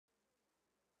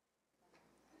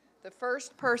The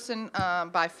first person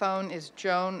by phone is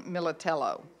Joan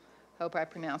Militello. Hope I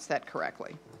pronounced that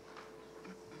correctly.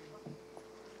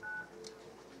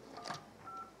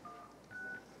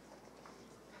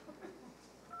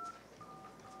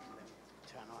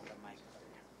 Turn on the mic.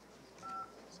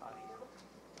 Sorry.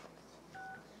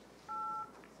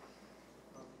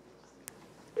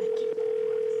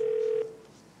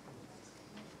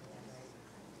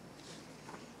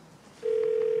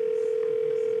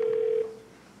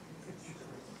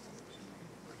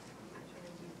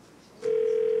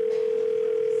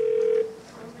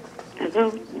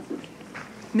 Hello?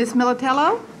 Ms.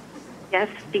 Militello? Yes,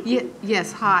 speaking.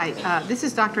 Yes, hi. This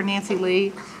is Dr. Nancy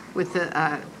Lee with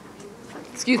the,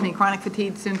 Chronic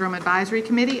Fatigue Syndrome Advisory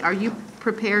Committee. Are you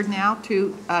prepared now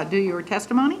to do your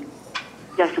testimony?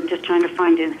 Yes, I'm just trying to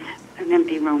find an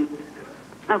empty room.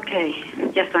 Okay.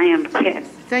 Yes, I am prepared.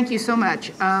 Thank you so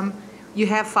much. You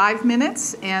have 5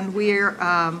 minutes, and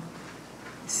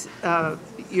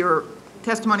your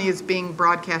testimony is being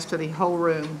broadcast to the whole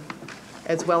room,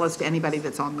 as well as to anybody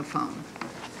that's on the phone.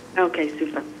 Okay,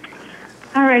 super.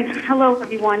 All right. Hello,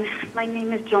 everyone. My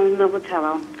name is Joan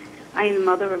Militello. I am the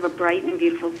mother of a bright and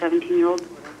beautiful 17-year-old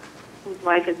whose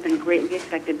life has been greatly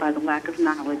affected by the lack of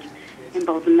knowledge in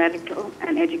both the medical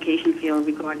and education field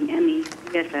regarding ME,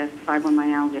 CFS,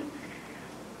 fibromyalgia.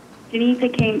 Janine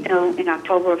became ill in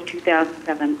October of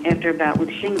 2007 after a bout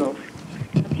with shingles.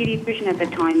 A pediatrician at the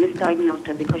time misdiagnosed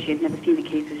her because she had never seen a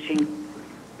case of shingles.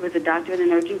 It was a doctor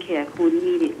in urgent care who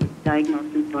immediately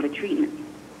diagnosed and started treatment.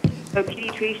 Her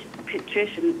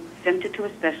pediatrician sent her to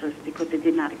a specialist because they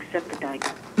did not accept the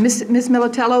diagnosis. Ms.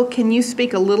 Militello, can you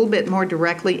speak a little bit more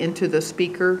directly into the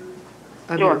speaker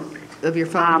of, Sure. of your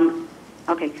phone?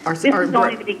 Okay.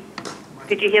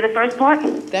 Did you hear the first part?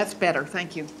 That's better.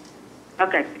 Thank you.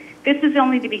 Okay. This is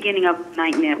only the beginning of a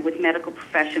nightmare with medical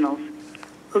professionals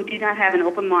who did not have an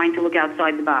open mind to look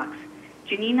outside the box.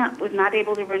 Janine was not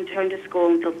able to return to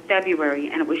school until February,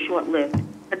 and it was short-lived.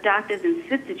 Her doctors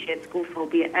insisted she had school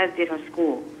phobia, as did her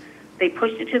school. They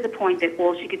pushed her to the point that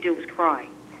all she could do was cry.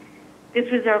 This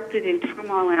resulted in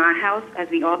turmoil in our house as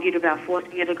we argued about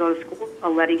forcing her to go to school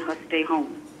or letting her stay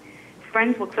home.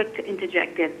 Friends were quick to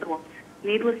interject their thoughts.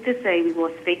 Needless to say, we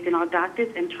lost faith in our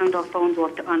doctors and turned our phones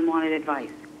off to unwanted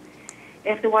advice.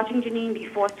 After watching Janine be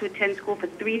forced to attend school for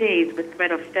 3 days with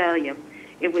threat of failure,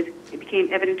 it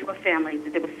became evident to her family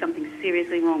that there was something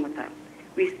seriously wrong with her.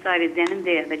 We decided then and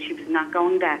there that she was not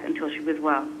going back until she was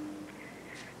well.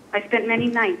 I spent many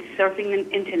nights surfing the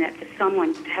internet for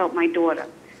someone to help my daughter.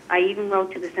 I even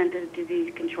wrote to the Centers for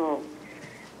Disease Control.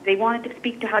 They wanted to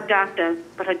speak to her doctor,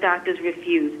 but her doctors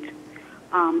refused.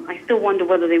 I still wonder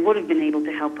whether they would have been able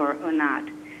to help her or not.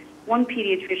 One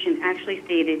pediatrician actually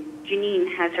stated,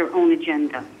 Janine has her own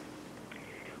agenda.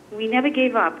 We never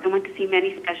gave up and went to see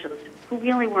many specialists who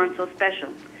really weren't so special.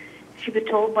 She was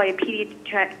told by a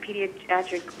pediatric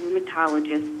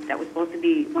rheumatologist that was supposed to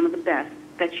be one of the best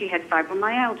that she had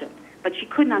fibromyalgia, but she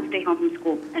could not stay home from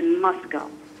school and must go.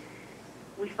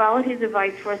 We followed his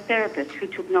advice for a therapist who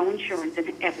took no insurance,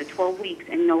 and after 12 weeks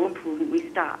and no improvement, we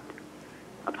stopped.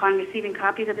 Upon receiving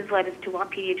copies of his letters to our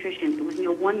pediatrician, it was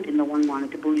no wonder no one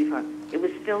wanted to believe her. It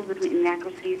was filled with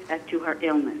inaccuracies as to her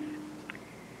illness.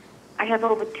 I have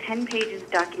over 10 pages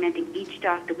documenting each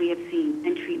doctor we have seen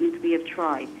and treatments we have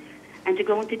tried, and to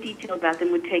go into detail about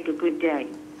them would take a good day.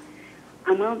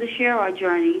 I'm willing to share our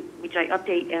journey, which I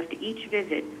update after each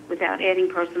visit without adding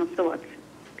personal thoughts,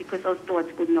 because those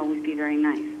thoughts wouldn't always be very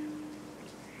nice.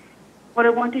 What I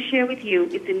want to share with you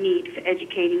is the need for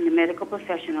educating the medical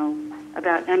professionals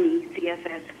about ME,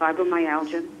 CFS,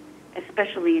 fibromyalgia,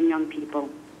 especially in young people.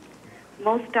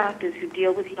 Most doctors who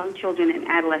deal with young children and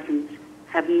adolescents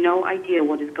have no idea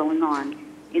what is going on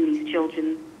in these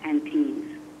children and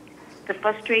teens. The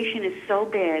frustration is so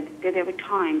bad that there were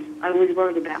times I was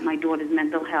worried about my daughter's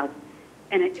mental health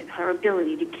and her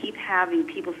ability to keep having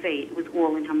people say it was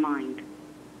all in her mind.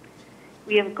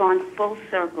 We have gone full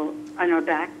circle on our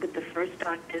back with the first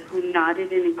doctor who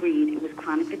nodded and agreed it was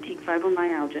chronic fatigue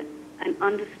fibromyalgia and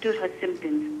understood her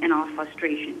symptoms and our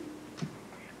frustration.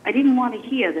 I didn't want to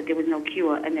hear that there was no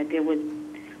cure and that there was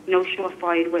no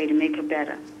surefire way to make her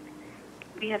better.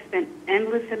 We have spent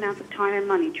endless amounts of time and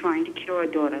money trying to cure our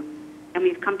daughter, and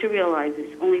we've come to realize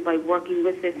it's only by working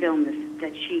with this illness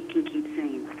that she can keep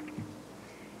sane.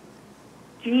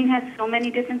 Janine has so many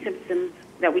different symptoms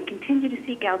that we continue to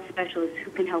seek out specialists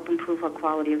who can help improve her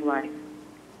quality of life.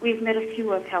 We've met a few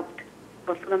who have helped,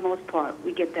 but for the most part,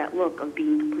 we get that look of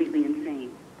being completely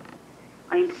insane.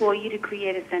 I implore you to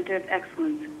create a center of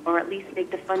excellence, or at least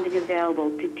make the funding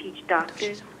available to teach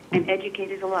doctors and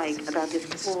educators alike about this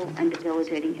cruel and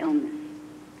debilitating illness.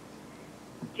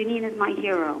 Janine is my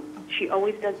hero, She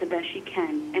always does the best she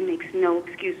can and makes no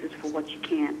excuses for what she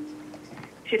can't.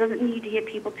 She doesn't need to hear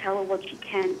people tell her what she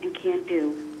can and can't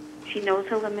do. She knows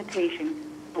her limitations,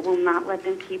 but will not let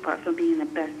them keep her from being the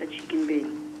best that she can be.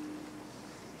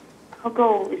 Her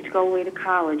goal is to go away to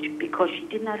college because she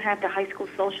did not have the high school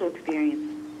social experience,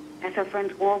 as her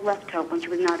friends all left her when she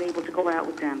was not able to go out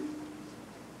with them.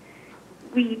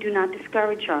 We do not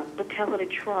discourage her, but tell her to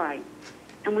try,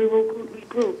 and we will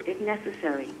regroup if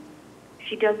necessary.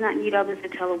 She does not need others to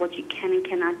tell her what she can and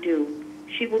cannot do.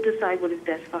 She will decide what is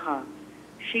best for her.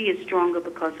 She is stronger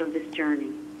because of this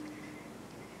journey.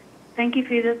 Thank you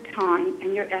for your time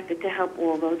and your effort to help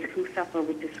all those who suffer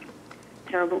with this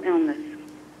terrible illness.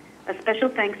 A special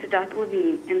thanks to Dr.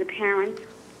 Levine and the parents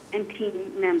and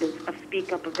team members of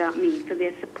Speak Up About Me for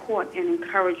their support and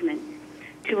encouragement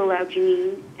to allow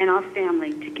Janine and our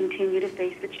family to continue to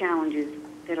face the challenges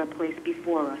that are placed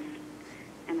before us.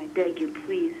 And I beg you,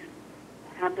 please,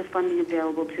 have the funding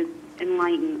available to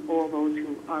enlighten all those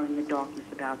who are in the darkness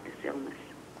about this illness.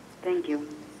 Thank you.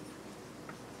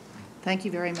 Thank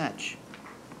you very much.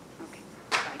 Okay,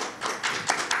 bye.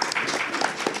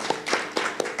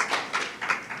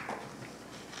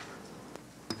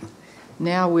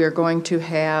 Now we are going to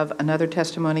have another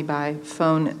testimony by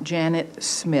phone, Janet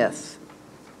Smith.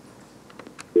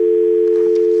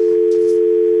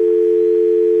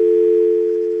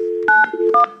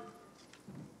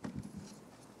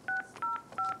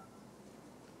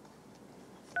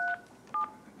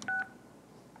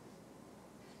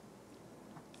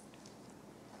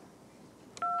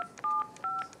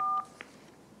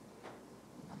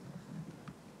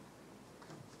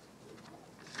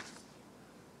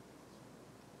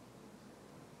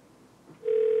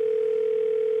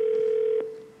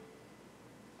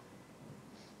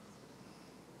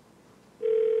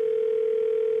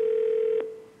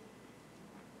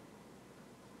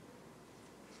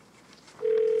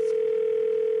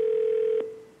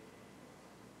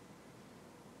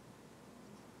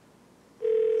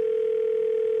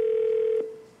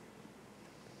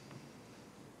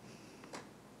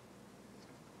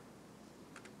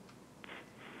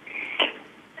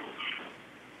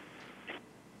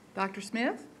 Dr.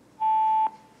 Smith?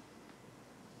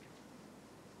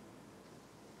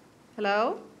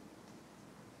 Hello?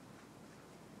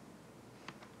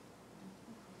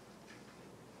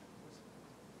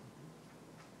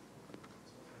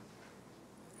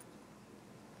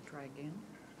 Try again.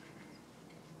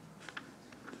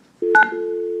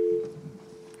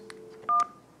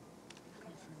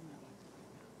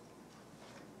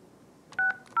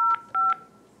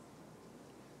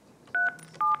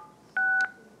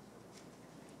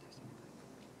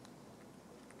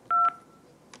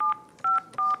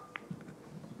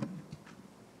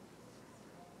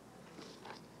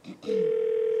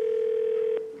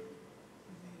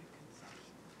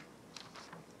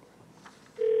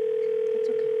 That's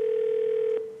okay.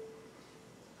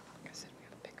 Like I said, we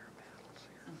gotta pick our battles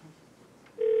here.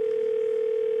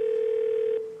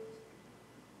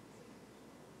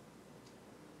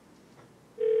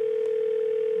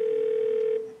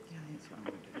 Yeah, that's what I'm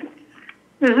gonna do.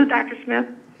 This is Dr. Smith.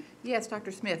 Yes,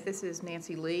 Dr. Smith, this is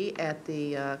Nancy Lee at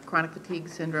the Chronic Fatigue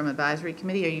Syndrome Advisory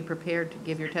Committee. Are you prepared to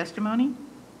give your testimony?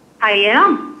 I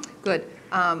am. Good.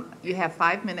 You have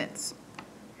 5 minutes.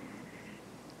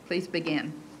 Please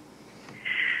begin.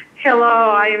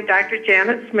 Hello, I am Dr.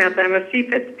 Janet Smith. I'm a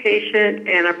CFSAC patient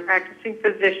and a practicing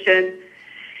physician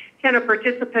and a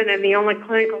participant in the only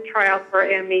clinical trial for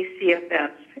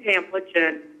ME/CFS,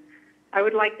 Ampligen. I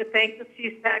would like to thank the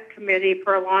CFSAC committee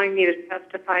for allowing me to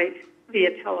testify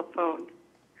via telephone.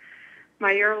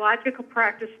 My urological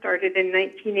practice started in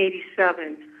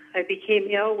 1987. I became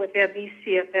ill with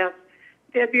ME/CFS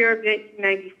February of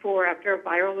 1994 after a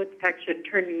viral infection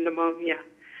turned into pneumonia.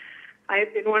 I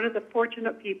have been one of the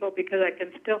fortunate people because I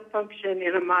can still function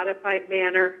in a modified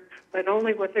manner, but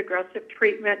only with aggressive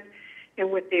treatment and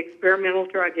with the experimental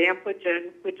drug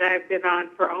Ampligen, which I have been on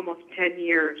for almost 10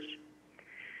 years.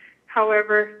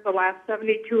 However, the last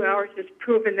 72 hours has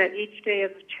proven that each day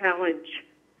is a challenge.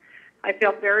 I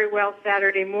felt very well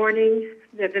Saturday morning,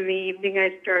 then in the evening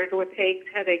I started with aches,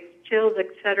 headaches, chills,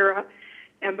 etc.,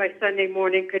 and by Sunday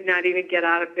morning could not even get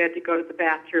out of bed to go to the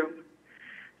bathroom.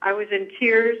 I was in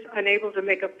tears, unable to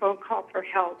make a phone call for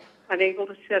help, unable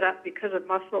to sit up because of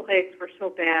muscle aches were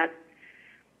so bad.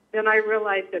 Then I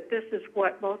realized that this is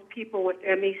what most people with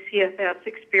ME/CFS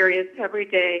experience every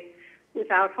day,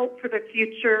 without hope for the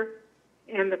future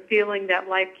and the feeling that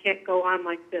life can't go on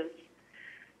like this.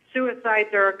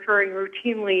 Suicides are occurring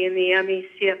routinely in the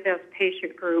ME/CFS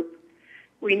patient group.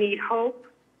 We need hope,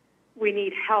 we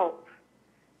need help,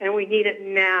 and we need it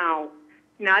now.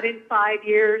 not in 5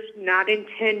 years, not in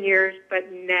 10 years,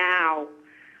 but now.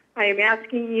 I am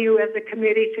asking you as a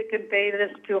committee to convey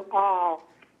this to all,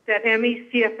 that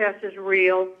ME/CFS is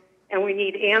real, and we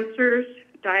need answers,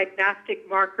 diagnostic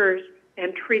markers,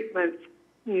 and treatments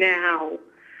now.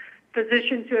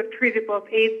 Physicians who have treated both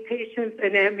AIDS patients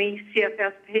and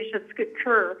ME/CFS patients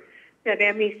concur that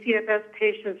ME/CFS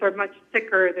patients are much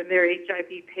sicker than their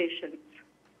HIV patients.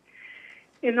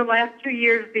 In the last 2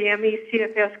 years, the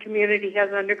ME/CFS community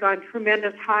has undergone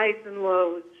tremendous highs and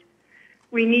lows.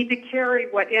 We need to carry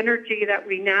what energy that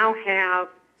we now have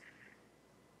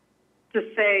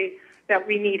to say that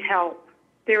we need help.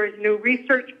 There is new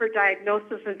research for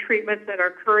diagnosis and treatments that are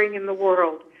occurring in the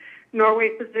world.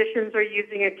 Norway physicians are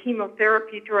using a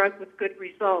chemotherapy drug with good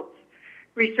results.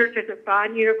 Researchers at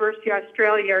Bond University,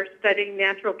 Australia, are studying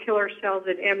natural killer cells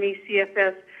in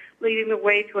ME/CFS, leading the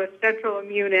way to a central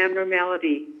immune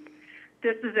abnormality.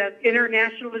 This is an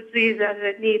international disease as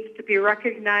it needs to be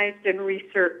recognized and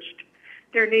researched.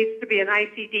 There needs to be an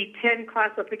ICD-10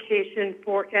 classification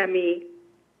for ME.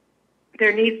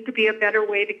 There needs to be a better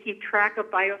way to keep track of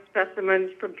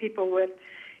biospecimens from people with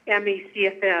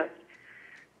ME/CFS.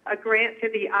 A grant to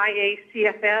the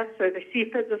IACFS or the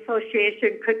CFS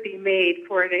Association could be made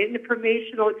for an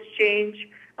informational exchange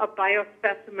of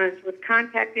biospecimens with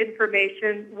contact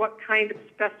information, what kind of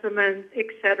specimens,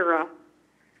 etc.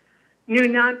 New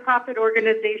nonprofit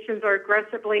organizations are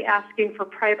aggressively asking for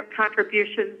private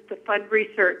contributions to fund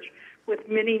research, with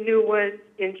many new ones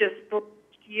in just the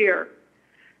last year.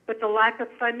 But the lack of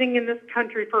funding in this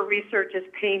country for research is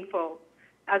painful.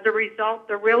 As a result,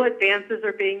 the real advances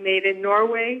are being made in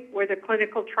Norway, where the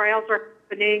clinical trials are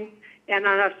happening, and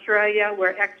in Australia,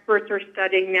 where experts are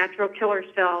studying natural killer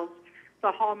cells,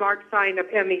 the hallmark sign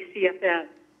of ME/CFS.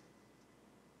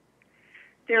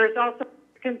 There is also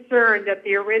concern that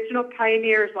the original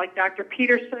pioneers like Dr.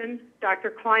 Peterson,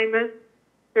 Dr. Klimas,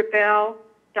 Dr. Bell,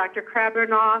 Dr.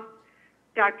 Krabernoff,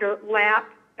 Dr. Lapp,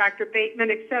 Dr.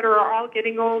 Bateman, etc., are all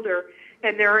getting older,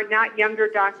 and there are not younger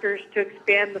doctors to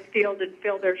expand the field and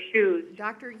fill their shoes.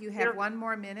 Doctor, you have 1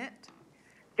 more minute.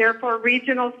 Therefore,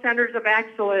 regional centers of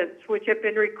excellence, which have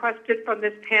been requested from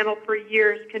this panel for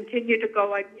years, continue to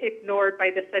go ignored by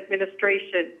this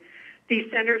administration. These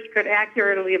centers could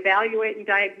accurately evaluate and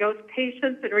diagnose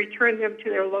patients and return them to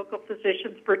their local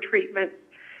physicians for treatment.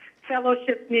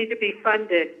 Fellowships need to be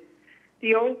funded.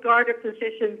 The old guard of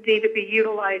physicians need to be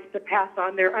utilized to pass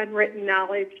on their unwritten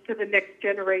knowledge to the next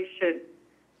generation.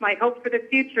 My hope for the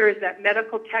future is that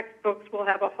medical textbooks will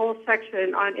have a whole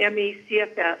section on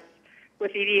ME/CFS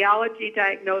with etiology,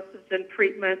 diagnosis, and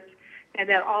treatment, and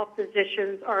that all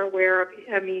physicians are aware of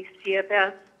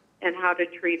ME/CFS and how to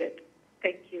treat it.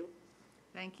 Thank you.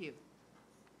 Thank you.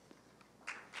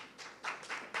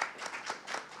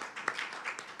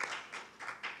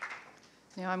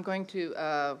 Now I'm going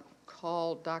to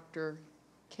call Dr.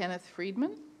 Kenneth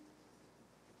Friedman.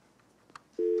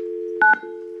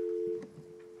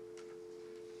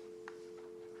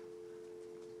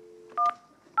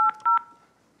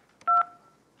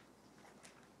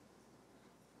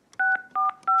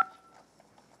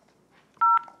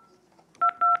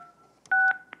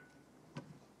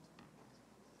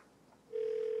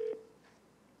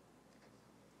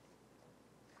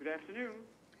 Good afternoon.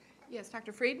 Yes,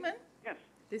 Dr. Friedman? Yes.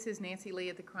 This is Nancy Lee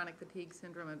at the Chronic Fatigue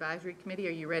Syndrome Advisory Committee.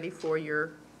 Are you ready for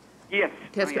your Yes,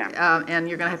 testimony? I am. And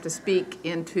you're going to have to speak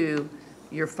into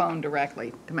your phone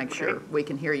directly to make sure we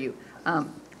can hear you.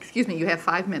 Excuse me, you have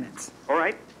 5 minutes. All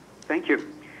right. Thank you.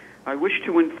 I wish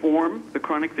to inform the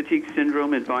Chronic Fatigue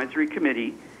Syndrome Advisory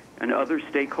Committee and other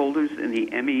stakeholders in the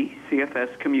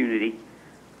ME/CFS community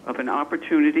of an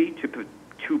opportunity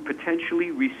to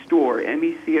potentially restore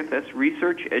ME/CFS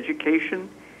research, education,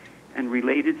 and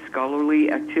related scholarly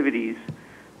activities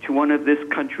to one of this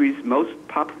country's most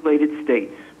populated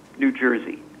states, New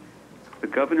Jersey. The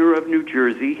governor of New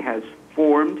Jersey has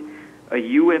formed a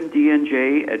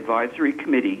UMDNJ advisory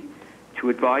committee to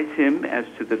advise him as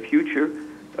to the future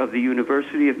of the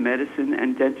University of Medicine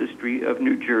and Dentistry of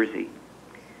New Jersey.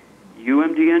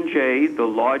 UMDNJ, the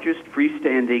largest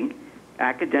freestanding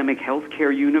academic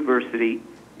healthcare university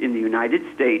in the United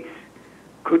States,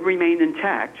 could remain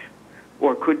intact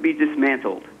or could be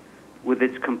dismantled, with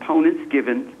its components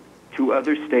given to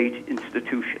other state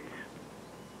institutions.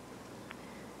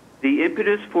 The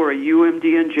impetus for a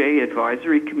UMDNJ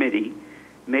advisory committee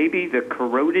may be the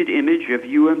corroded image of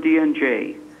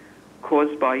UMDNJ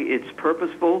caused by its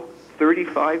purposeful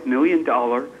 $35 million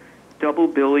double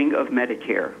billing of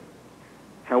Medicare.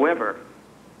 However,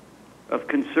 of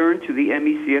concern to the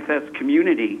ME/CFS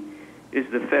community is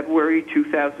the February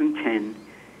 2010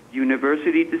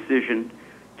 university decision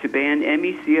to ban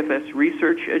ME/CFS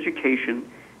research, education,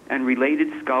 and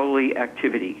related scholarly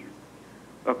activity.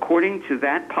 According to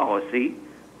that policy,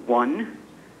 1,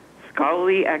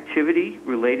 scholarly activity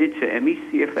related to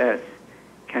ME/CFS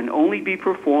can only be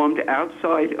performed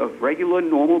outside of regular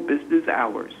normal business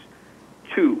hours.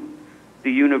 2,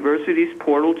 the university's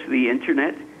portal to the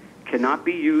internet cannot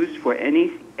be used for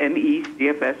any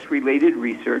ME/CFS related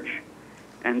research.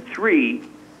 And 3,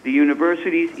 the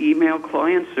university's email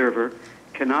client server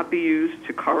cannot be used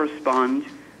to correspond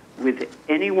with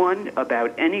anyone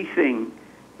about anything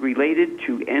related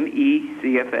to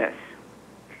ME/CFS.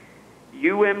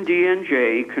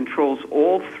 UMDNJ controls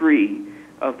all 3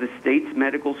 of the state's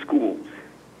medical schools,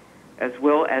 as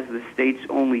well as the state's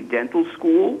only dental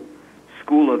school,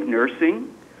 School of Nursing,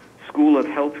 School of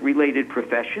Health-Related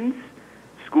Professions,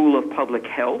 School of Public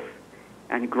Health,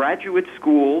 and Graduate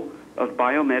School of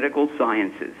Biomedical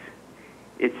Sciences.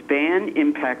 Its ban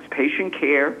impacts patient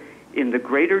care in the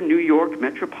greater New York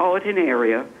metropolitan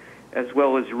area, as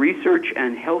well as research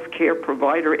and healthcare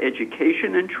provider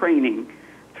education and training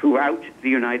throughout the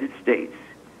United States.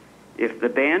 If the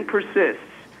ban persists,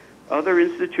 other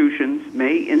institutions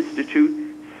may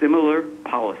institute similar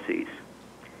policies.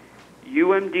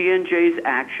 UMDNJ's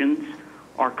actions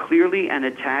are clearly an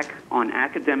attack on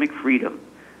academic freedom,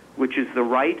 which is the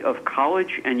right of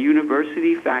college and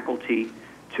university faculty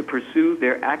to pursue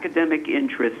their academic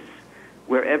interests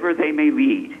wherever they may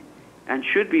lead, and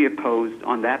should be opposed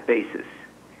on that basis.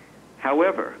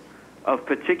 However, of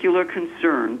particular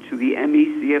concern to the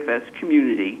ME/CFS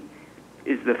community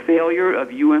is the failure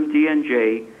of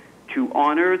UMDNJ to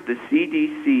honor the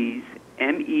CDC's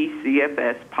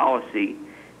ME/CFS policy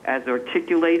as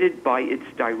articulated by its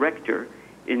director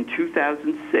in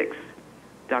 2006,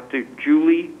 Dr.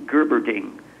 Julie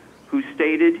Gerberding, who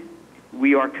stated,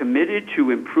 "We are committed to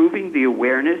improving the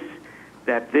awareness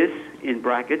that this, in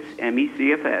brackets,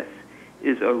 ME/CFS,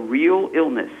 is a real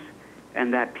illness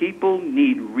and that people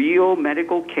need real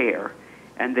medical care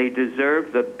and they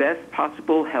deserve the best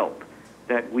possible help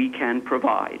that we can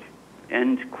provide."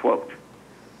 End quote.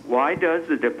 Why does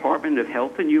the Department of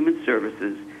Health and Human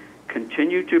Services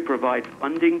continue to provide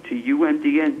funding to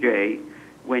UMDNJ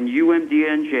when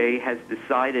UMDNJ has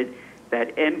decided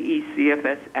that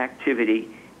ME/CFS activity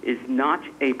is not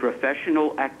a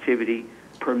professional activity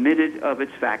permitted of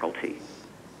its faculty?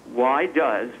 Why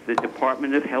does the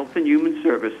Department of Health and Human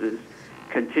Services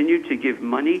continue to give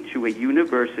money to a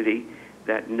university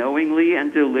that knowingly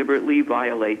and deliberately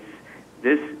violates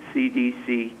this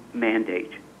CDC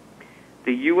mandate?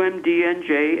 The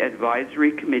UMDNJ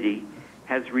Advisory Committee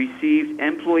has received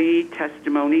employee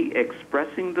testimony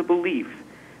expressing the belief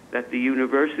that the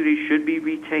university should be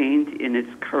retained in its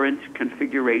current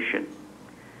configuration.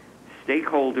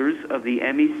 Stakeholders of the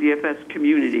ME/CFS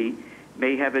community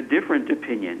may have a different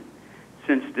opinion,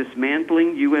 since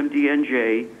dismantling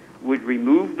UMDNJ would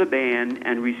remove the ban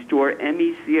and restore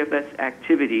ME/CFS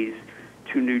activities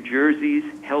to New Jersey's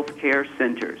healthcare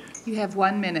centers. You have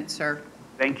 1 minute, sir.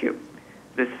 Thank you.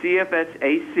 The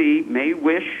CFSAC may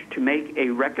wish to make a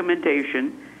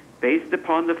recommendation based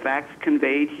upon the facts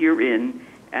conveyed herein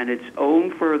and its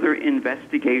own further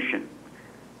investigation.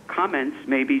 Comments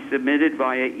may be submitted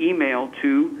via email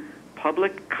to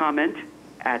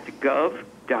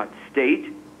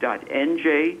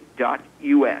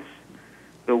publiccomment@gov.state.nj.us.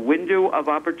 The window of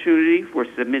opportunity for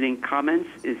submitting comments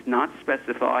is not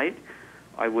specified.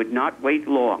 I would not wait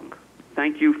long.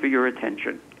 Thank you for your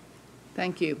attention.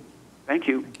 Thank you. Thank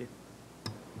you. Thank you.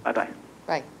 Bye-bye.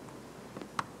 Bye.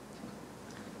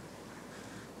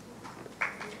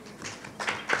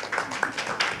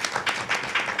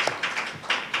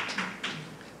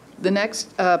 The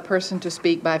next person to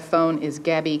speak by phone is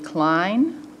Gabby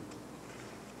Klein.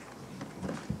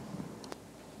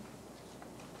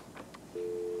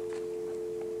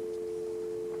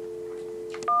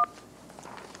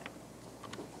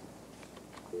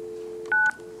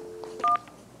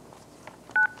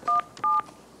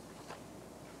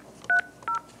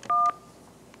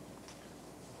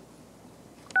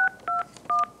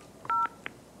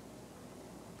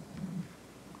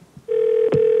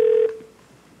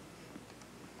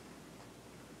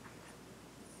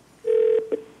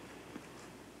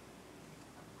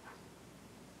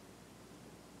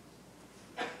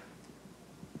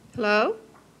 Hello?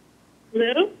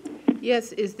 Hello?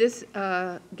 Yes, is this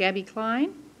Gabby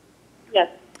Klein? Yes.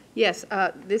 Yes,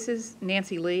 this is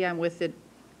Nancy Lee. I'm with the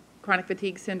Chronic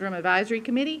Fatigue Syndrome Advisory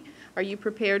Committee. Are you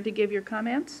prepared to give your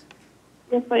comments?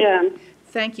 Yes, I am.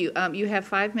 Thank you. You have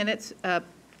 5 minutes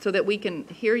so that we can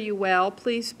hear you well.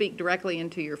 Please speak directly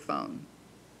into your phone.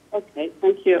 Okay,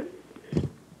 thank you.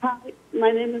 Hi,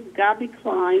 my name is Gabby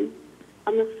Klein,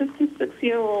 I'm a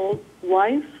 56-year-old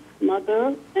wife,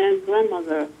 mother, and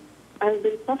grandmother. I have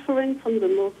been suffering from the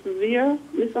most severe,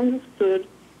 misunderstood,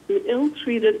 and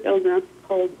ill-treated illness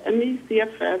called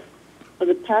ME/CFS for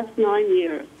the past 9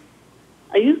 years.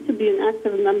 I used to be an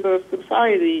active member of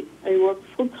society. I worked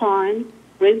full-time,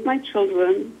 raised my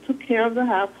children, took care of the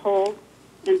household,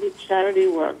 and did charity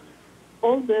work.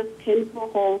 All this came to a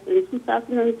halt in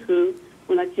 2002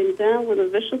 when I came down with a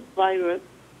vicious virus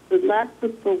that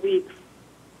lasted for weeks.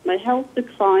 My health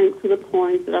declined to the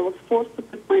point that I was forced to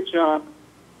quit my job.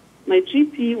 My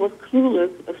GP was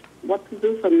clueless as to what to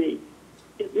do for me.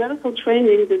 His medical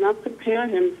training did not prepare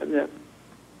him for this.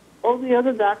 All the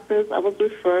other doctors I was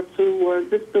referred to were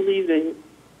disbelieving.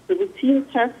 The routine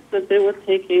tests that they were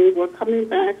taking were coming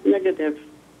back negative.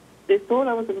 They thought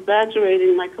I was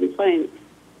exaggerating my complaints.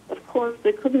 Of course,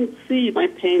 they couldn't see my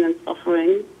pain and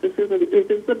suffering. This is an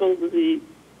invisible disease.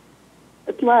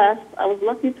 At last, I was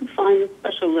lucky to find a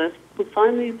specialist who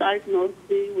finally diagnosed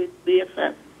me with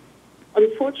CFS.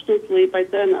 Unfortunately, by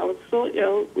then I was so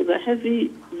ill with a heavy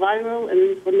viral and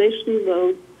inflammation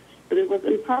load that it was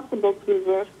impossible to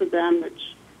reverse the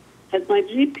damage. Had my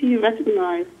GP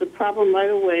recognized the problem right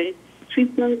away,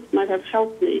 treatment might have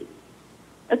helped me.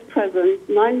 At present,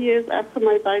 9 years after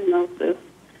my diagnosis,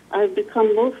 I have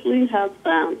become mostly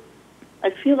housebound. I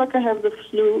feel like I have the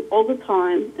flu all the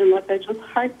time and like I just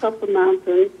hiked up a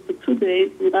mountain for 2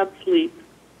 days without sleep.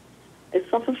 I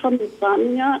suffer from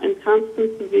insomnia and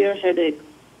constant severe headaches.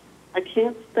 I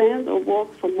can't stand or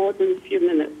walk for more than a few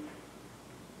minutes.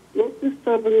 Most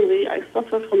disturbingly, I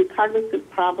suffer from cognitive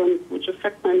problems which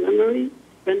affect my memory,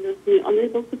 renders me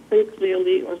unable to think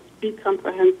clearly or speak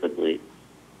comprehensively.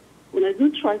 When I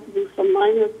do try to do some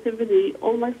minor activity,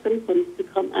 all my symptoms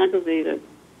become aggravated,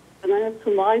 and I have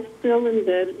to lie still in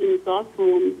bed in a dark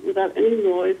room without any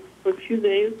noise for a few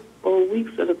days or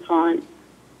weeks at a time.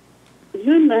 Could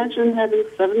you imagine having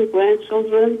 7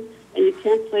 grandchildren and you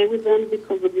can't play with them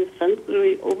because of your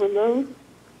sensory overload?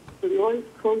 The noise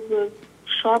causes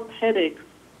sharp headaches.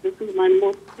 This is my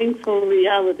most painful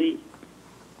reality.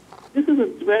 This is a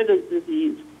dreaded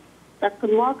disease. Dr.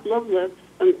 Mark Lovelace,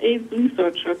 an AIDS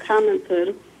researcher,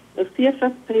 commented, a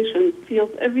CFS patient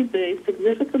feels every day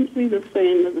significantly the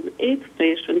same as an AIDS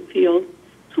patient feels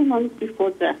 2 months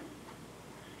before death.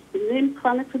 The name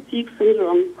chronic fatigue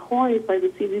syndrome, coined by the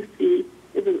CDC,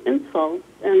 is an insult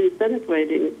and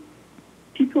denigrating.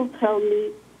 People tell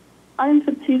me, I am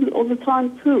fatigued all the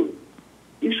time too.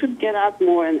 You should get out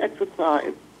more and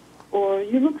exercise. Or,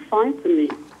 you look fine to me.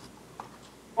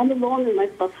 I'm alone in my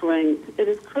suffering. It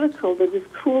is critical that this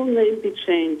cruel name be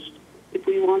changed if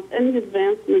we want any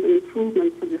advancement and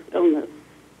improvement for this illness.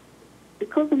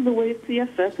 Because of the way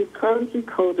CFS is currently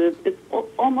coded, it's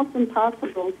almost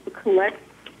impossible to collect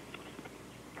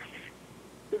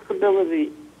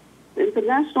disability. The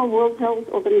International World Health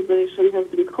Organization has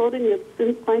been coding it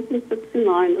since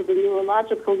 1969 as a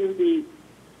neurological disease.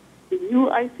 The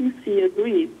UICC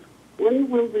agrees. When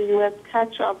will the U.S.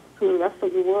 catch up to the rest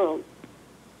of the world?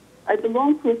 I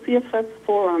belong to a CFS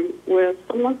forum where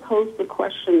someone posed the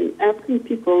question asking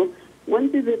people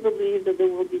when did they believe that there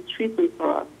will be treatment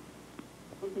for us.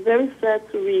 It was very sad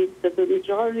to read that the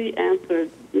majority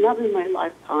answered, not in my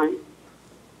lifetime.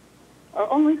 Our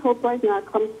only hope right now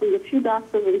comes from the few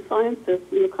doctors and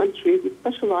scientists in the country who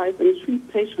specialize and treat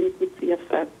patients with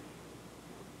CFS.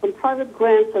 Some private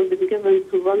grants have been given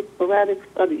to run sporadic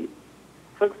studies.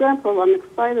 For example, I'm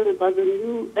excited about the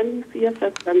new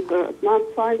ME/CFS Center at Mount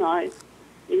Sinai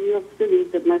in New York City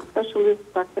that my specialist,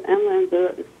 Dr.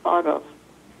 Anlander, is part of.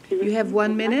 You have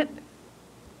 1 minute.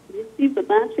 He received a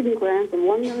matching grant of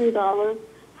 $1 million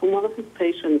from one of his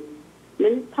patients.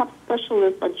 Many top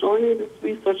specialists are joining this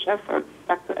research effort.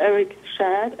 Dr. Eric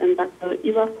Shad and Dr.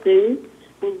 Eva Singh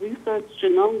will research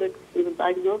genomics in the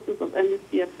diagnosis of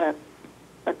ME/CFS.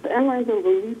 Dr. Anlander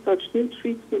will research new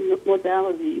treatment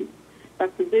modalities.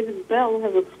 Dr. David Bell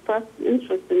has expressed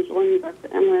interest in joining Dr.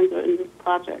 Anlander in this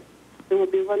project. They will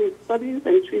be running studies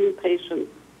and treating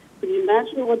patients. Can you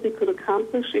imagine what they could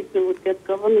accomplish if they would get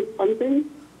government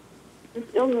funding? This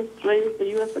illness drains the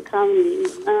U.S. economy in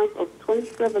the amount of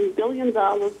 $27 billion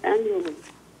annually.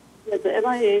 Yet the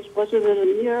NIH budgeted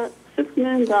a mere $6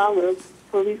 million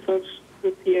for research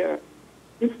this year.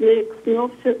 This makes no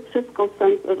fiscal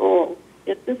sense at all,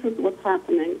 yet this is what's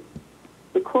happening.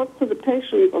 The cost to the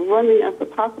patient of running after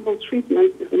possible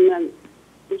treatment is immense.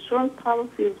 Insurance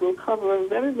policies will cover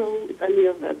very little, if any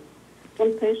of it.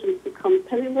 Some patients become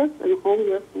penniless and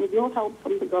homeless with no help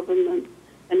from the government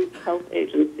and its health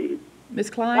agencies. Ms.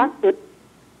 Klein,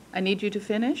 I need you to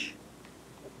finish.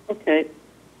 Okay.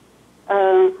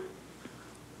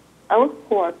 Our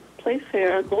courts play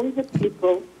fair, don't hit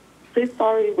people, Say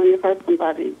sorry when you hurt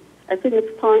somebody. I think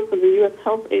it's time for the U.S.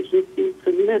 Health Agency to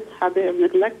admit how they have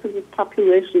neglected this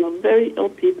population of very ill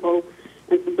people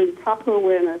and to bring proper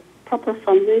awareness, proper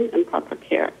funding, and proper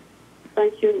care.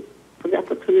 Thank you for the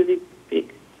opportunity to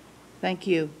speak. Thank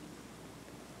you.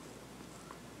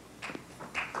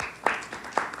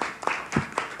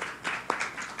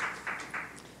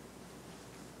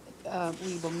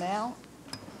 We will now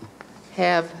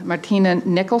have Martina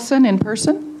Nicholson in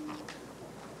person.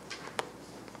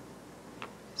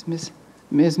 Is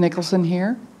Ms. Nicholson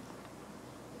here?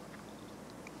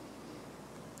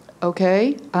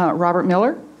 Okay. Robert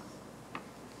Miller?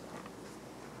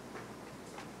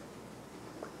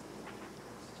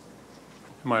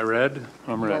 Am I red?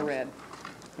 I'm red. You're red.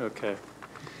 Okay.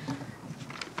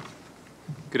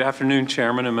 Good afternoon,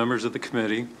 Chairman and members of the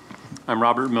committee. I'm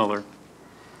Robert Miller.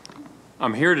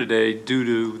 I'm here today due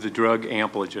to the drug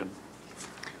Ampligen.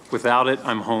 Without it,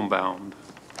 I'm homebound.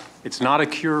 It's not a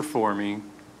cure for me,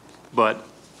 but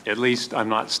at least I'm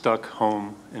not stuck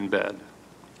home in bed.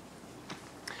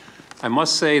 I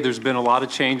must say there's been a lot of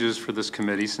changes for this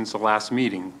committee since the last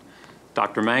meeting.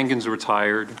 Dr. Mangan's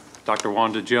retired, Dr.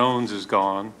 Wanda Jones is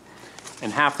gone,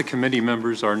 and half the committee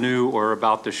members are new or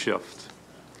about to shift.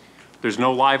 There's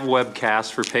no live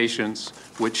webcast for patients,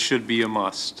 which should be a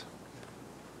must.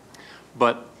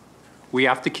 But we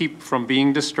have to keep from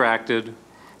being distracted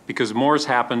because more has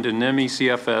happened in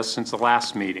ME/CFS since the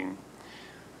last meeting.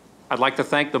 I'd like to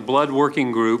thank the Blood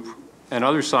Working Group and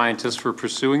other scientists for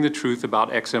pursuing the truth about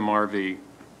XMRV.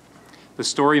 The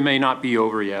story may not be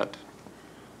over yet,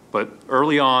 but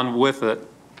early on with it,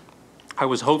 I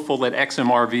was hopeful that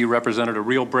XMRV represented a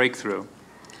real breakthrough.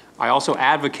 I also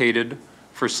advocated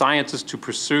for scientists to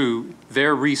pursue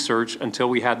their research until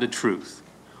we had the truth.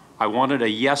 I wanted a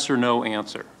yes or no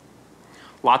answer.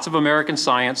 Lots of American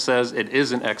science says it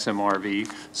isn't XMRV,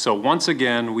 so once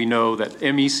again, we know that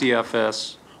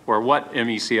ME/CFS, or what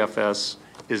ME/CFS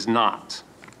is not.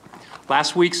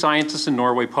 Last week, scientists in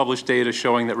Norway published data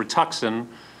showing that Rituxan,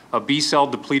 a B-cell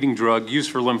depleting drug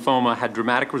used for lymphoma, had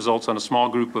dramatic results on a small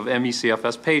group of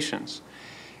ME/CFS patients.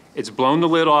 It's blown the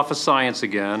lid off of science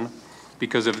again,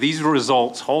 because if these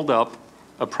results hold up,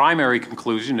 a primary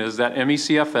conclusion is that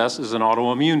ME/CFS is an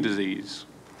autoimmune disease.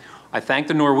 I thank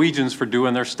the Norwegians for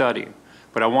doing their study,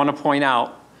 but I want to point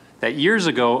out that years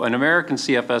ago, an American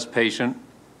CFS patient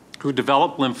who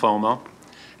developed lymphoma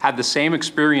had the same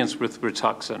experience with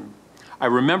Rituxan. I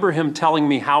remember him telling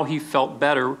me how he felt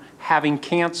better having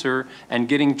cancer and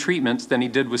getting treatments than he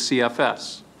did with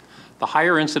CFS. The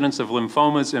higher incidence of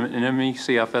lymphomas in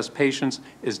ME/CFS patients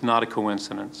is not a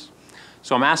coincidence.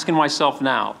 So I'm asking myself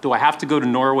now, do I have to go to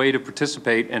Norway to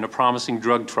participate in a promising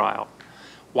drug trial?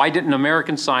 Why didn't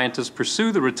American scientists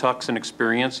pursue the Rituxan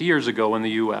experience years ago in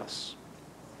the US?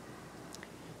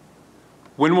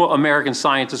 When will American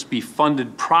scientists be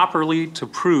funded properly to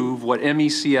prove what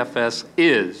ME/CFS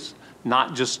is,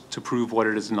 not just to prove what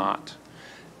it is not?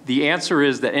 The answer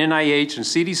is that NIH and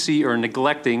CDC are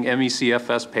neglecting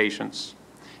ME/CFS patients.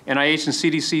 NIH and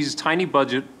CDC's tiny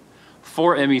budget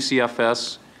for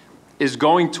ME/CFS is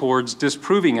going towards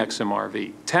disproving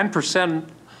XMRV. 10%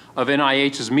 of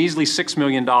NIH's measly $6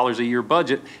 million a year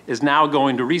budget is now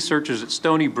going to researchers at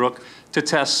Stony Brook to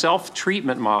test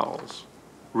self-treatment models.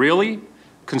 Really?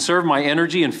 Conserve my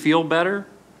energy and feel better?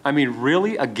 I mean,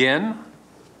 really? Again?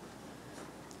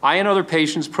 I and other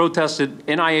patients protested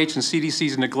NIH and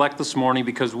CDC's neglect this morning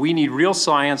because we need real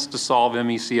science to solve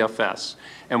ME/CFS,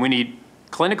 and we need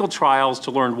clinical trials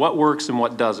to learn what works and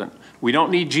what doesn't. We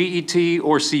don't need GET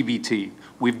or CBT.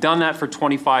 We've done that for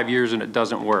 25 years and it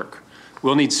doesn't work.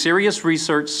 We'll need serious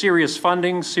research, serious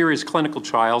funding, serious clinical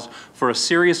trials for a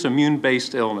serious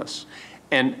immune-based illness.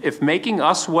 And if making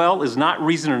us well is not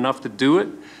reason enough to do it,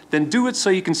 then do it so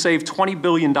you can save $20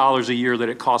 billion a year that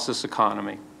it costs this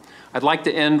economy. I'd like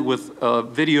to end with a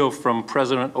video from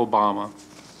President Obama,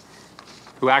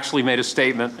 who actually made a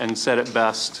statement and said it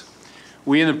best.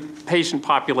 We in the patient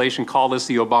population call this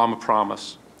the Obama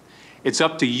promise. It's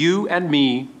up to you and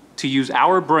me to use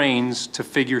our brains to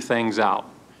figure things out.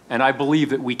 And I believe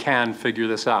that we can figure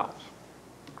this out.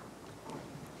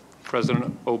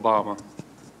 President Obama.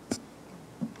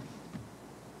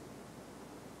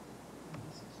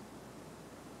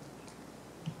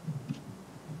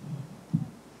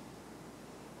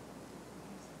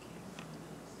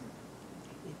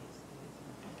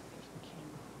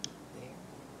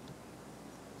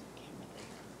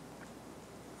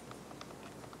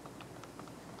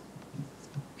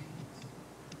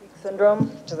 Syndrome,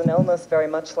 which is an illness very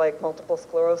much like multiple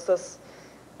sclerosis.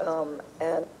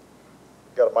 And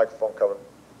got a microphone covered.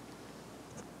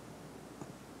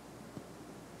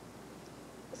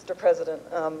 Mr. President.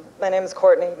 My name is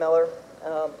Courtney Miller,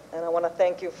 and I want to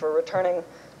thank you for returning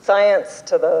science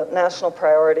to the national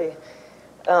priority.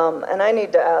 And I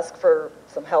need to ask for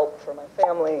some help for my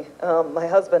family. My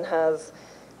husband has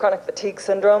chronic fatigue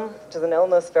syndrome, which is an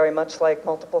illness very much like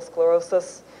multiple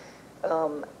sclerosis.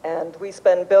 And we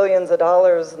spend billions of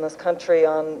dollars in this country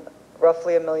on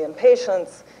roughly 1 million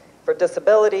patients for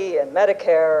disability and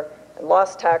Medicare and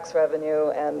lost tax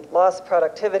revenue and lost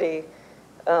productivity.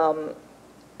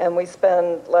 And we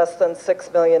spend less than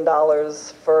 $6 million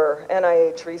for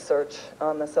NIH research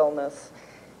on this illness.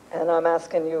 And I'm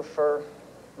asking you for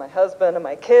my husband and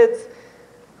my kids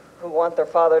who want their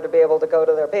father to be able to go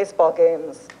to their baseball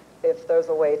games, if there's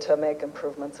a way to make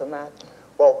improvements in that.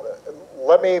 Well,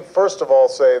 let me first of all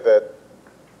say that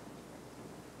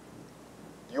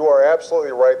you are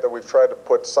absolutely right that we've tried to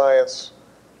put science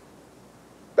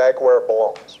back where it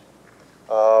belongs.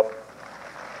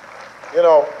 You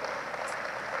know,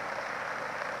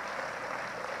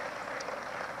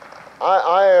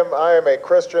 I am a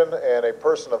Christian and a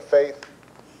person of faith,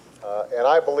 and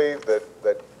I believe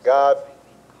that God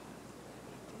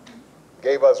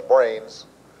gave us brains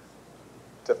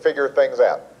to figure things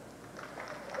out,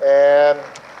 and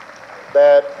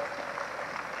that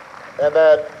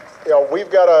you know we've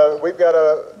got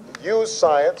to use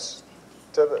science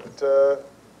to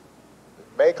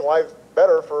make life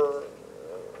better for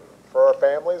our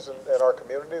families and our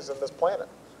communities and this planet.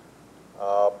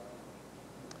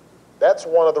 That's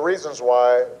one of the reasons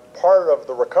why part of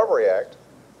the Recovery Act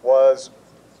was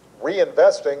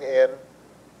reinvesting in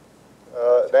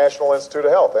National Institute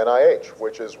of Health, NIH,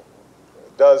 which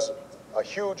does a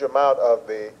huge amount of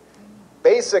the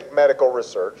basic medical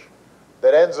research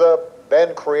that ends up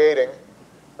then creating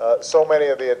so many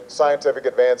of the scientific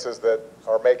advances that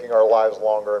are making our lives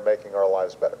longer and making our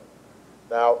lives better.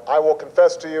 Now, I will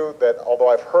confess to you that although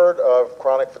I've heard of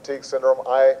chronic fatigue syndrome,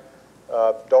 I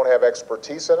don't have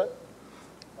expertise in it.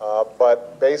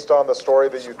 But based on the story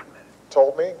that you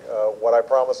told me, what I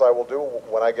promise I will do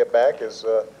when I get back is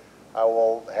I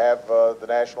will have the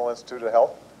National Institute of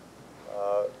Health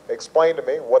explain to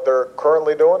me what they're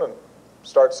currently doing and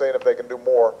start seeing if they can do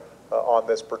more on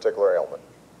this particular ailment.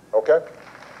 Okay?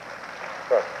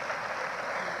 Sure.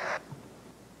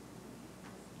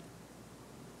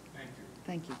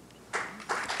 Thank you.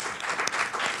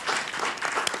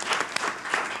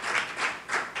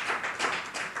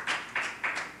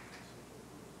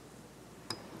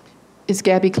 Is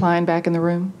Gabby Klein back in the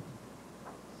room?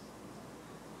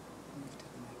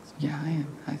 Yeah, I am.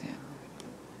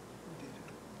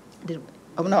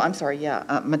 Oh, no, I'm sorry.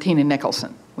 Yeah, Martina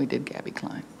Nicholson. We did Gabby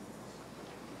Klein.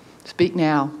 Speak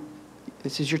now.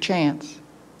 This is your chance.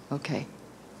 Okay.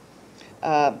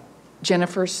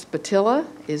 Jennifer Spatilla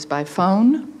is by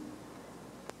phone.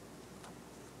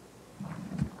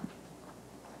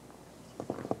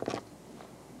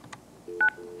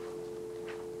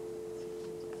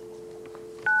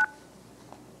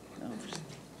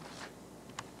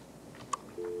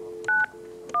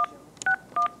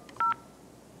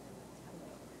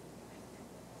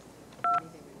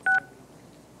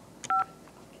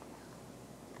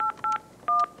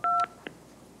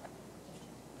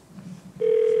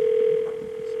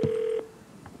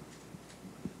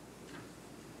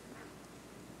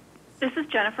 This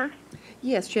is Jennifer.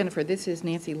 Yes, Jennifer, this is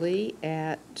Nancy Lee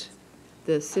at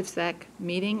the CFSAC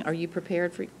meeting. Are you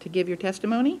prepared to give your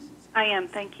testimony? I am,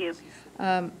 thank you.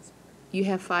 You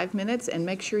have 5 minutes, and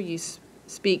make sure you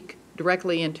speak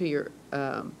directly into your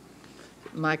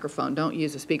microphone. Don't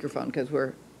use a speakerphone, because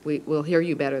we'll hear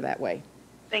you better that way.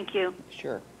 Thank you.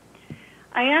 Sure.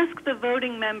 I ask the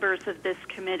voting members of this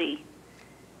committee,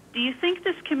 do you think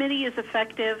this committee is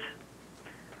effective?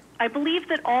 I believe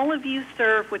that all of you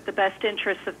serve with the best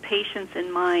interests of patients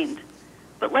in mind,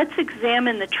 but let's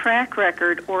examine the track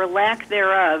record or lack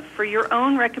thereof for your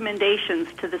own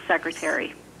recommendations to the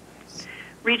Secretary.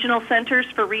 Regional Centers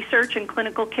for Research and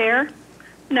Clinical Care?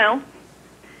 No.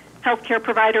 Healthcare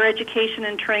Provider Education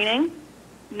and Training?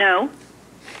 No.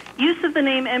 Use of the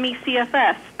name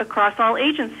MECFS across all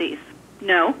agencies?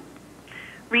 No.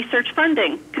 Research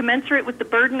funding commensurate with the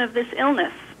burden of this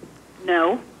illness?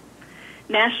 No.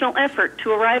 National effort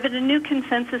to arrive at a new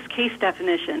consensus case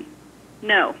definition?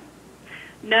 No.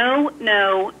 No,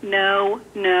 no, no,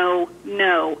 no,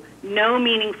 no. No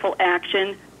meaningful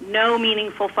action, no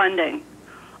meaningful funding.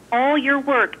 All your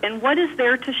work, and what is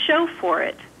there to show for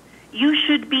it? You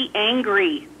should be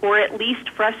angry, or at least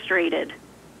frustrated.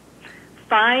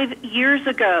 5 years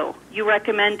ago, you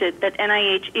recommended that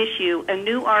NIH issue a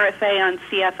new RFA on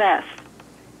CFS.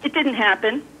 It didn't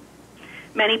happen.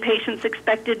 Many patients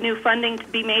expected new funding to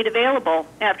be made available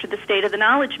after the State of the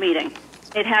Knowledge meeting.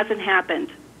 It hasn't happened.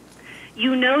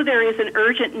 You know there is an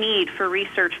urgent need for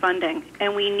research funding,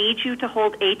 and we need you to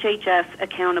hold HHS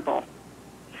accountable.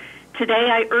 Today,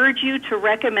 I urge you to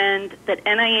recommend that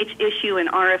NIH issue an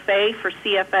RFA for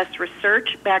CFS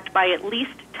research backed by at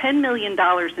least $10 million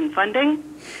in funding,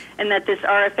 and that this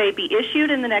RFA be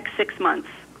issued in the next 6 months.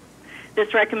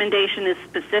 This recommendation is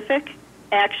specific,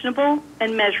 actionable,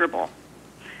 and measurable.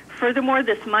 Furthermore,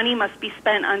 this money must be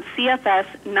spent on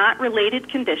CFS not related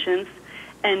conditions,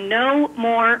 and no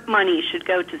more money should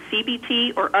go to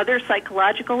CBT or other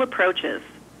psychological approaches.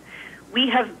 We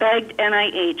have begged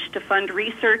NIH to fund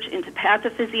research into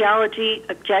pathophysiology,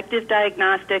 objective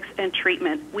diagnostics, and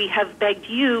treatment. We have begged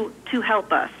you to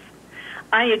help us.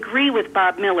 I agree with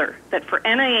Bob Miller that for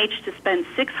NIH to spend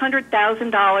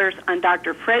 $600,000 on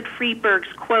Dr. Fred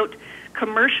Freeberg's, quote,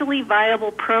 commercially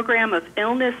viable program of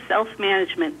illness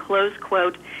self-management, close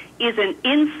quote, is an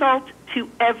insult to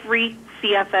every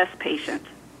CFS patient.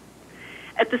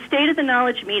 At the State of the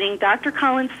Knowledge meeting, Dr.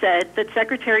 Collins said that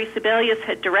Secretary Sebelius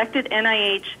had directed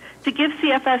NIH to give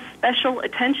CFS special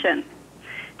attention.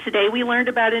 Today we learned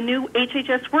about a new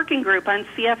HHS working group on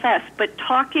CFS, but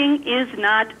talking is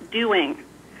not doing.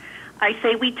 I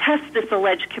say we test this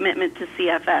alleged commitment to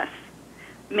CFS.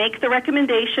 Make the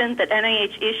recommendation that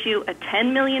NIH issue a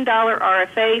 $10 million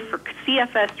RFA for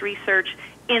CFS research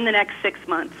in the next 6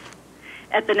 months.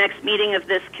 At the next meeting of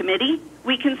this committee,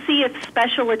 we can see if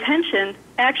special attention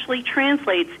actually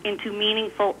translates into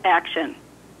meaningful action.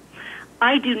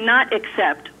 I do not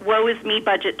accept woe is me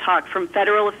budget talk from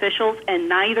federal officials, and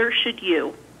neither should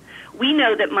you. We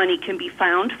know that money can be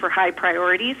found for high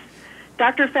priorities.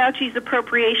 Dr. Fauci's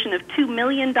appropriation of $2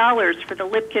 million for the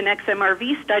Lipkin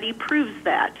XMRV study proves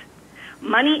that.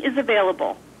 Money is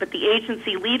available, but the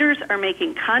agency leaders are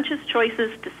making conscious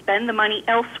choices to spend the money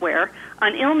elsewhere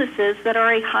on illnesses that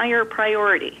are a higher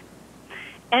priority.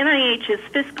 NIH's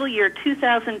fiscal year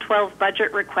 2012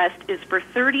 budget request is for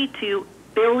 $32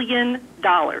 billion.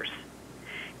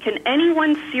 Can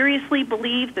anyone seriously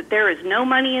believe that there is no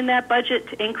money in that budget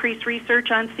to increase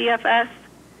research on CFS?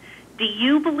 Do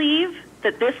you believe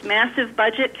that this massive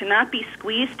budget cannot be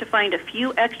squeezed to find a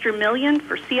few extra million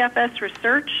for CFS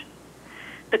research?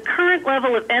 The current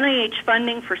level of NIH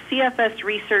funding for CFS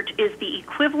research is the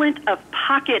equivalent of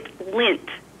pocket lint.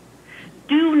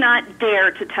 Do not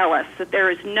dare to tell us that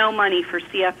there is no money for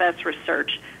CFS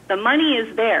research. The money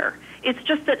is there. It's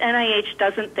just that NIH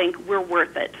doesn't think we're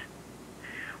worth it.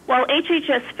 While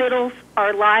HHS fiddles,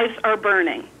 our lives are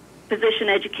burning. Physician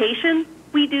education,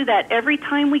 we do that every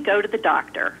time we go to the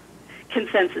doctor.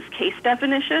 Consensus case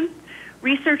definition,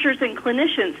 researchers and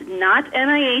clinicians, not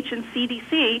NIH and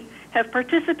CDC, have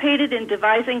participated in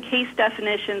devising case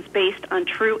definitions based on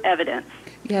true evidence.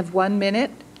 You have 1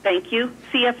 minute. Thank you.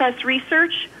 CFS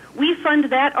research, we fund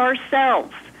that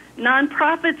ourselves.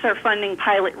 Nonprofits are funding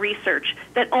pilot research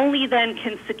that only then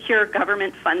can secure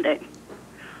government funding.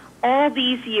 All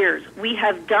these years, we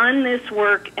have done this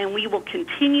work, and we will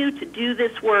continue to do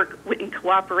this work in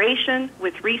cooperation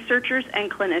with researchers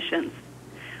and clinicians.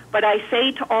 But I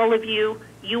say to all of you,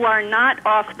 you are not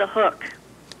off the hook.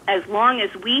 As long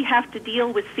as we have to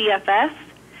deal with CFS,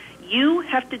 you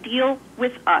have to deal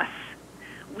with us.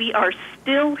 We are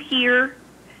still here.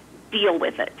 Deal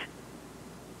with it.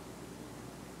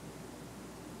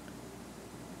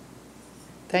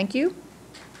 Thank you.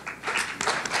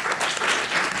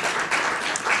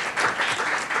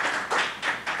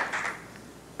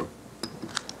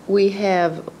 We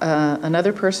have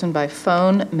another person by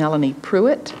phone, Melanie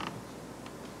Pruitt.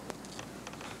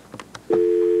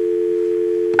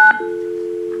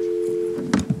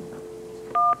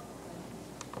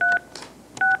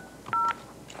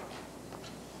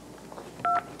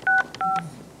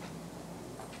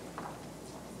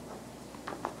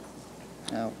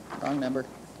 Oh, wrong number.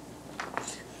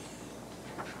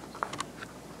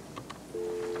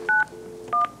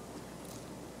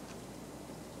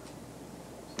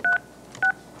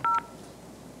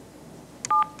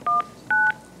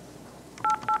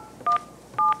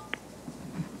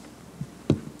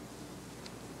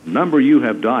 Number you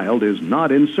have dialed is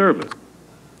not in service.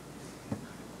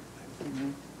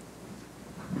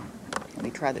 Let me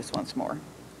try this once more.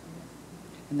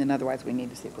 And then otherwise we need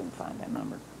to see if we can find that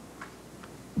number.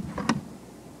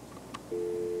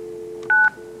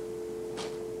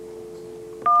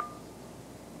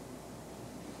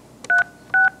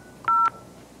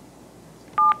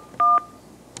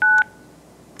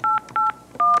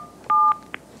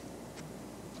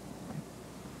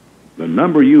 The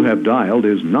number you have dialed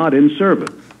is not in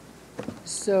service.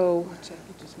 So,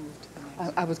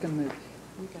 I was going to move.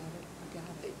 We got it. We got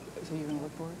it. So you're going to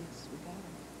look for it? Yes, we got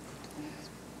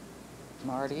it.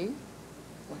 Marty?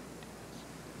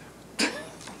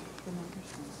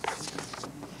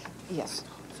 Yes,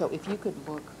 so if you could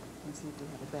look and see if we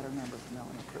have a better number for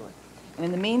Melanie Pruitt. And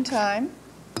in the meantime,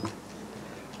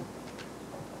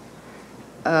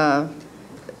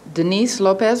 Denise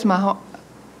Lopez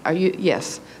are you,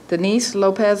 yes, Denise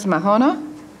Lopez Mahano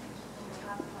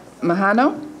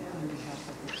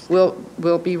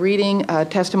will be reading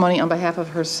testimony on behalf of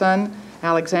her son,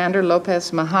 Alexander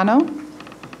Lopez Mahano.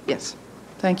 Yes,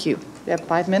 thank you. You have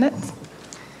 5 minutes.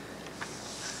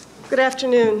 Good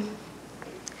afternoon.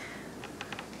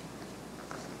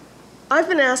 I've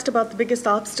been asked about the biggest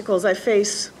obstacles I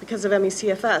face because of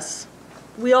ME/CFS.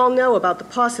 We all know about the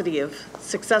paucity of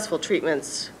successful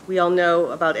treatments. We all know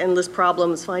about endless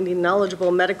problems finding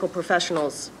knowledgeable medical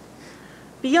professionals.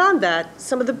 Beyond that,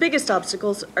 some of the biggest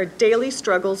obstacles are daily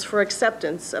struggles for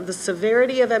acceptance of the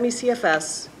severity of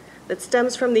ME/CFS that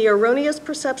stems from the erroneous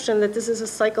perception that this is a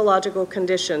psychological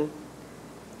condition.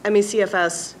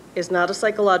 ME/CFS is not a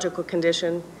psychological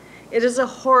condition. It is a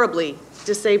horribly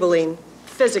disabling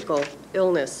physical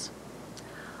illness.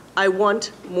 I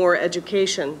want more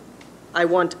education. I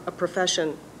want a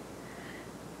profession.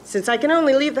 Since I can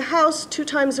only leave the house 2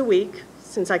 times a week,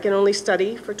 since I can only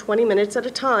study for 20 minutes at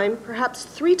a time, perhaps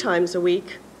 3 times a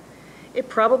week, it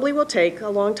probably will take a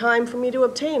long time for me to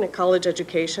obtain a college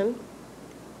education.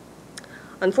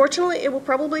 Unfortunately, it will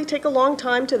probably take a long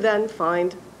time to then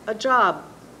find a job.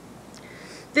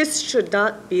 This should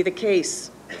not be the case.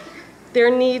 There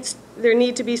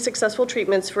need to be successful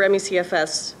treatments for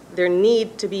ME/CFS. There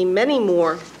need to be many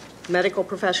more medical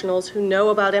professionals who know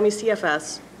about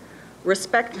ME/CFS,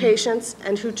 respect patients,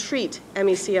 and who treat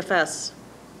ME/CFS.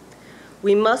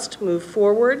 We must move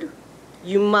forward.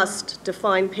 You must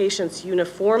define patients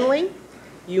uniformly.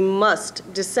 You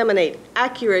must disseminate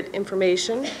accurate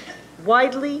information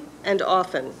widely and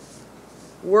often.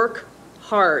 Work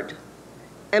hard.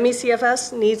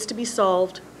 ME/CFS needs to be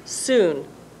solved soon.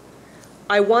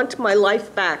 I want my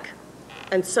life back,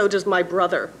 and so does my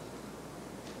brother.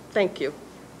 Thank you.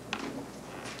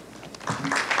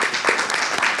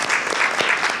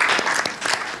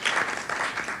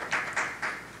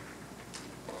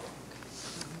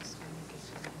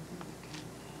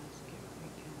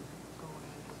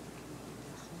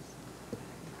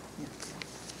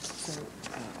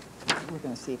 We're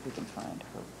going to see if we can find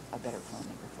her a better phone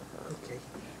number for her. Okay.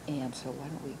 And so why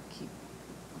don't we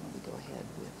go ahead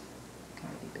with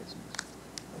county business?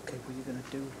 Okay, were you going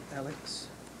to do Alex?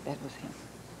 That was him.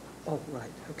 Oh,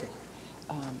 right, okay.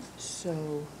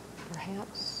 So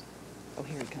perhaps, oh,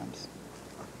 here he comes.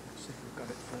 See if we've got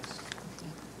it first.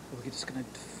 Yeah. We're just going to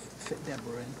fit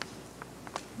Deborah in.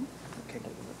 Okay.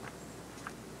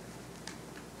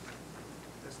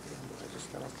 That's the number.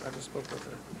 I just spoke with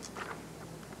her.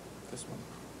 This one.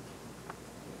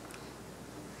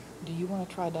 Do you want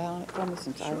to try dialing it for me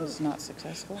since I was not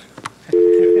successful?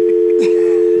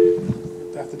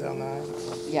 Have to dial 9?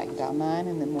 Yeah, dial 9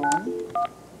 and then 1.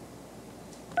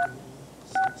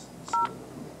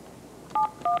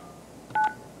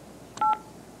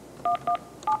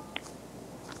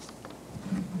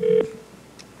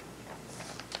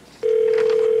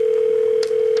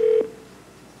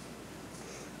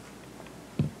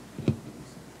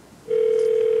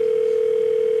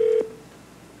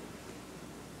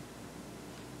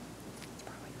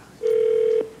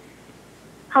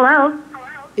 Hello?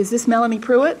 Is this Melanie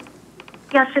Pruitt?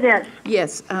 Yes, it is.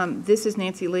 Yes, this is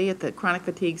Nancy Lee at the Chronic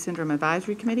Fatigue Syndrome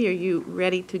Advisory Committee. Are you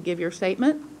ready to give your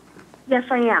statement? Yes,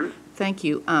 I am. Thank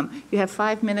you. You have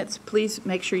 5 minutes. Please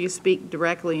make sure you speak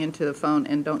directly into the phone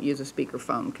and don't use a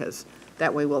speakerphone because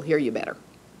that way we'll hear you better.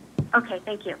 Okay,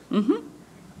 thank you. Mm-hmm.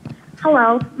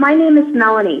 Hello, my name is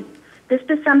Melanie. This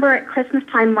December at Christmas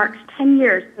time marks 10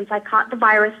 years since I caught the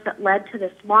virus that led to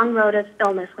this long road of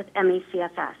illness with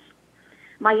ME/CFS.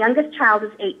 My youngest child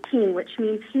is 18, which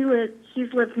means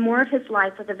he's lived more of his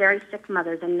life with a very sick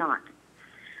mother than not.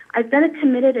 I've been a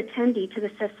committed attendee to the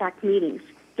CFSAC meetings,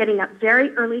 getting up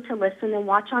very early to listen and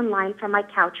watch online from my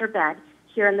couch or bed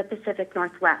here in the Pacific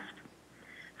Northwest.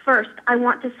 First, I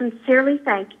want to sincerely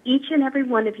thank each and every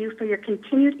one of you for your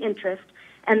continued interest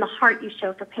and the heart you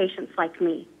show for patients like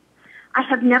me. I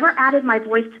have never added my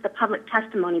voice to the public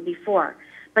testimony before,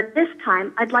 but this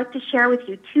time I'd like to share with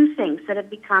you 2 things that have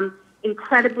become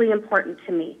incredibly important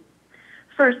to me.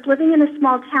 First, living in a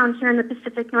small town here in the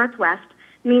Pacific Northwest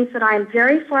means that I am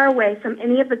very far away from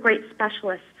any of the great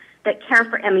specialists that care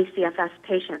for ME/CFS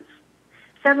patients.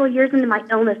 Several years into my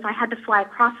illness, I had to fly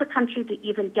across the country to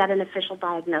even get an official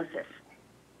diagnosis.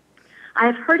 I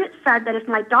have heard it said that if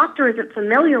my doctor isn't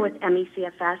familiar with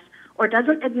ME/CFS or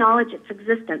doesn't acknowledge its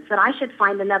existence, that I should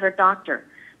find another doctor.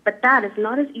 But that is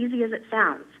not as easy as it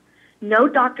sounds. No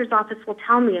doctor's office will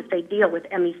tell me if they deal with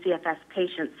ME/CFS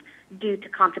patients due to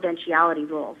confidentiality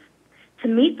rules. To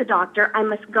meet the doctor, I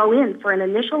must go in for an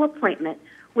initial appointment,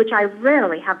 which I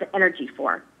rarely have the energy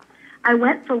for. I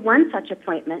went for one such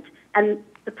appointment, and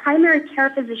the primary care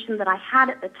physician that I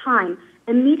had at the time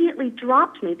immediately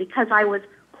dropped me because I was,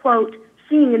 quote,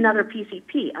 seeing another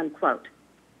PCP, unquote.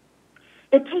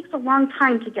 It takes a long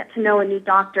time to get to know a new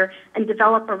doctor and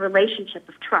develop a relationship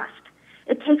of trust.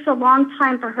 It takes a long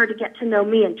time for her to get to know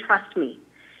me and trust me.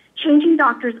 Changing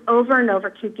doctors over and over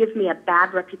can give me a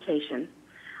bad reputation.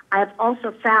 I have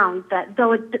also found that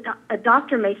though a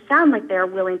doctor may sound like they are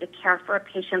willing to care for a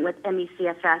patient with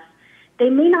ME/CFS, they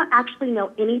may not actually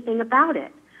know anything about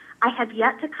it. I have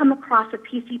yet to come across a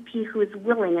PCP who is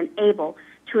willing and able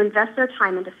to invest their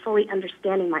time into fully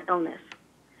understanding my illness.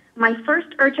 My first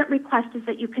urgent request is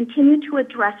that you continue to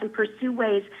address and pursue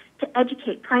ways to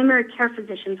educate primary care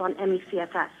physicians on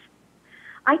ME/CFS.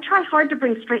 I try hard to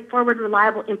bring straightforward,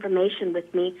 reliable information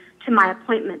with me to my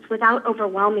appointments without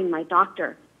overwhelming my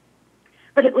doctor.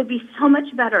 But it would be so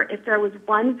much better if there was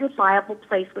one reliable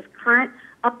place with current,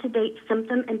 up-to-date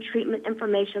symptom and treatment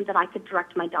information that I could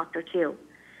direct my doctor to.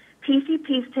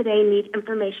 PCPs today need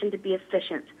information to be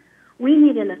efficient. We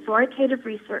need an authoritative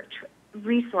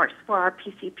resource for our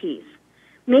PCPs.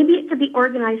 Maybe it could be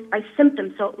organized by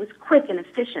symptoms so it was quick and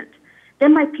efficient.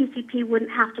 Then my PCP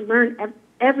wouldn't have to learn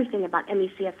everything about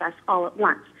ME/CFS all at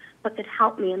once, but could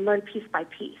help me and learn piece by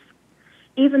piece.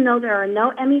 Even though there are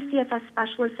no ME/CFS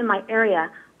specialists in my area,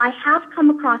 I have come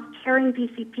across caring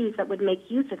PCPs that would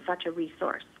make use of such a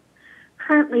resource.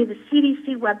 Currently, the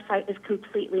CDC website is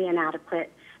completely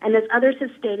inadequate, and as others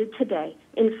have stated today,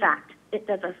 in fact, it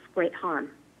does us great harm.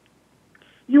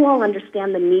 You all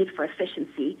understand the need for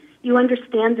efficiency. You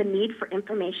understand the need for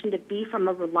information to be from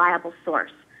a reliable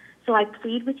source. So I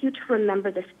plead with you to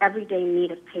remember this everyday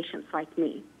need of patients like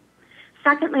me.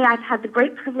 Secondly, I've had the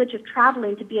great privilege of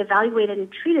traveling to be evaluated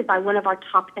and treated by one of our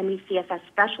top ME/CFS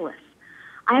specialists.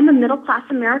 I am a middle-class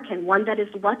American, one that is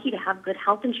lucky to have good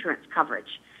health insurance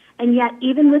coverage. And yet,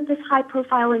 even with this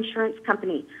high-profile insurance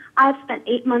company, I have spent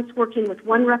 8 months working with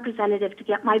one representative to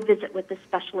get my visit with this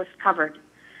specialist covered.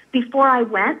 Before I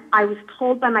went, I was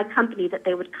told by my company that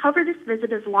they would cover this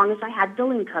visit as long as I had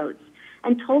billing codes,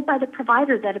 and told by the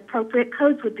provider that appropriate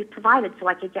codes would be provided so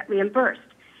I could get reimbursed.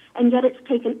 And yet it's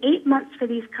taken 8 months for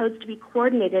these codes to be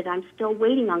coordinated. I'm still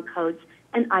waiting on codes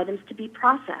and items to be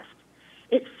processed.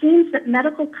 It seems that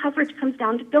medical coverage comes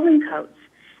down to billing codes,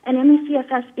 and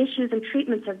ME/CFS issues and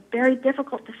treatments are very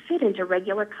difficult to fit into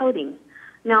regular coding.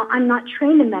 Now, I'm not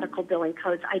trained in medical billing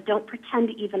codes. I don't pretend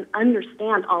to even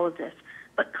understand all of this.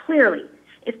 But clearly,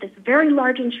 if this very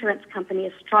large insurance company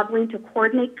is struggling to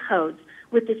coordinate codes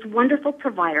with this wonderful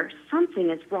provider, something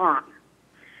is wrong.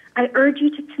 I urge you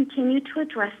to continue to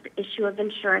address the issue of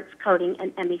insurance coding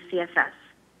and ME/CFS.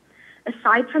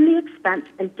 Aside from the expense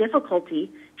and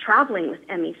difficulty traveling with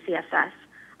ME/CFS,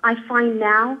 I find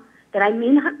now that I may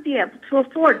not be able to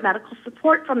afford medical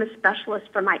support from a specialist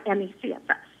for my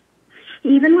ME/CFS,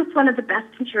 even with one of the best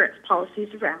insurance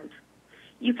policies around.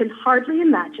 You can hardly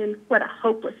imagine what a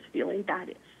hopeless feeling that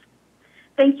is.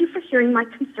 Thank you for hearing my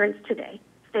concerns today.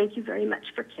 Thank you very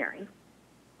much for caring.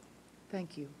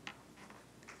 Thank you.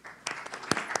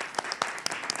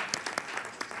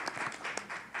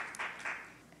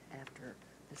 After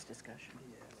this discussion.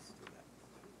 Yeah, let's do that.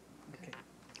 Okay.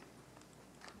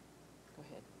 Go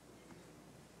ahead.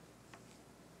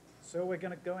 So we're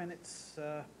going to go in. It's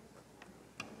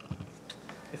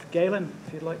if Galen,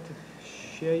 if you'd like to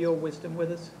share your wisdom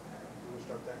with us.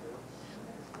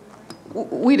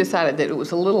 We decided that it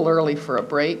was a little early for a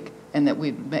break, and that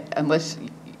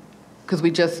because we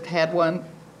just had one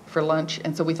for lunch,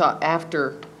 and so we thought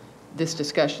after this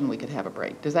discussion we could have a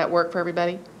break. Does that work for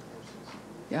everybody?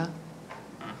 Yeah?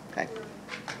 Okay.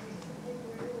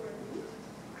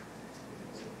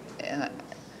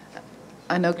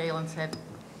 I know Galen said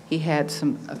he had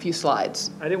a few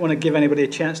slides. I didn't want to give anybody a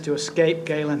chance to escape,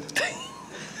 Galen.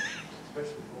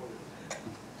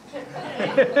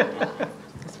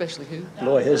 Especially who?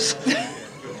 Lawyers.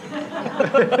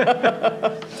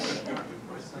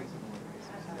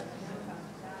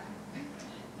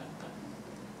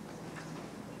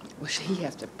 Well, he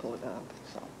has to pull it up,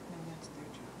 so.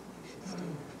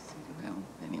 Well,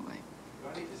 anyway.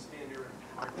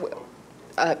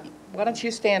 Why don't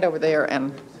you stand over there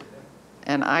and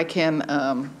I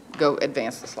can go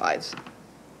advance the slides.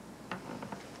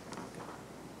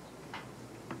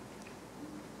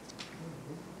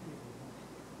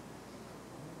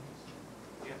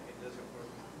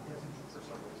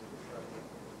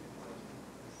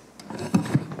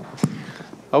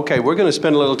 Okay, we're going to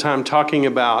spend a little time talking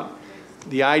about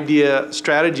the idea,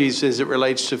 strategies as it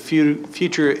relates to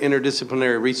future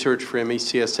interdisciplinary research for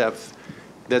MECSF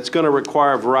that's going to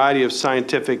require a variety of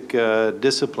scientific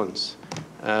disciplines.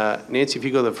 Nancy, if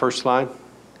you go to the first slide.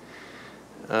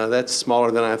 That's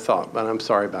smaller than I thought, but I'm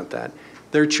sorry about that.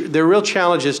 There are real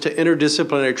challenges to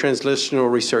interdisciplinary translational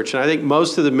research, and I think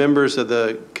most of the members of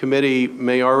the committee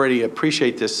may already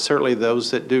appreciate this, certainly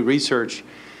those that do research.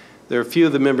 There are a few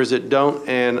of the members that don't,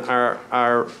 and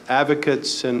our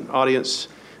advocates and audience,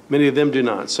 many of them do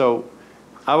not. So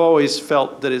I've always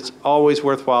felt that it's always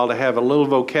worthwhile to have a little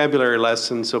vocabulary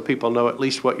lesson so people know at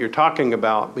least what you're talking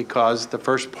about, because the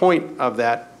first point of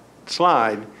that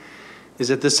slide is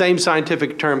that the same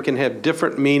scientific term can have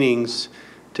different meanings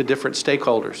to different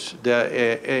stakeholders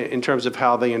in terms of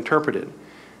how they interpret it.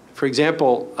 For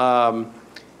example,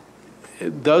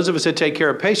 those of us that take care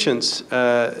of patients,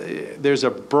 there's a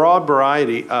broad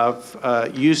variety of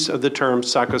use of the term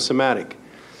psychosomatic.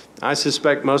 I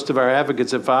suspect most of our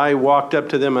advocates, if I walked up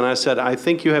to them and I said, I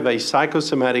think you have a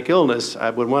psychosomatic illness,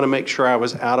 I would want to make sure I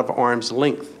was out of arm's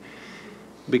length,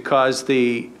 because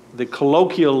the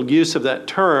colloquial use of that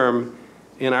term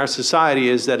in our society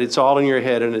is that it's all in your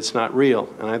head and it's not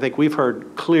real. And I think we've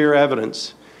heard clear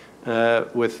evidence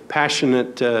with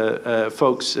passionate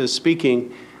folks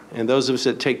speaking, and those of us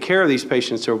that take care of these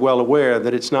patients are well aware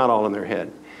that it's not all in their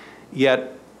head.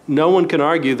 Yet, no one can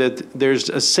argue that there's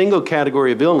a single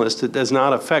category of illness that does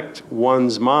not affect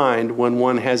one's mind when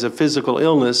one has a physical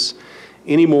illness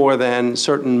any more than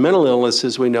certain mental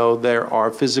illnesses. We know there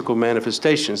are physical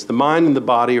manifestations. The mind and the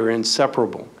body are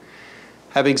inseparable.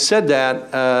 Having said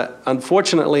that,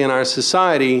 unfortunately in our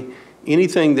society,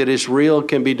 anything that is real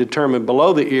can be determined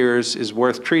below the ears is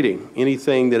worth treating.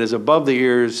 Anything that is above the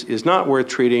ears is not worth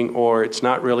treating, or it's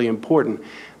not really important.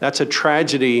 That's a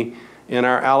tragedy in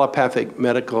our allopathic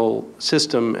medical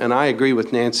system, and I agree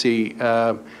with Nancy.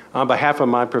 On behalf of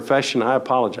my profession, I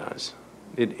apologize.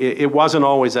 It wasn't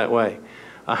always that way.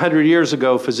 100 years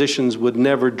ago, physicians would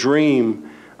never dream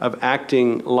of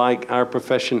acting like our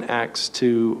profession acts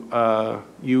to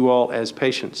you all as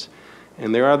patients.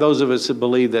 And there are those of us that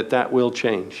believe that that will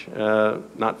change.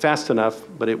 Not fast enough,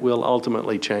 but it will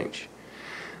ultimately change.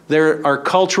 There are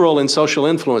cultural and social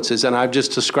influences, and I've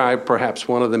just described perhaps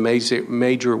one of the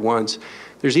major ones.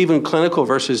 There's even clinical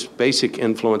versus basic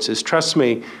influences. Trust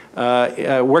me,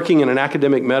 working in an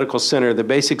academic medical center, the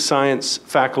basic science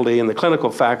faculty and the clinical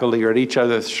faculty are at each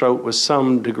other's throat with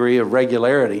some degree of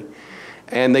regularity.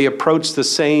 And they approach the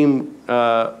same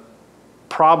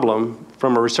problem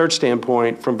from a research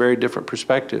standpoint from very different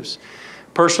perspectives.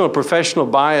 Personal professional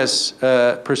bias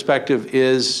perspective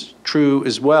is true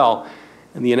as well.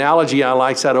 And the analogy I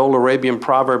like is that old Arabian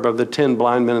proverb of the 10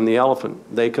 blind men and the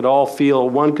elephant. They could all feel,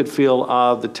 one could feel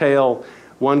of the tail,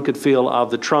 one could feel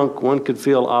of the trunk, one could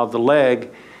feel of the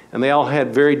leg, and they all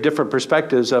had very different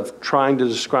perspectives of trying to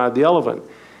describe the elephant.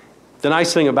 The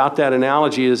nice thing about that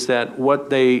analogy is that what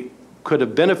they could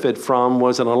have benefited from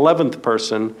was an 11th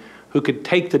person who could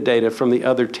take the data from the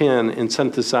other 10 and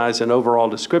synthesize an overall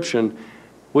description,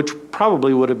 which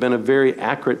probably would have been a very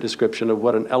accurate description of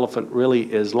what an elephant really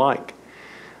is like.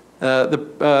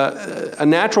 A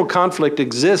natural conflict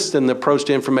exists in the approach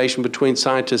to information between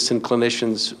scientists and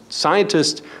clinicians.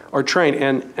 Scientists are trained,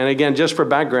 and again, just for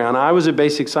background, I was a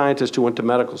basic scientist who went to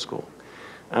medical school.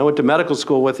 I went to medical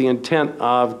school with the intent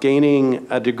of gaining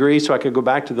a degree so I could go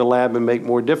back to the lab and make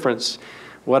more difference.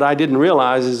 What I didn't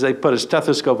realize is they put a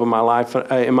stethoscope in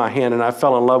my hand, and I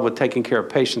fell in love with taking care of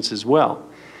patients as well.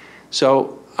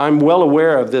 So I'm well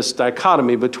aware of this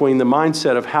dichotomy between the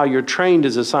mindset of how you're trained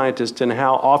as a scientist and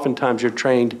how oftentimes you're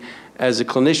trained as a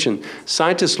clinician.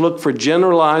 Scientists look for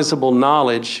generalizable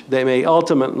knowledge that may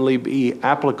ultimately be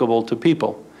applicable to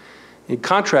people. In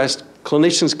contrast,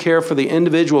 clinicians care for the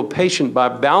individual patient by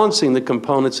balancing the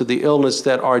components of the illness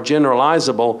that are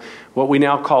generalizable, what we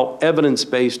now call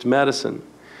evidence-based medicine,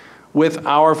 with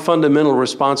our fundamental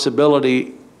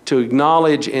responsibility to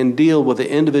acknowledge and deal with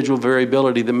the individual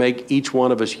variability that make each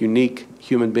one of us unique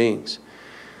human beings.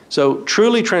 So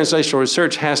truly translational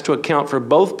research has to account for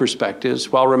both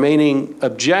perspectives while remaining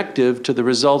objective to the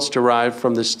results derived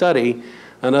from the study.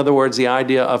 In other words, the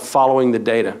idea of following the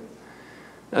data.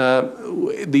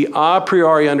 The a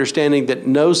priori understanding that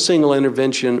no single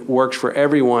intervention works for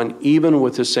everyone, even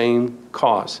with the same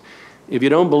cause. If you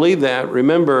don't believe that,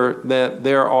 remember that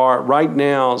there are right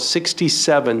now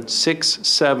 67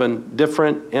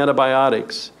 different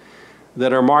antibiotics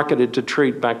that are marketed to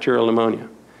treat bacterial pneumonia,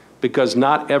 because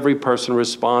not every person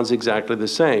responds exactly the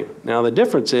same. Now the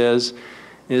difference is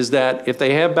that if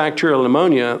they have bacterial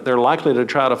pneumonia, they're likely to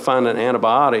try to find an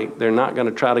antibiotic. They're not going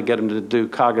to try to get them to do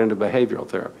cognitive behavioral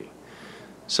therapy.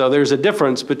 So there's a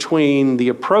difference between the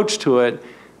approach to it,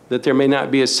 that there may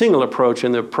not be a single approach,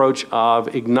 and the approach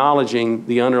of acknowledging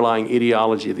the underlying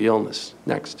etiology of the illness.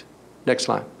 Next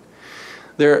slide.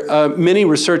 Many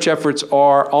research efforts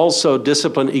are also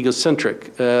discipline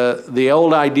egocentric. The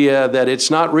old idea that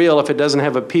it's not real if it doesn't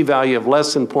have a p-value of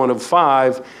less than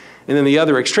 0.05, and then the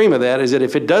other extreme of that is that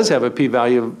if it does have a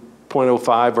p-value of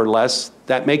 0.05 or less,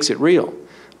 that makes it real.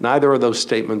 Neither of those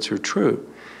statements are true.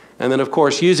 And then, of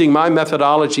course, using my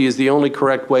methodology as the only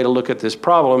correct way to look at this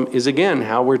problem is, again,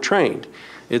 how we're trained.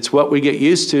 It's what we get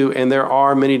used to, and there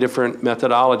are many different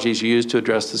methodologies used to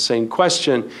address the same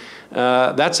question.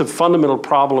 That's a fundamental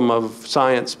problem of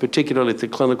science, particularly at the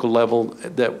clinical level,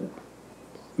 that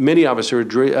many of us are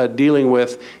dealing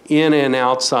with in and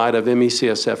outside of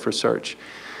ME/CSF research.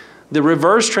 The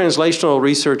reverse translational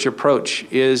research approach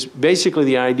is basically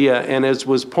the idea, and as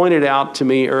was pointed out to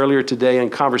me earlier today in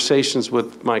conversations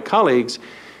with my colleagues,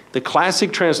 the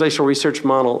classic translational research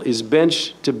model is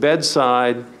bench to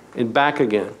bedside and back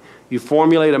again. You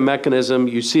formulate a mechanism,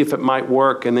 you see if it might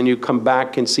work, and then you come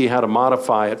back and see how to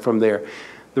modify it from there.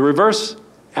 The reverse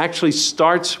actually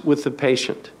starts with the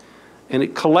patient, and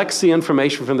it collects the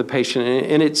information from the patient,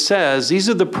 and it says, these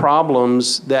are the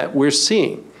problems that we're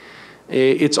seeing.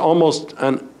 It's almost,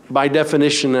 by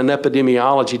definition, an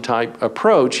epidemiology type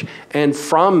approach, and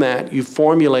from that you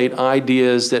formulate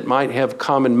ideas that might have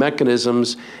common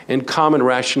mechanisms and common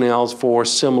rationales for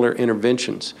similar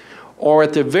interventions. Or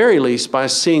at the very least, by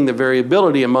seeing the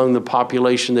variability among the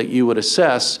population that you would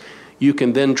assess, you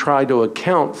can then try to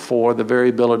account for the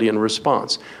variability in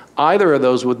response. Either of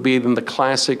those would be then the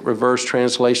classic reverse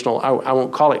translational. I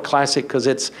won't call it classic because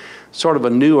it's sort of a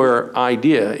newer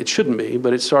idea. It shouldn't be,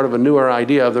 but it's sort of a newer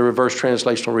idea of the reverse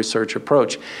translational research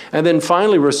approach. And then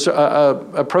finally,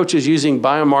 approaches using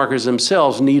biomarkers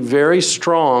themselves need very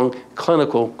strong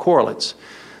clinical correlates.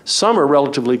 Some are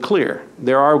relatively clear.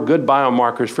 There are good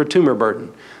biomarkers for tumor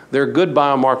burden. There are good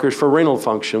biomarkers for renal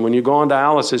function. When you go on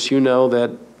dialysis, you know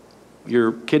that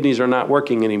your kidneys are not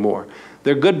working anymore.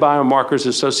 There are good biomarkers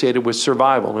associated with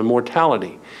survival and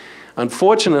mortality.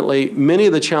 Unfortunately, many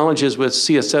of the challenges with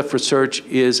CSF research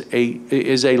is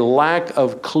a lack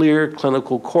of clear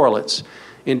clinical correlates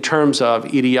in terms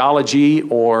of etiology,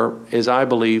 or, as I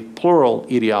believe, plural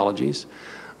etiologies,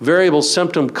 variable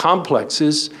symptom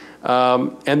complexes,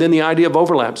 and then the idea of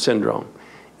overlap syndrome.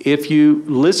 If you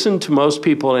listen to most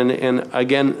people, and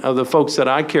again, of the folks that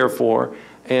I care for,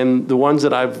 and the ones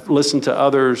that I've listened to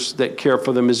others that care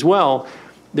for them as well,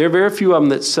 there are very few of them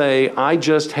that say, I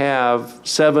just have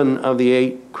 7 of the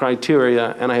 8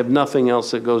 criteria and I have nothing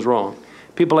else that goes wrong.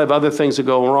 People have other things that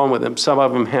go wrong with them. Some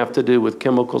of them have to do with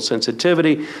chemical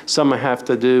sensitivity. Some have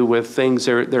to do with things,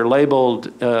 they're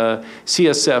labeled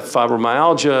CSF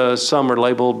fibromyalgia. Some are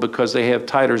labeled because they have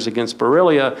titers against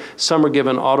Borrelia. Some are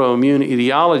given autoimmune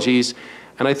etiologies.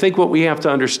 And I think what we have to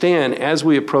understand as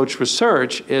we approach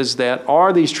research is that,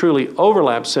 are these truly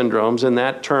overlap syndromes? And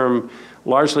that term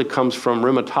largely comes from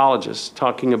rheumatologists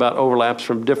talking about overlaps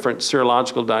from different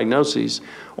serological diagnoses.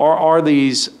 Or are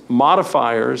these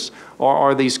modifiers, or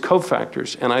are these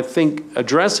cofactors? And I think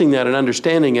addressing that and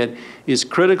understanding it is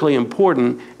critically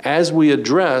important as we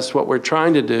address what we're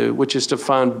trying to do, which is to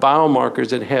find biomarkers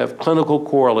that have clinical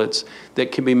correlates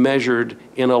that can be measured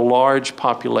in a large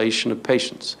population of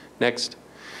patients. Next.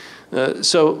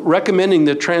 So recommending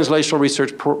the translational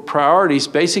research priorities,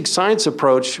 basic science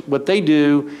approach, what they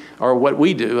do, or what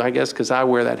we do, I guess, because I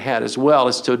wear that hat as well,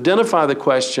 is to identify the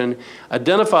question,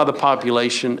 identify the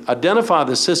population, identify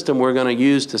the system we're going to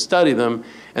use to study them,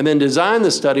 and then design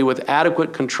the study with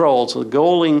adequate control. So the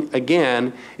goal,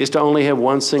 again, is to only have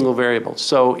one single variable.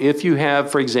 So if you have,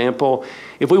 for example,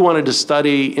 if we wanted to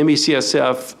study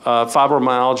ME/CSF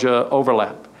fibromyalgia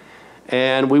overlap,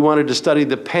 and we wanted to study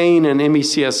the pain in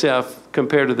ME/CSF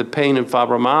compared to the pain in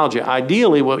fibromyalgia.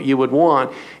 Ideally, what you would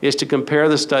want is to compare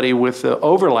the study with the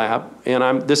overlap,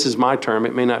 and this is my term,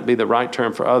 it may not be the right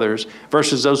term for others,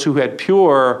 versus those who had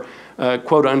pure,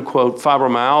 quote-unquote,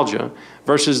 fibromyalgia,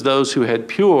 versus those who had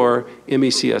pure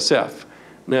ME/CSF.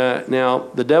 Now,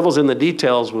 the devil's in the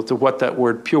details with what that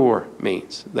word pure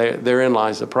means. Therein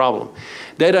lies the problem.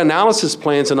 Data analysis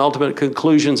plans and ultimate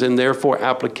conclusions, and therefore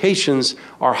applications,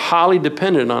 are highly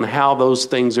dependent on how those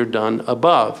things are done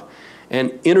above.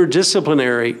 And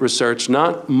interdisciplinary research,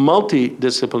 not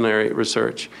multidisciplinary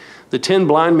research. The 10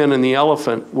 blind men and the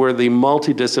elephant were the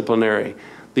multidisciplinary.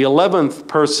 The 11th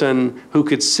person who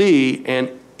could see and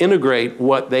integrate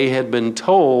what they had been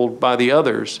told by the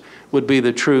others would be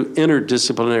the true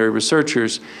interdisciplinary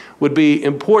researchers. Would be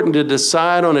important to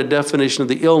decide on a definition of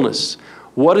the illness.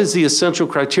 What is the essential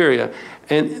criteria?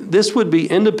 And this would be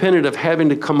independent of having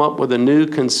to come up with a new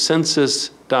consensus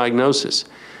diagnosis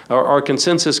or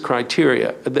consensus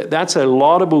criteria. That's a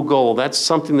laudable goal. That's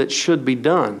something that should be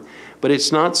done. But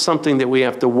it's not something that we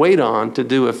have to wait on to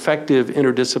do effective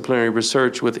interdisciplinary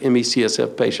research with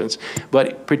ME/CSF patients.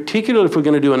 But particularly if we're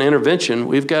going to do an intervention,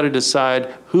 we've got to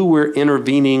decide who we're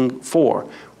intervening for.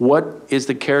 What is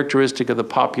the characteristic of the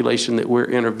population that we're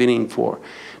intervening for?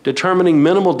 Determining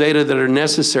minimal data that are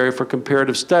necessary for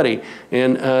comparative study.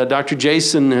 And Dr.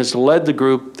 Jason has led the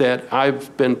group that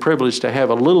I've been privileged to have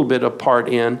a little bit of part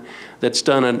in, that's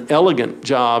done an elegant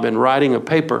job in writing a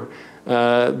paper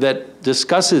that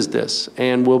discusses this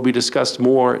and will be discussed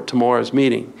more at tomorrow's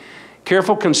meeting.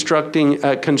 Careful construction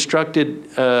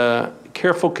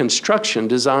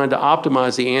designed to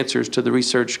optimize the answers to the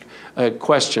research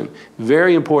question.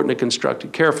 Very important to construct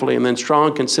it carefully, and then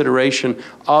strong consideration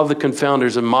of the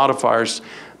confounders and modifiers,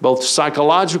 both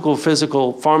psychological,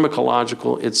 physical,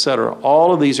 pharmacological, et cetera.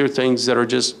 All of these are things that are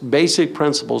just basic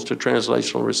principles to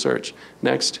translational research.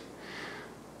 Next.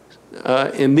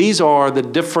 And these are the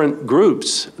different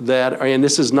groups that are, and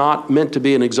this is not meant to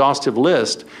be an exhaustive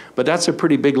list, but that's a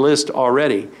pretty big list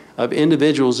already of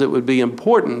individuals that would be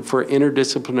important for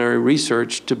interdisciplinary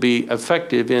research to be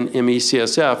effective in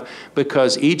ME/CSF,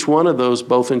 because each one of those,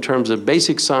 both in terms of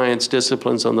basic science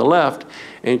disciplines on the left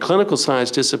and clinical science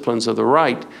disciplines of the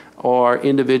right, are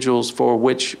individuals for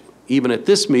which, even at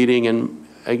this meeting, and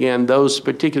again, those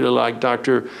particularly like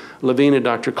Dr. Levine and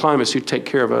Dr. Klimas, who take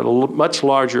care of a much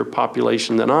larger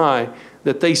population than I,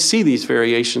 that they see these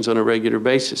variations on a regular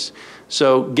basis.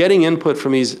 So getting input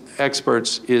from these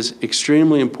experts is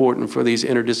extremely important for these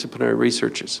interdisciplinary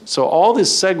researchers. So all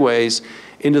this segues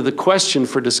into the question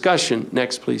for discussion.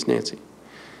 Next, please, Nancy.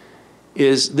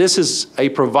 This is a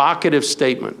provocative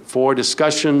statement for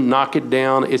discussion, knock it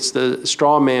down. It's the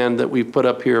straw man that we've put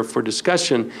up here for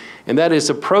discussion, and that is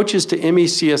approaches to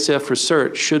ME/CSF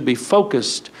research should be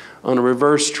focused on a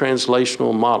reverse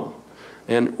translational model.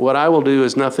 And what I will do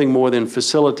is nothing more than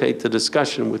facilitate the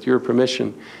discussion with your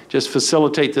permission. Just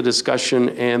facilitate the discussion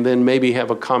and then maybe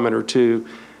have a comment or two.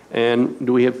 And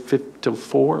do we have 5 till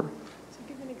 4?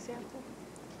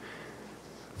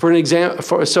 For an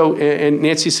example, and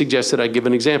Nancy suggested I give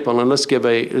an example, and let's give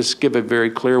a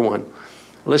very clear one.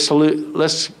 Let's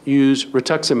use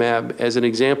rituximab as an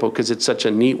example because it's such a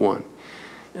neat one.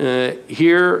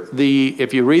 Here,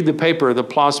 if you read the paper, the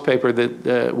PLOS paper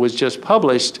that was just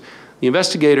published, the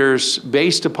investigators,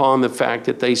 based upon the fact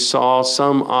that they saw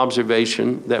some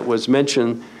observation that was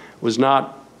mentioned, was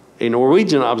not a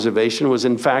Norwegian observation, was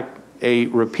in fact a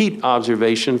repeat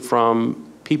observation from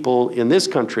people in this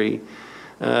country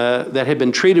that had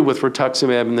been treated with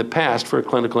rituximab in the past for a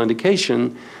clinical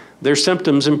indication, their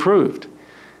symptoms improved.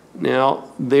 Now,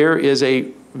 there is a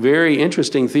very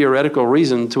interesting theoretical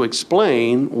reason to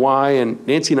explain why, and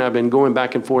Nancy and I have been going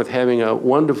back and forth having a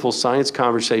wonderful science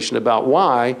conversation about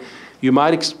why you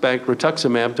might expect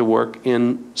rituximab to work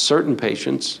in certain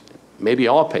patients, maybe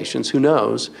all patients, who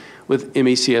knows, with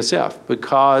ME/CSF,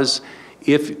 because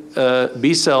if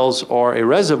B cells are a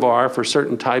reservoir for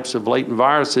certain types of latent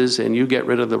viruses and you get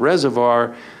rid of the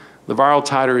reservoir, the viral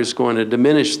titer is going to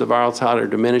diminish. The viral titer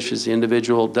diminishes. The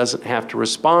individual doesn't have to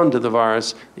respond to the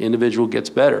virus. The individual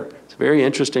gets better. It's very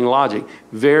interesting logic.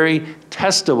 Very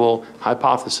testable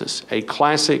hypothesis. A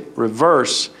classic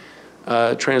reverse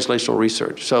translational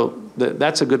research. So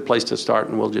that's a good place to start,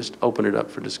 and we'll just open it up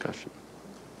for discussion.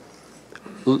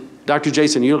 Dr.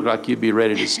 Jason, you look like you'd be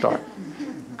ready to start.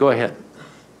 Go ahead.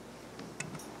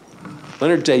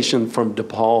 Leonard Jason from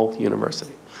DePaul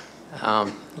University.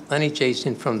 Lenny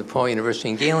Jason from DePaul University.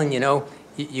 And Galen, you know,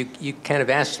 you kind of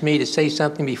asked me to say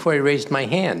something before I raised my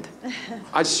hand.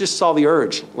 I just saw the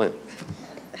urge, Len.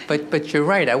 But you're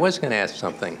right, I was going to ask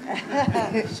something.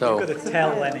 So you've got to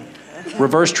tell Lenny.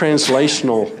 Reverse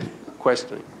translational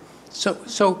questioning.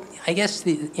 So I guess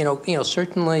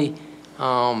certainly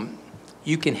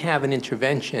you can have an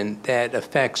intervention that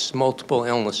affects multiple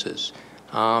illnesses.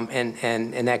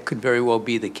 And that could very well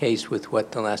be the case with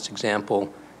what the last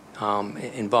example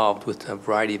involved with a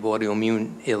variety of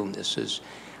autoimmune illnesses.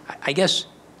 I guess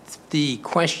the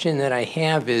question that I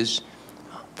have is,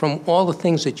 from all the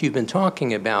things that you've been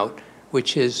talking about,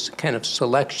 which is kind of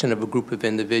selection of a group of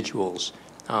individuals,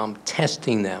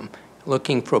 testing them,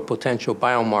 looking for potential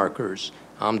biomarkers,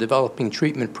 developing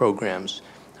treatment programs,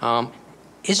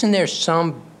 isn't there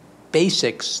some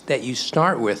basics that you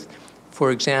start with?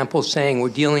 For example, saying we're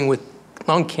dealing with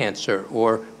lung cancer,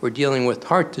 or we're dealing with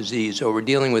heart disease, or we're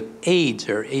dealing with AIDS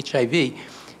or HIV,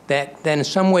 that in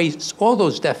some ways all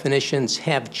those definitions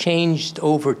have changed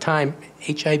over time.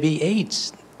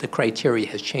 HIV/AIDS, the criteria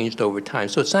has changed over time.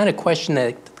 So it's not a question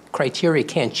that criteria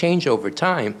can't change over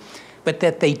time, but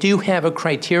that they do have a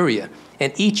criteria.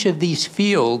 And each of these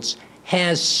fields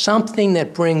has something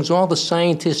that brings all the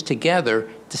scientists together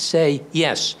to say,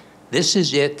 yes, this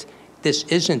is it, this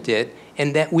isn't it,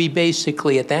 and that we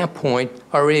basically at that point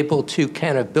are able to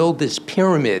kind of build this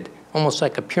pyramid, almost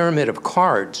like a pyramid of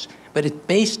cards. But it's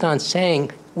based on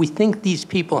saying, we think these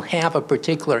people have a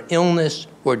particular illness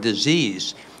or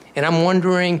disease. And I'm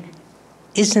wondering,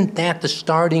 isn't that the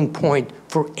starting point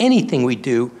for anything we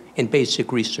do in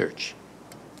basic research?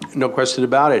 No question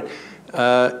about it.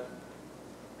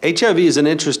 HIV is an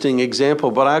interesting example,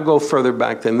 but I'll go further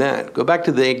back than that. Go back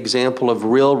to the example of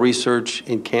real research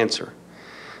in cancer.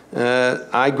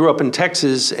 I grew up in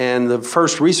Texas, and the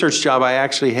first research job I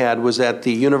actually had was at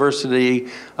the University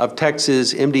of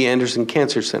Texas MD Anderson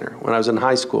Cancer Center when I was in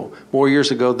high school, more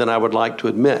years ago than I would like to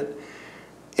admit.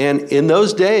 And in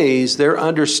those days, their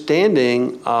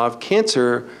understanding of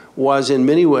cancer was in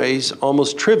many ways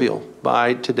almost trivial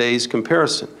by today's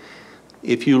comparison.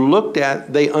 If you looked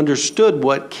at, they understood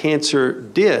what cancer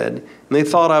did, and they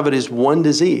thought of it as one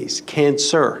disease,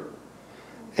 cancer.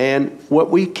 And what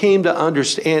we came to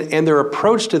understand, and their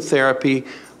approach to therapy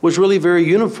was really very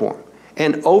uniform.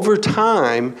 And over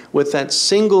time, with that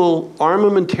single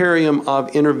armamentarium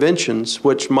of interventions,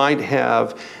 which might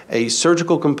have a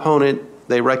surgical component,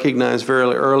 they recognized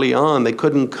very early on they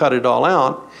couldn't cut it all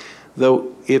out.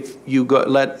 Though if you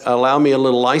allow me a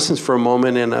little license for a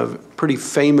moment, in a pretty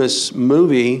famous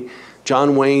movie,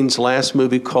 John Wayne's last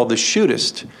movie called The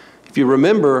Shootist. If you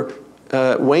remember,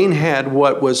 Wayne had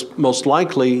what was most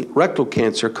likely rectal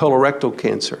cancer, colorectal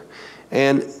cancer.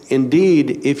 And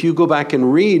indeed, if you go back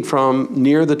and read from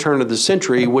near the turn of the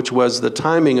century, which was the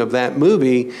timing of that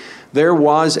movie, there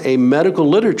was a medical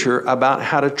literature about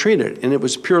how to treat it, and it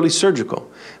was purely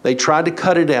surgical. They tried to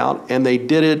cut it out, and they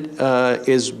did it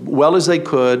as well as they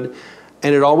could,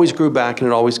 and it always grew back, and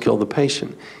it always killed the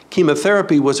patient.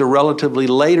 Chemotherapy was a relatively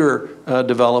later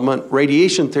development.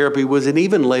 Radiation therapy was an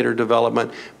even later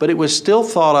development, but it was still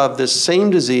thought of the same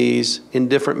disease in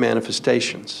different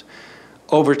manifestations.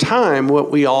 Over time, what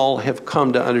we all have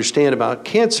come to understand about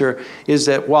cancer is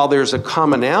that while there's a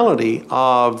commonality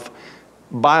of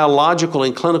biological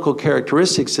and clinical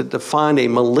characteristics that define a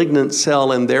malignant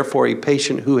cell and therefore a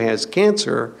patient who has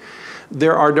cancer,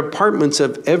 there are departments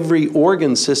of every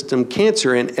organ system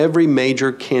cancer in every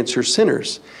major cancer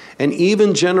centers. And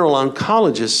even general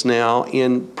oncologists now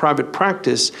in private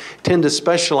practice tend to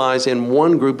specialize in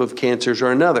one group of cancers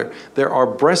or another. There are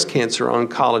breast cancer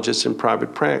oncologists in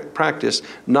private practice,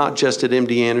 not just at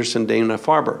MD Anderson,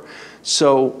 Dana-Farber.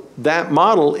 So that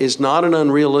model is not an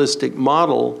unrealistic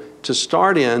model to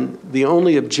start in. The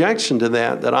only objection to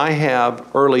that I have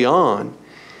early on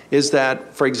is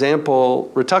that, for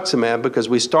example, rituximab, because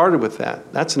we started with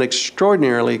that, that's an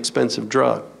extraordinarily expensive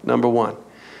drug, number one.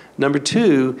 Number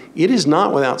two, it is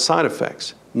not without side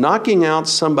effects. Knocking out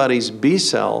somebody's B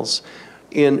cells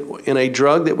in a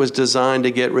drug that was designed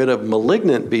to get rid of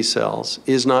malignant B cells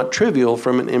is not trivial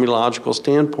from an immunological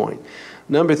standpoint.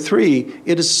 Number three,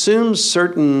 it assumes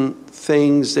certain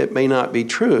things that may not be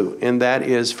true, and that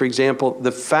is, for example,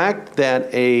 the fact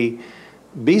that a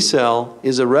B cell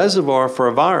is a reservoir for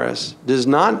a virus does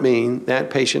not mean that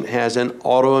patient has an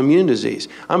autoimmune disease.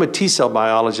 I'm a T-cell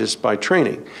biologist by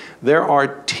training. There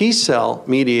are T-cell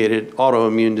mediated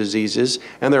autoimmune diseases,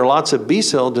 and there are lots of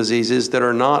B-cell diseases that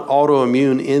are not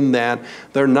autoimmune in that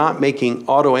they're not making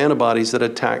autoantibodies that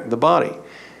attack the body.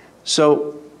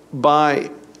 So by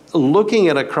looking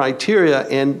at a criteria,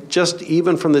 and just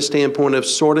even from the standpoint of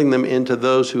sorting them into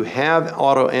those who have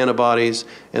autoantibodies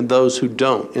and those who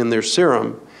don't in their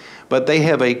serum, but they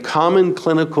have a common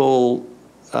clinical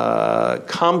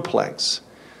complex.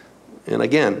 And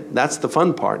again, that's the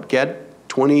fun part. Get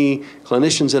 20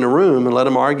 clinicians in a room and let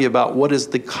them argue about what is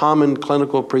the common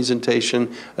clinical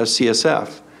presentation of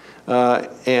CSF.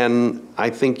 And I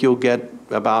think you'll get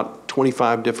about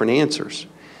 25 different answers.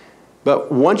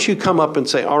 But once you come up and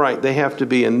say, all right, they have to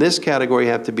be in this category,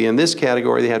 have to be in this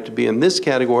category, they have to be in this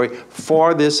category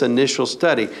for this initial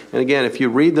study. And again, if you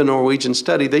read the Norwegian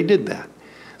study, they did that.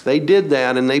 They did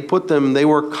that, and they put them, they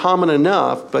were common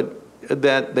enough, but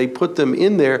that they put them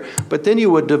in there, but then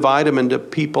you would divide them into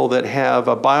people that have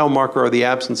a biomarker or the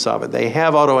absence of it. They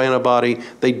have autoantibody,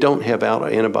 they don't have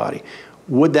autoantibody.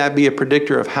 Would that be a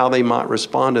predictor of how they might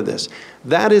respond to this?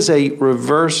 That is a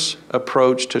reverse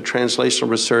approach to translational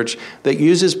research that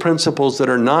uses principles that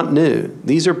are not new.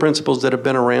 These are principles that have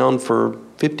been around for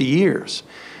 50 years.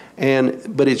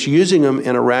 But it's using them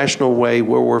in a rational way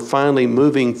where we're finally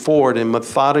moving forward and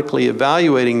methodically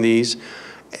evaluating these,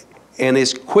 and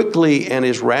as quickly and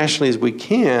as rationally as we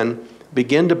can,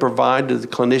 begin to provide to the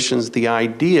clinicians the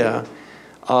idea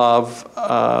of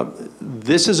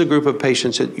this is a group of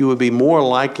patients that you would be more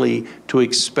likely to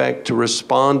expect to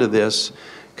respond to this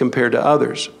compared to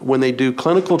others. When they do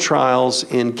clinical trials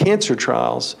in cancer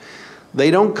trials,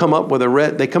 they don't come up with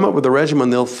they come up with a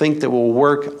regimen they'll think that will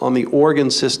work on the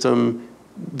organ system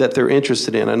that they're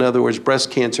interested in. In other words,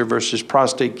 breast cancer versus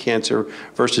prostate cancer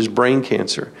versus brain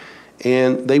cancer.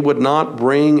 And they would not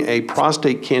bring a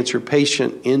prostate cancer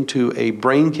patient into a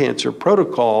brain cancer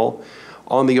protocol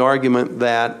on the argument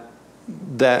that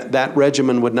that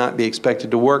regimen would not be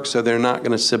expected to work, so they're not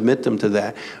going to submit them to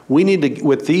that. We need to,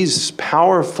 with these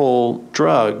powerful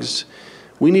drugs,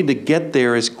 we need to get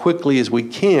there as quickly as we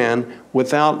can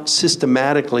without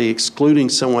systematically excluding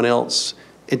someone else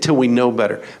until we know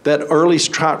better. That early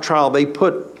trial, they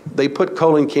put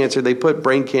colon cancer, they put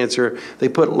brain cancer, they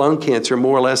put lung cancer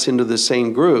more or less into the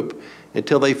same group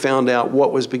until they found out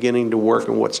what was beginning to work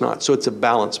and what's not. So it's a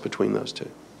balance between those two.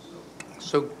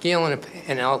 So Gail,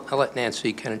 and I'll let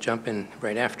Nancy kind of jump in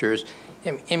right after.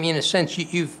 I mean, in a sense,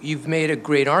 you've made a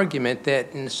great argument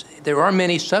that there are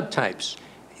many subtypes.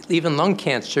 Even lung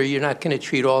cancer, you're not going to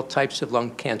treat all types of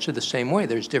lung cancer the same way.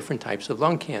 There's different types of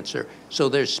lung cancer. So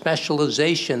there's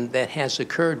specialization that has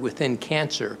occurred within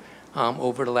cancer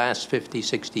over the last 50,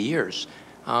 60 years.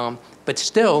 But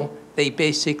still, they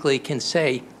basically can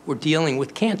say, we're dealing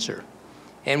with cancer.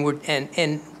 And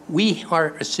we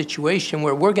are a situation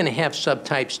where we're going to have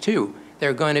subtypes too. There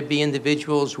are going to be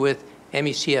individuals with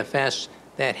ME/CFS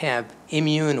that have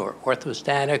immune or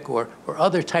orthostatic or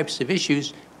other types of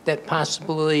issues that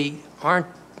possibly aren't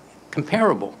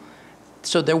comparable.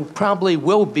 So there probably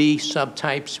will be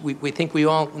subtypes. We think we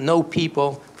all know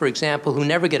people, for example, who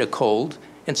never get a cold,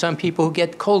 and some people who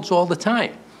get colds all the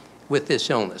time with this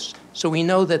illness. So we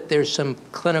know that there's some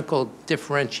clinical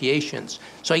differentiations.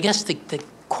 So I guess the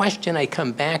question I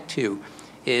come back to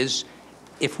is,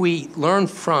 if we learn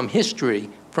from history,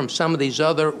 from some of these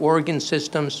other organ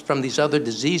systems, from these other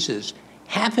diseases,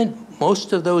 haven't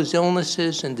most of those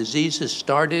illnesses and diseases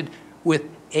started with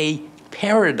a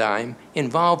paradigm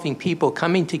involving people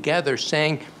coming together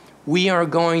saying, we are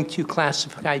going to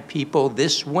classify people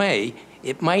this way.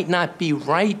 It might not be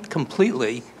right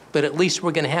completely, but at least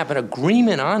we're going to have an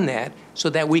agreement on that so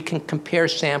that we can compare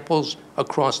samples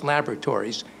across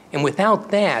laboratories. And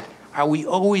without that, are we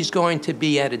always going to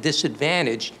be at a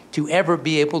disadvantage to ever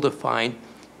be able to find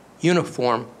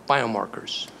uniform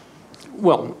biomarkers?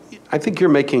 Well, I think you're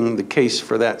making the case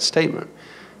for that statement.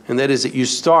 And that is that you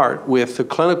start with the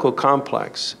clinical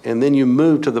complex, and then you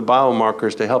move to the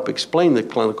biomarkers to help explain the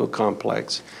clinical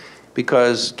complex,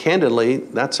 because candidly,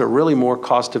 that's a really more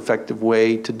cost-effective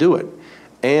way to do it.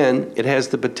 And it has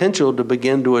the potential to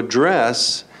begin to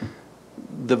address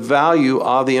the value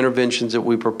of the interventions that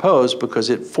we propose, because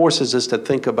it forces us to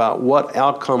think about what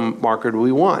outcome marker do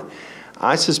we want.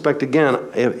 I suspect, again,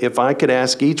 if I could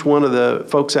ask each one of the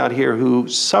folks out here who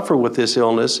suffer with this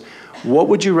illness, what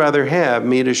would you rather have?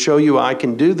 Me to show you I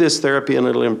can do this therapy and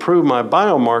it'll improve my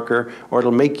biomarker, or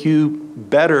it'll make you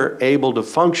better able to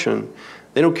function?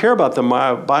 They don't care about the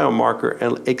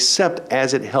biomarker except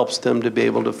as it helps them to be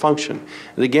able to function.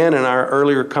 And again, in our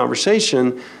earlier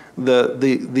conversation,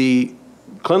 the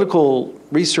clinical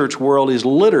research world is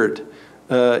littered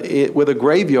with a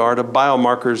graveyard of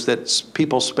biomarkers that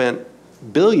people spent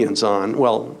billions on,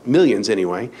 well, millions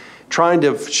anyway, trying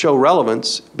to show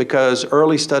relevance, because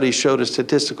early studies showed a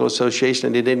statistical association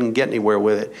and they didn't get anywhere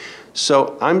with it.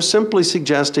 So I'm simply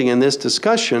suggesting in this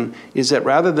discussion is that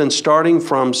rather than starting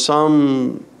from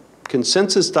some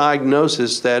consensus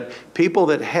diagnosis that people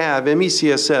that have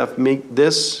ME/CSF meet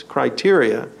this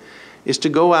criteria, is to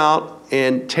go out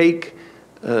and take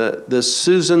the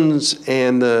Susans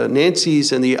and the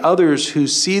Nancys and the others who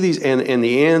see these, and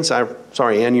the Anns,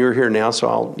 sorry, Ann, you're here now,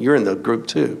 so you're in the group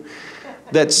too,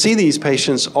 that see these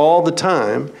patients all the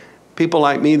time, people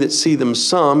like me that see them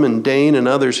some, and Dane and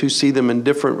others who see them in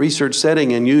different research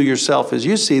setting, and you yourself as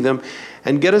you see them,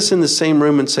 and get us in the same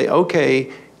room and say,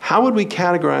 okay, how would we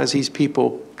categorize these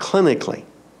people clinically?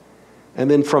 And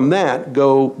then from that,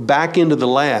 go back into the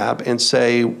lab and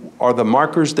say, are the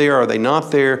markers there? Are they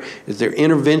not there? Is there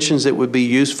interventions that would be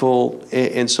useful?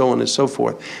 And so on and so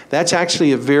forth. That's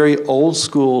actually a very old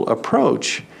school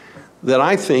approach that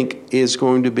I think is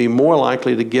going to be more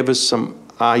likely to give us some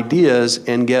ideas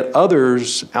and get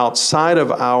others outside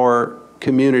of our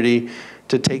community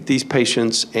to take these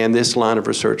patients and this line of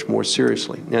research more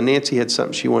seriously. Now, Nancy had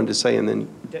something she wanted to say, and then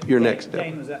you're next.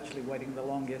 Dane was actually waiting the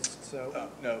longest, so...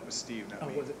 no, it was Steve, not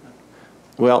me. Was it? No.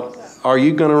 Well, are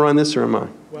you going to run this or am I?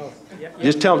 Well, yeah,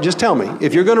 just tell me.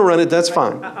 If you're going to run it, that's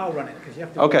fine. I'll run it, because you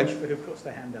have to okay. watch for who puts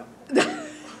their hand up.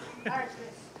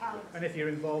 And if you're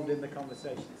involved in the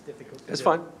conversation, it's difficult to That's do.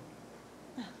 fine.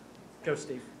 Go,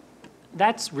 Steve.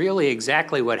 That's really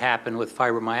exactly what happened with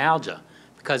fibromyalgia,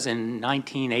 because in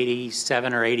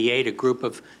 1987 or 88, a group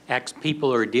of people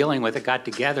who are dealing with it got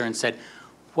together and said,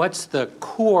 what's the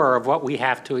core of what we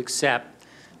have to accept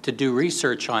to do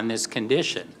research on this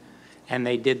condition? And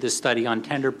they did the study on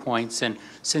tender points, and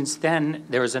since then,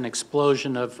 there was an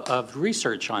explosion of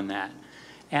research on that.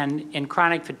 And in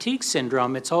chronic fatigue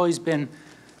syndrome, it's always been,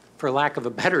 for lack of a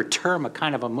better term, a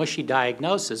kind of a mushy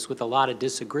diagnosis with a lot of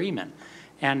disagreement.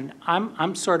 And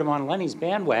I'm sort of on Lenny's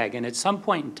bandwagon. At some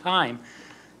point in time,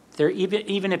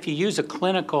 even if you use a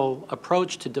clinical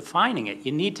approach to defining it,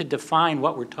 you need to define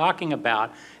what we're talking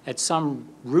about at some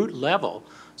root level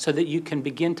so that you can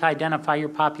begin to identify your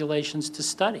populations to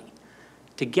study,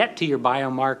 to get to your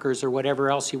biomarkers or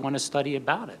whatever else you want to study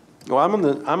about it. Well,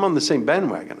 I'm on the same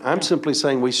bandwagon. I'm simply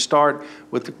saying we start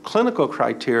with the clinical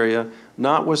criteria,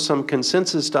 not with some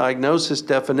consensus diagnosis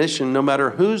definition, no matter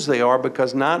whose they are,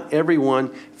 because not everyone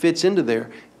fits into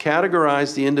there.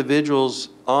 Categorize the individuals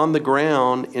on the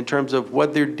ground in terms of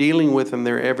what they're dealing with in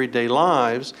their everyday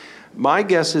lives. My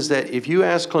guess is that if you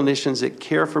ask clinicians that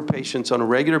care for patients on a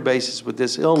regular basis with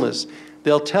this illness,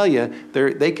 they'll tell you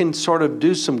they can sort of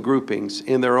do some groupings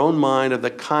in their own mind of the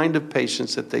kind of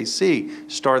patients that they see.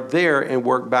 Start there and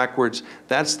work backwards.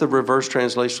 That's the reverse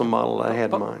translational model I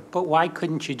had in mind. But why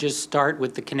couldn't you just start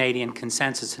with the Canadian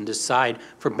consensus and decide,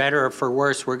 for better or for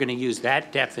worse, we're going to use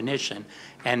that definition,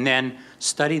 and then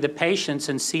study the patients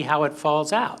and see how it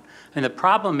falls out? And the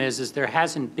problem is there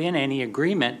hasn't been any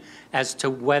agreement as to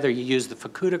whether you use the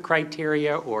Fukuda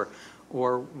criteria or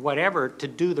whatever to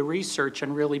do the research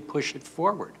and really push it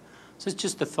forward. So it's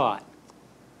just a thought.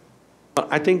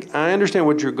 I think I understand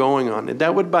what you're going on. And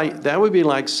that would be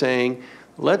like saying,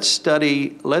 let's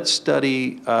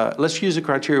use a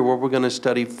criteria where we're going to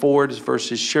study Fords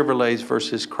versus Chevrolets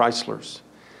versus Chryslers.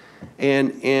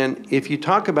 And if you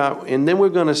talk about, and then we're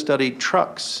going to study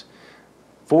trucks,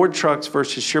 Ford trucks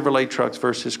versus Chevrolet trucks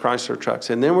versus Chrysler trucks.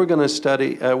 And then we're going to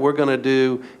study, we're going to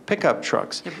do pickup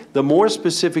trucks. The more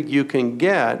specific you can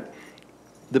get,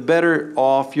 the better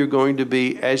off you're going to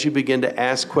be as you begin to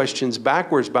ask questions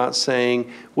backwards about saying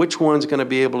which one's going to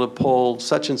be able to pull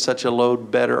such and such a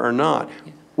load better or not.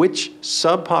 Which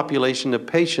subpopulation of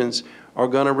patients are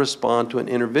going to respond to an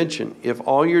intervention. If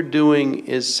all you're doing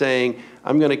is saying,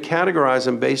 I'm going to categorize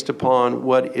them based upon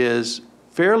what is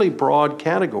fairly broad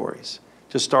categories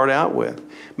to start out with.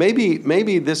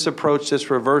 Maybe this approach, this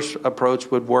reverse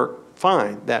approach would work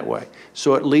fine that way.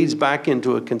 So it leads back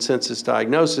into a consensus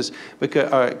diagnosis,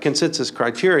 because consensus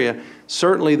criteria.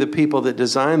 Certainly the people that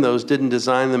designed those didn't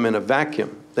design them in a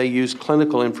vacuum. They used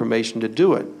clinical information to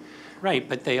do it. Right,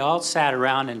 but they all sat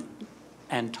around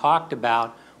and talked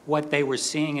about what they were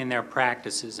seeing in their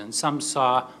practices, and some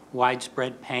saw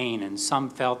widespread pain, and some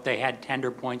felt they had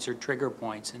tender points or trigger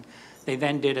points, and they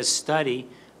then did a study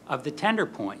of the tender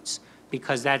points,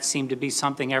 because that seemed to be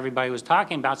something everybody was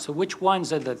talking about. So which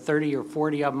ones of the 30 or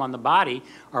 40 of them on the body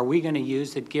are we going to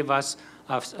use that give us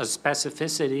a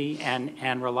specificity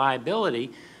and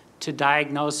reliability to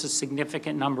diagnose a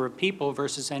significant number of people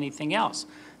versus anything else?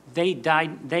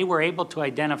 They were able to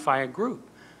identify a group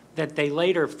that they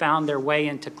later found their way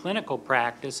into clinical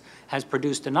practice has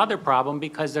produced another problem,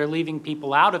 because they're leaving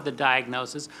people out of the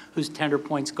diagnosis whose tender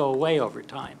points go away over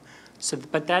time. So,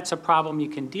 but that's a problem you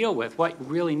can deal with. What you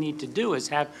really need to do is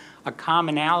have a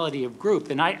commonality of group.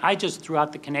 And I just threw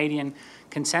out the Canadian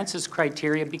consensus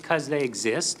criteria because they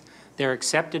exist. They're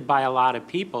accepted by a lot of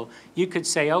people. You could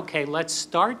say, okay, let's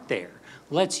start there.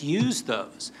 Let's use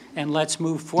those, and let's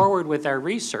move forward with our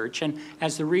research. And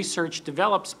as the research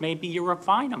develops, maybe you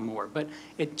refine them more. But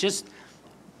it just,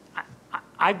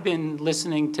 I've been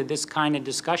listening to this kind of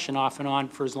discussion off and on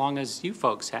for as long as you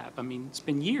folks have. I mean, it's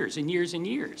been years and years and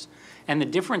years. And the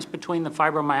difference between the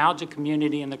fibromyalgia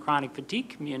community and the chronic fatigue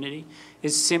community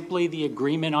is simply the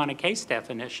agreement on a case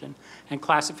definition and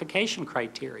classification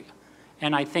criteria.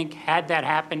 And I think had that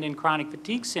happened in chronic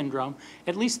fatigue syndrome,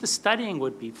 at least the studying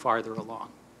would be farther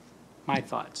along. My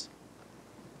thoughts.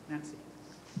 Nancy.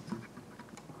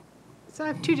 So I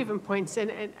have two different points,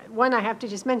 and one I have to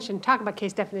just mention, talk about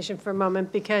case definition for a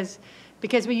moment, because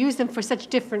we use them for such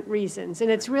different reasons.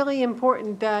 And it's really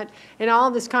important that in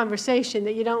all this conversation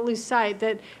that you don't lose sight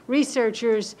that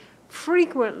researchers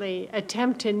frequently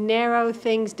attempt to narrow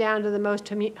things down to the most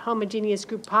homogeneous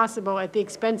group possible at the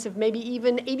expense of maybe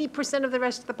even 80% of the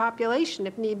rest of the population,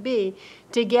 if need be,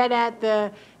 to get at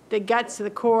the guts, the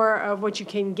core of what you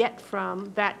can get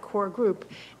from that core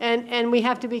group. And we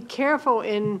have to be careful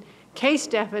in case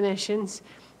definitions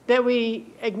that we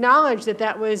acknowledge that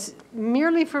that was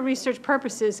merely for research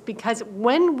purposes, because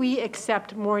when we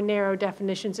accept more narrow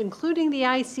definitions, including the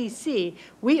ICC,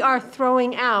 we are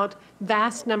throwing out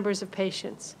vast numbers of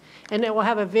patients. And it will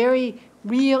have a very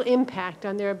real impact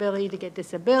on their ability to get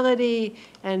disability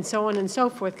and so on and so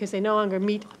forth, because they no longer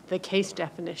meet the case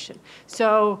definition.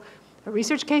 So a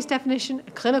research case definition,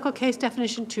 a clinical case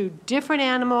definition, two different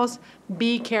animals.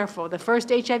 Be careful. The first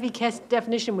HIV case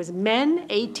definition was men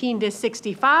 18 to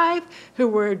 65 who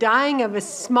were dying of a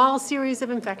small series of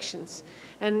infections.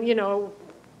 And, you know,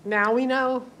 now we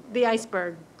know the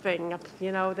iceberg thing,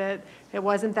 you know, that it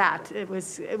wasn't that. It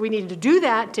was, we needed to do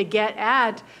that to get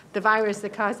at the virus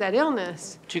that caused that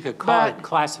illness. But you could call it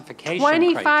classification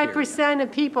 25%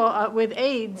 of people with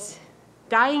AIDS,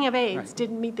 dying of AIDS,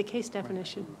 didn't meet the case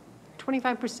definition.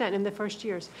 25% in the first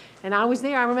years. And I was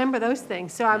there, I remember those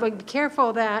things. So I would be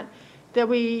careful that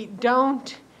we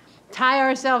don't tie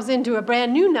ourselves into a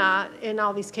brand new knot in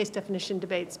all these case definition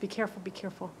debates. Be careful, be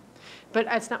careful. But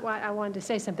that's not why I wanted to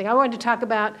say something. I wanted to talk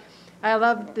about, I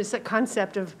love this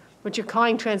concept of what you're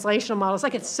calling translational models.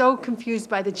 Like, it's so confused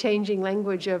by the changing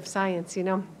language of science, you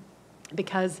know,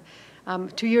 because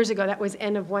 2 years ago that was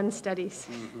N of 1 studies,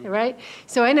 right?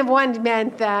 So N of 1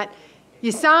 meant that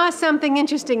you saw something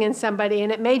interesting in somebody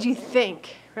and it made you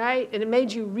think, right? And it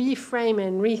made you reframe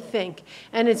and rethink.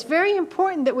 And it's very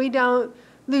important that we don't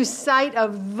lose sight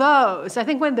of those. I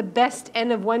think one of the best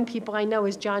N of 1 people I know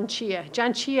is John Chia.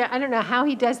 John Chia, I don't know how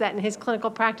he does that in his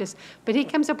clinical practice, but he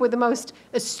comes up with the most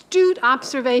astute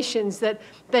observations that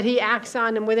he acts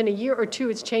on, and within a year or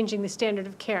two, it's changing the standard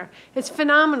of care. It's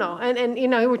phenomenal. And you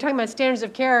know, we're talking about standards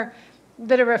of care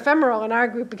that are ephemeral in our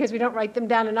group because we don't write them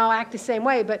down and all act the same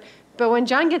way. But when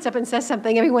John gets up and says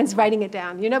something, everyone's writing it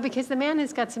down, you know, because the man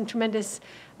has got some tremendous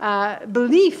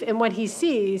belief in what he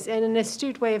sees and an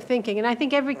astute way of thinking. And I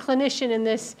think every clinician in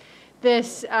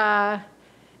this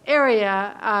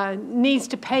area needs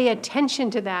to pay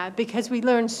attention to that, because we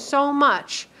learn so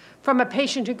much from a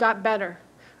patient who got better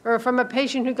or from a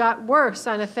patient who got worse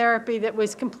on a therapy that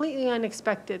was completely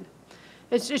unexpected.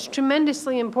 It's just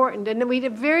tremendously important. And we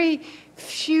have very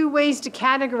few ways to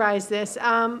categorize this.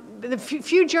 The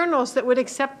few journals that would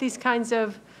accept these kinds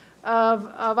of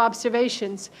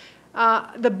observations.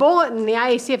 The bulletin, the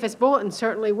IACFS bulletin,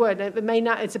 certainly would. It may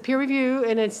not. It's a peer review,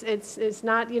 and it's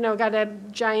not, you know, got a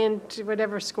giant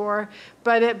whatever score.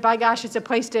 But by gosh, it's a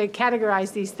place to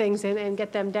categorize these things and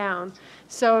get them down.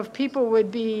 So if people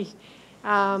would be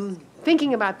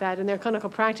thinking about that in their clinical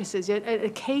practices, a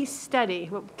case study,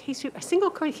 a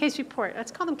single case report.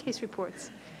 Let's call them case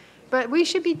reports. But we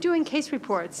should be doing case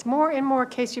reports, more and more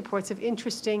case reports of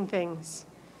interesting things.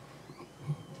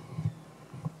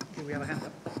 Okay, we have a hand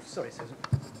up. Sorry, Susan.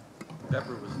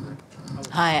 Deborah was there.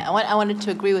 Hi, I wanted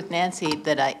to agree with Nancy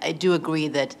that I do agree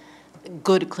that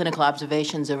good clinical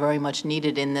observations are very much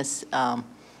needed in this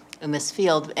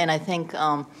field. And I think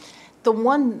the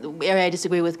one area I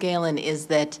disagree with Galen is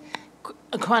that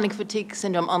chronic fatigue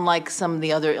syndrome, unlike some of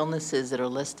the other illnesses that are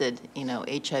listed, you know,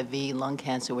 HIV, lung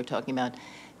cancer we're talking about,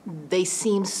 they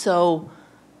seem so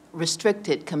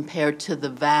restricted compared to the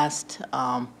vast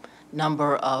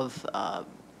number of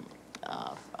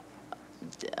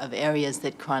areas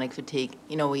that chronic fatigue,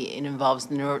 you know, it involves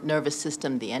the nervous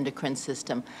system, the endocrine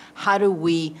system. How do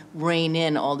we rein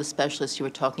in all the specialists you were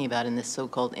talking about in this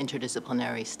so-called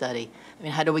interdisciplinary study? I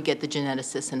mean, how do we get the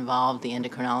geneticists involved, the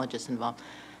endocrinologists involved?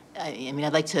 I mean,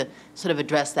 I'd like to sort of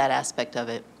address that aspect of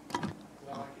it.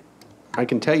 I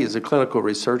can tell you as a clinical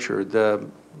researcher,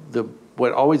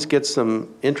 what always gets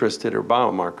them interested are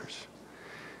biomarkers.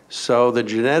 So the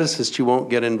geneticists, you won't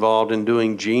get involved in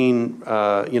doing gene,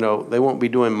 you know, they won't be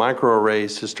doing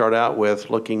microarrays to start out with,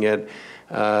 looking at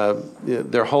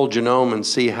their whole genome and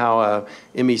see how a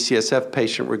ME/CSF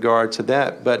patient regards to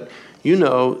that. But you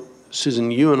know,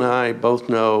 Susan, you and I both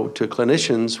know to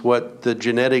clinicians what the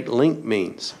genetic link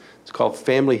means. It's called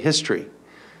family history.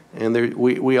 And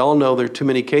we all know there are too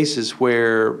many cases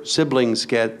where siblings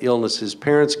get illnesses,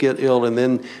 parents get ill, and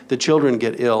then the children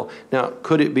get ill. Now,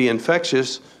 could it be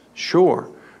infectious? Sure.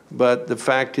 But the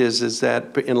fact is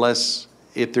that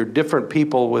if they're different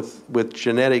people with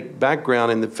genetic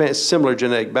background in the similar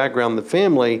genetic background in the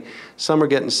family, some are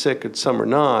getting sick and some are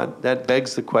not. That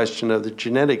begs the question of the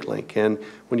genetic link. And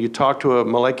when you talk to a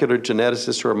molecular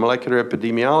geneticist or a molecular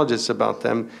epidemiologist about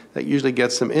them, that usually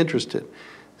gets them interested.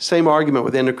 Same argument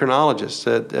with endocrinologists,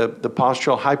 the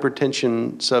postural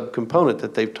hypertension subcomponent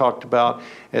that they've talked about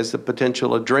as the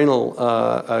potential adrenal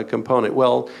component.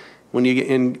 Well, when you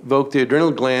invoke the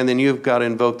adrenal gland, then you've got to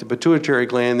invoke the pituitary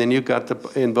gland, then you've got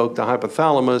to invoke the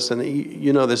hypothalamus, and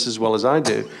you know this as well as I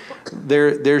do.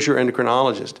 There's your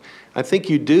endocrinologist. I think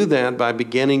you do that by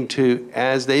beginning to,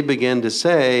 as they begin to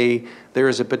say, there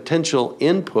is a potential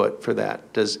input for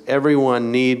that. Does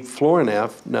everyone need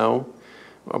Florinef? No.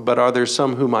 But are there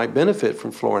some who might benefit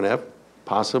from Florinef?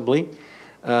 Possibly.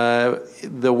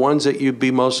 The ones that you'd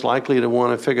be most likely to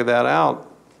want to figure that out,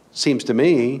 seems to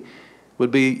me,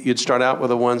 would be you'd start out with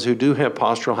the ones who do have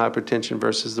postural hypertension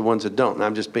versus the ones that don't. And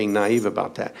I'm just being naive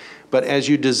about that. But as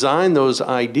you design those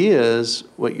ideas,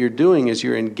 what you're doing is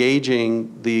you're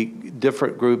engaging the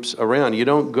different groups around. You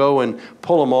don't go and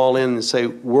pull them all in and say,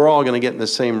 we're all going to get in the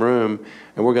same room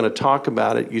and we're going to talk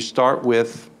about it. You start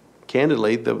with,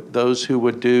 candidly, those who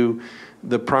would do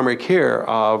the primary care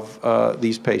of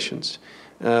these patients.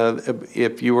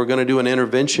 If you were going to do an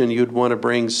intervention, you'd want to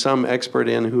bring some expert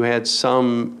in who had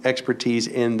some expertise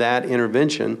in that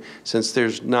intervention, since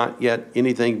there's not yet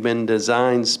anything been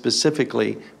designed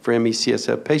specifically for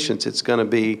ME/CSF patients. It's going to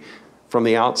be from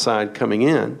the outside coming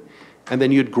in, and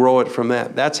then you'd grow it from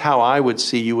that. That's how I would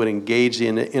see you would engage the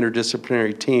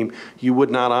interdisciplinary team. You would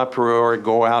not a priori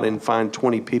go out and find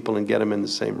 20 people and get them in the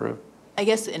same room. I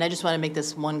guess, and I just want to make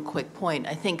this one quick point.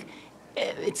 I think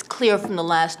it's clear from the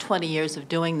last 20 years of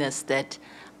doing this that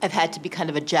I've had to be kind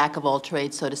of a jack of all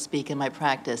trades, so to speak, in my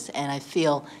practice, and I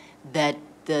feel that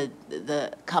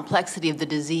the complexity of the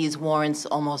disease warrants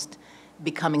almost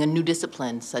becoming a new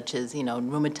discipline, such as, you know,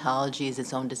 rheumatology is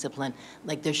its own discipline.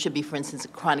 Like there should be, for instance, a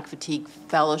chronic fatigue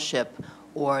fellowship,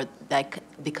 or that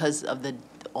because of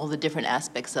all the different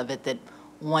aspects of it, that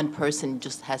one person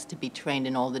just has to be trained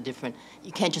in all the different,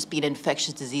 you can't just be an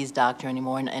infectious disease doctor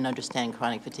anymore and understand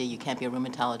chronic fatigue. You can't be a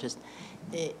rheumatologist.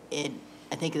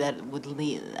 I think that would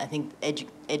lead, I think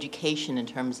education in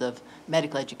terms of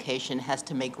medical education has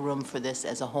to make room for this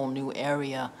as a whole new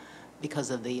area because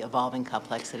of the evolving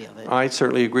complexity of it. I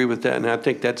certainly agree with that, and I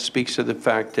think that speaks to the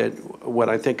fact that what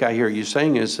I think I hear you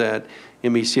saying is that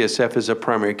ME/CSF is a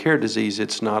primary care disease.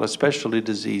 It's not a specialty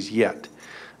disease yet.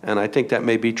 And I think that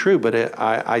may be true, but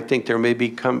I think there may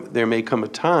come a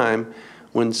time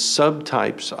when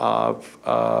subtypes of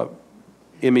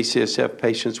ME/CSF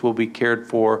patients will be cared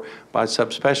for by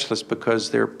subspecialists because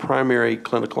their primary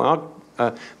clinical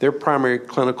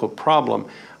problem.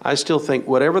 I still think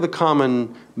whatever the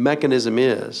common mechanism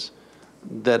is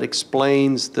that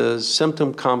explains the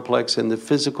symptom complex and the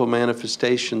physical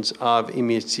manifestations of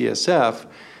ME/CSF,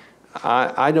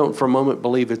 I don't for a moment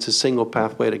believe it's a single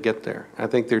pathway to get there. I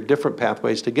think there are different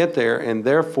pathways to get there, and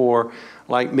therefore,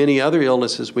 like many other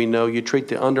illnesses we know, you treat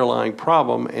the underlying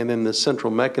problem and then the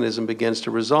central mechanism begins to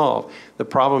resolve. The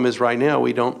problem is right now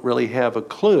we don't really have a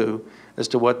clue as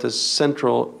to what the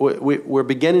central, we're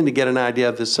beginning to get an idea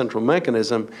of the central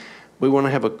mechanism. We want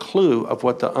to have a clue of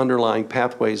what the underlying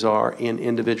pathways are in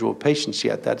individual patients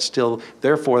yet. That's still,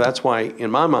 therefore, that's why,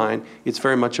 in my mind, it's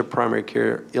very much a primary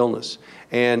care illness.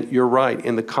 And you're right,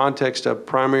 in the context of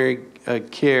primary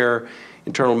care,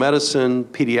 internal medicine,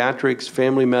 pediatrics,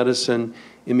 family medicine,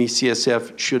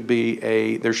 ME/CSF should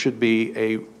be there should be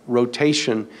a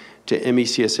rotation to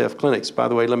ME/CSF clinics. By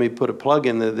the way, let me put a plug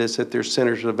into this, that there's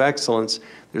centers of excellence.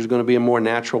 There's going to be a more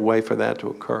natural way for that to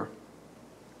occur.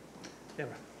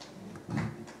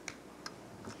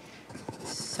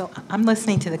 So I'm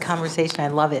listening to the conversation. I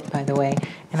love it, by the way,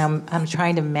 and I'm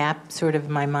trying to map sort of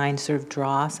my mind, sort of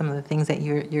draw some of the things that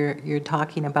you're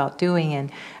talking about doing,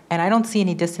 and I don't see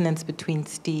any dissonance between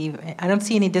Steve. I don't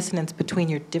see any dissonance between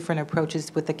your different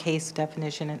approaches with the case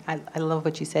definition. And I love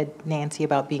what you said, Nancy,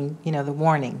 about being, you know, the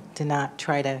warning to not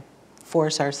try to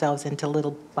force ourselves into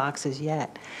little boxes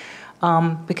yet.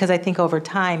 Because I think over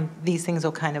time, these things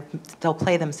will they'll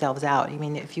play themselves out. I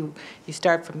mean, if you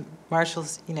start from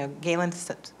Marshall's, you know, Galen's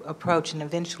approach, and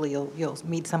eventually you'll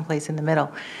meet someplace in the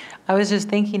middle. I was just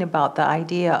thinking about the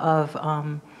idea of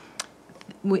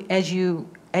as you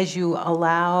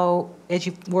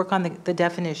work on the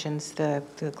definitions, the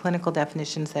clinical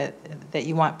definitions that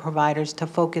you want providers to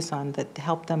focus on, that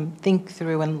help them think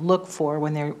through and look for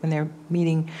when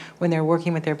they're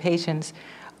working with their patients.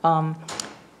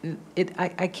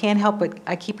 I can't help but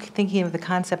I keep thinking of the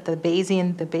concept of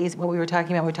what we were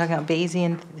talking about. We were talking about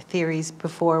Bayesian theories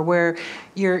before, where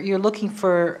you're looking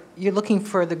for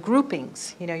the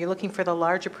groupings. You know, you're looking for the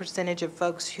larger percentage of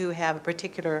folks who have a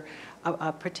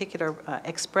particular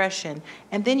expression,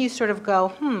 and then you sort of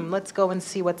go, let's go and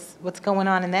see what's going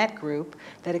on in that group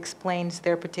that explains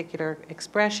their particular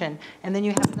expression, and then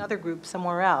you have another group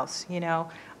somewhere else. You know.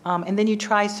 And then you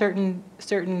try certain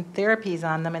therapies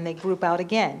on them, and they group out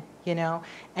again, you know,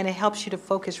 and it helps you to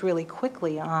focus really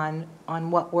quickly on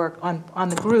what work on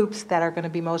the groups that are going to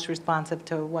be most responsive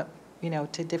to what, you know,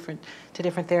 to different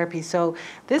therapies. So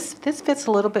this fits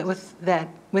a little bit with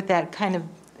that kind of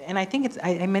and I think it's,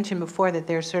 I mentioned before that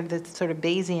there's sort of this sort of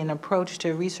Bayesian approach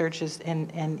to research is,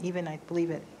 and even I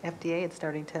believe at FDA it's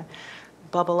starting to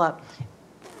bubble up,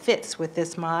 fits with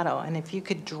this model. And if you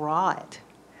could draw it,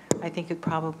 I think it'd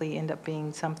probably end up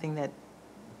being something that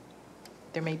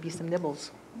there may be some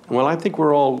nibbles. Well, I think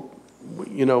we're all,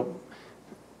 you know,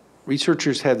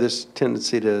 researchers have this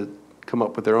tendency to come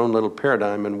up with their own little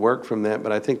paradigm and work from that,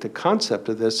 but I think the concept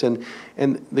of this, and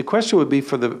the question would be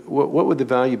for the, what would the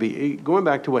value be? Going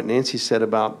back to what Nancy said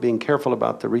about being careful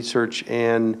about the research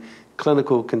and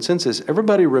clinical consensus,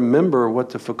 everybody remember what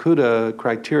the Fukuda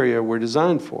criteria were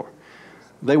designed for.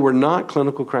 They were not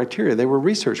clinical criteria, they were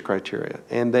research criteria,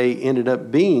 and they ended up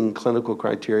being clinical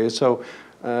criteria. So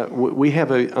we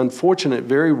have an unfortunate,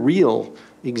 very real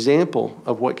example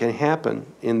of what can happen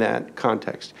in that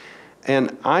context.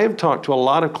 And I have talked to a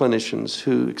lot of clinicians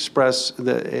who express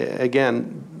that,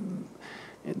 again,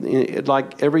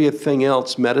 like everything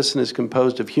else, medicine is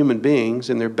composed of human beings,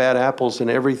 and there are bad apples in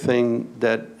everything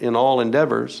that, in all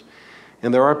endeavors.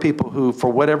 And there are people who,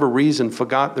 for whatever reason,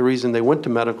 forgot the reason they went to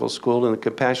medical school and the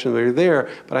compassion they were there.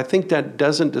 But I think that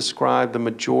doesn't describe the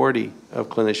majority of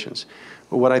clinicians.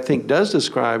 But what I think does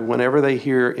describe, whenever they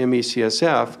hear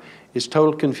ME/CSF, is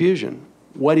total confusion.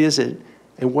 What is it,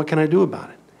 and what can I do about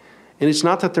it? And it's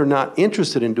not that they're not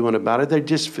interested in doing about it,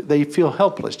 they feel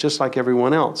helpless, just like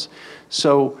everyone else.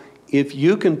 So if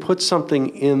you can put something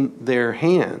in their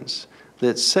hands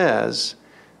that says,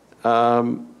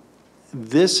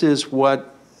 this is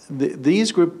what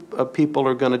these group of people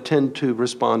are going to tend to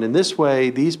respond in this way,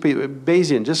 these people,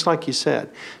 Bayesian, just like you said.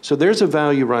 So there's a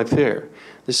value right there.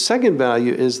 The second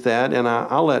value is that, and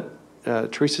I'll let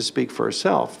Teresa speak for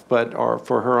herself, or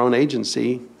for her own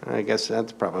agency, I guess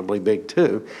that's probably big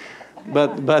too.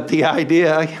 But the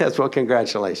idea, yes, well,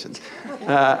 congratulations.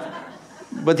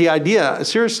 But the idea,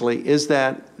 seriously, is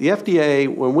that the FDA,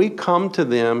 when we come to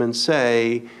them and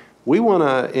say, we want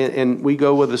to, and we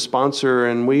go with a sponsor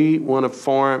and we want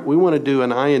to do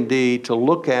an IND to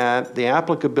look at the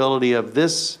applicability of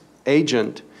this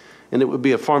agent, and it would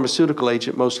be a pharmaceutical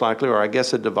agent most likely, or I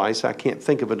guess a device. I can't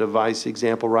think of a device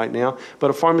example right now,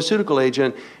 but a pharmaceutical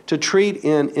agent to treat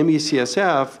in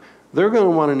ME/CSF. They're going to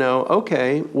want to know,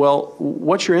 okay, well,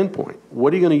 what's your endpoint?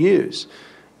 What are you going to use?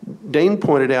 Dane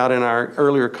pointed out in our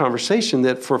earlier conversation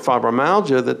that for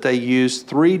fibromyalgia that they used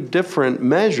 3 different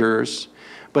measures,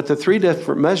 but the 3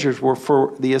 different measures were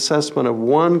for the assessment of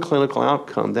one clinical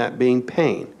outcome, that being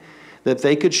pain. That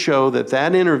they could show that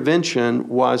that intervention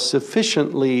was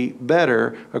sufficiently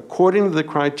better according to the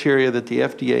criteria that the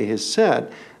FDA has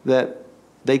set, that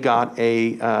they got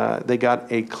a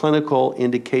clinical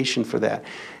indication for that.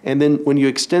 And then when you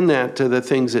extend that to the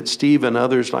things that Steve and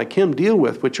others like him deal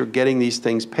with, which are getting these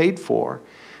things paid for,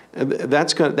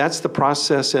 that's the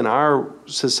process in our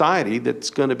society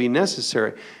that's going to be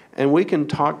necessary. And we can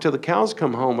talk till the cows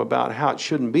come home about how it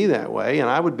shouldn't be that way, and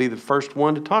I would be the first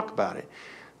one to talk about it.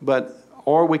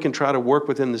 Or we can try to work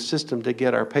within the system to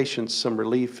get our patients some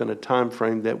relief in a time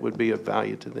frame that would be of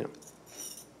value to them.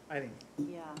 I think.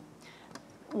 Yeah.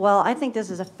 Well, I think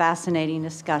this is a fascinating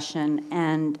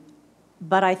discussion,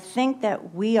 but I think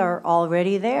that we are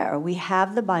already there. We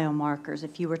have the biomarkers.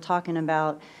 If you were talking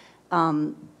about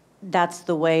that's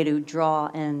the way to draw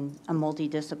in a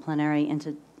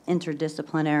multidisciplinary,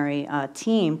 interdisciplinary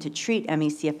team to treat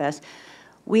ME/CFS,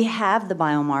 we have the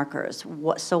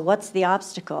biomarkers. So what's the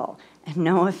obstacle? And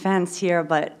no offense here,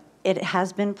 but it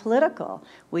has been political.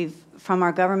 From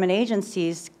our government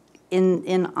agencies,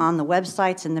 on the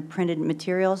websites and the printed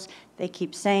materials, they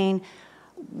keep saying,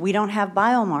 we don't have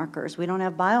biomarkers, we don't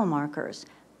have biomarkers.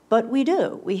 But we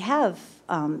do. We have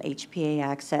HPA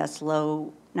access,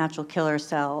 low natural killer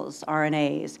cells,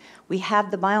 RNAs. We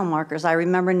have the biomarkers. I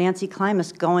remember Nancy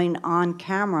Klimas going on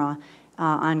camera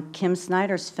on Kim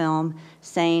Snyder's film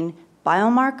saying,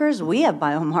 biomarkers? We have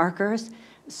biomarkers.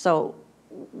 So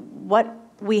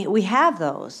we have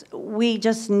those. We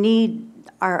just need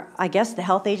I guess the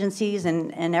health agencies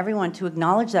and everyone to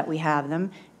acknowledge that we have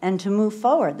them and to move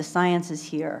forward. The science is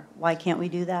here. Why can't we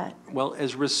do that? Well,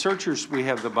 as researchers, we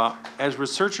have the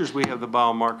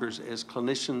biomarkers. As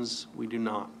clinicians, we do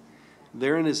not.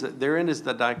 Therein is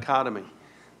the dichotomy.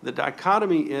 The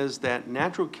dichotomy is that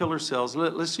natural killer cells,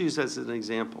 let's use as an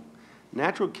example.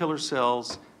 Natural killer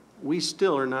cells, we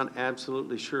still are not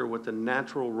absolutely sure what the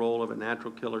natural role of a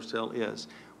natural killer cell is.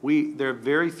 There are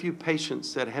very few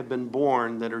patients that have been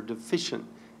born that are deficient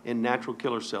in natural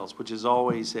killer cells, which is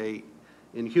always in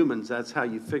humans, that's how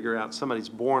you figure out somebody's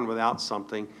born without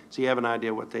something, so you have an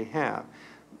idea what they have.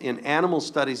 In animal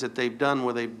studies that they've done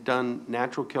where they've done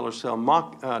natural killer cell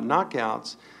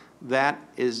knockouts, that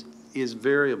is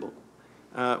variable.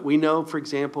 We know, for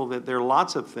example, that there are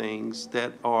lots of things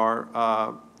that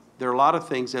are, there are a lot of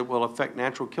things that will affect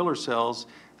natural killer cells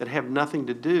that have nothing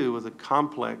to do with the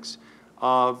complex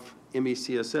of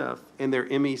ME/CSF, and they're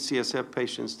ME/CSF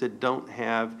patients that don't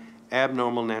have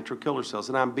abnormal natural killer cells.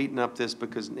 And I'm beating up this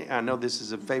because I know this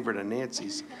is a favorite of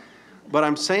Nancy's. But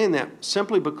I'm saying that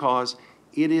simply because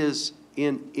it is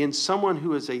in someone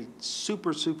who is a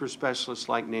super specialist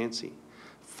like Nancy,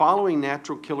 following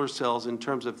natural killer cells in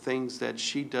terms of things that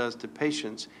she does to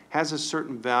patients has a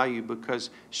certain value because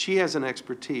she has an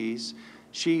expertise.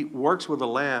 She works with a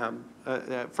lab.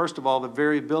 First of all, the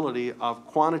variability of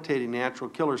quantitating natural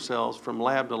killer cells from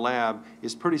lab to lab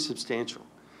is pretty substantial.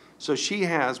 So she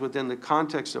has, within the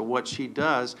context of what she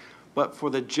does, but for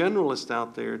the generalist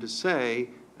out there to say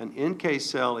an NK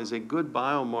cell is a good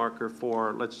biomarker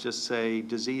for, let's just say,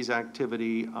 disease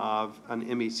activity of an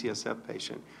ME/CSF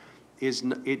patient,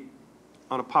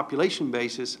 on a population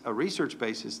basis, a research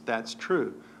basis, that's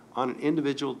true. On an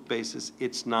individual basis,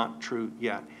 it's not true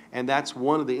yet. And that's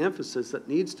one of the emphasis that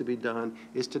needs to be done,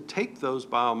 is to take those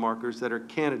biomarkers that are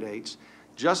candidates,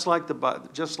 just like the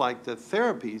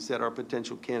therapies that are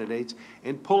potential candidates,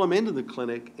 and pull them into the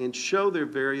clinic and show their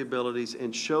variabilities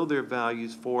and show their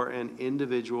values for an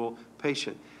individual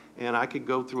patient. And I could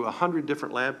go through 100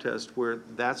 different lab tests where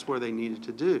that's where they needed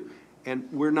to do. And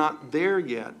we're not there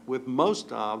yet with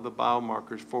most of the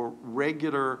biomarkers for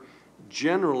regular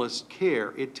generalist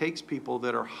care. It takes people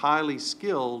that are highly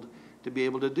skilled to be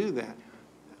able to do that.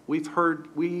 We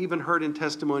even heard in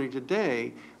testimony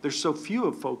today, there's so few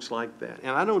of folks like that.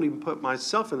 And I don't even put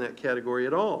myself in that category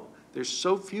at all. There's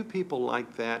so few people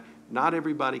like that. Not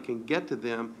everybody can get to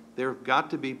them. There have got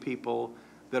to be people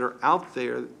that are out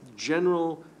there,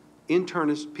 general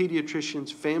internists,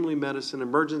 pediatricians, family medicine,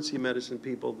 emergency medicine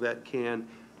people that can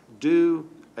do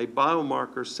a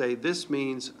biomarker, say this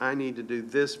means I need to do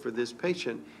this for this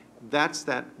patient. That's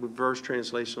that reverse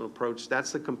translational approach.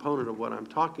 That's the component of what I'm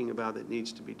talking about that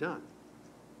needs to be done.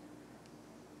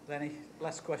 Lenny,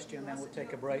 last question, then we'll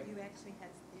take a break. You actually had.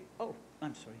 Oh,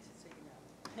 I'm sorry.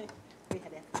 We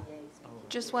had FDAs.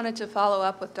 Just wanted to follow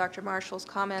up with Dr. Marshall's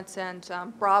comments, and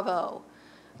bravo.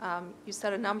 You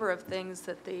said a number of things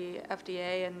that the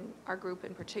FDA and our group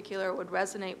in particular would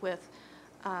resonate with,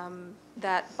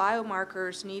 that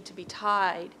biomarkers need to be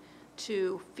tied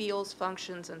to feels,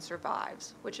 functions, and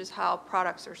survives, which is how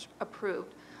products are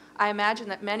approved. I imagine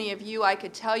that many of you, I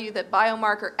could tell you that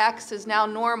biomarker X is now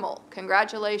normal.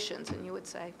 Congratulations. And you would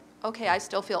say, okay, I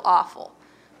still feel awful.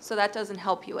 So that doesn't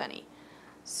help you any.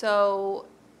 So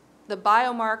the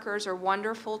biomarkers are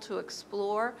wonderful to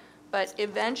explore, but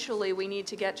eventually we need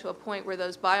to get to a point where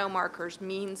those biomarkers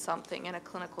mean something in a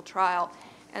clinical trial.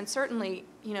 And certainly,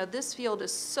 you know, this field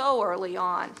is so early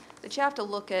on that you have to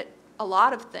look at a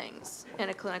lot of things in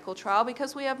a clinical trial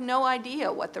because we have no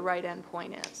idea what the right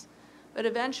endpoint is. But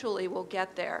eventually we'll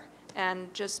get there.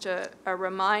 And just a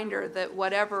reminder that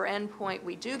whatever endpoint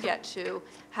we do get to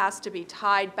has to be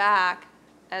tied back,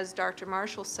 as Dr.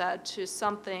 Marshall said, to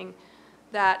something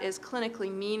that is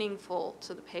clinically meaningful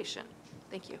to the patient.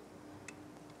 Thank you.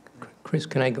 Chris,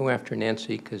 can I go after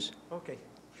Nancy? Because okay,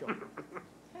 sure.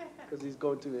 Because he's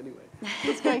going to anyway.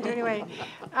 He's going to anyway.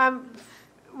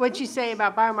 What you say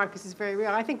about biomarkers is very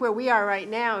real. I think where we are right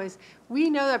now is we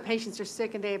know that patients are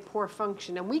sick and they have poor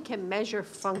function, and we can measure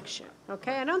function.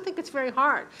 Okay, I don't think it's very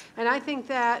hard, and I think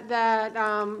that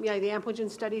yeah, the Ampligen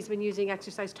study's been using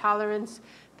exercise tolerance.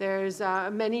 There's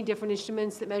many different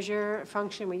instruments that measure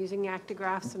function. We're using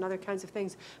actigraphs and other kinds of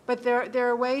things, but there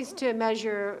are ways to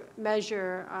measure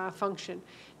function.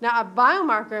 Now, a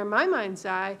biomarker, in my mind's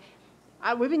eye.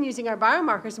 We've been using our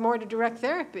biomarkers more to direct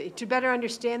therapy, to better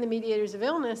understand the mediators of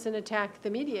illness and attack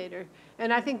the mediator.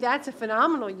 And I think that's a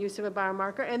phenomenal use of a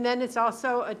biomarker. And then it's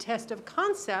also a test of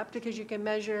concept because you can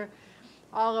measure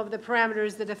all of the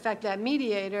parameters that affect that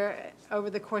mediator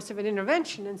over the course of an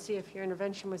intervention and see if your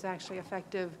intervention was actually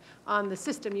effective on the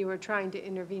system you were trying to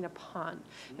intervene upon.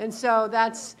 And so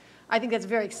I think that's a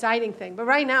very exciting thing. But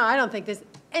right now, I don't think there's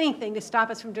anything to stop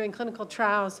us from doing clinical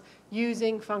trials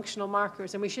using functional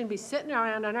markers. And we shouldn't be sitting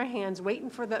around on our hands waiting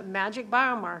for the magic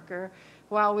biomarker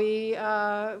while we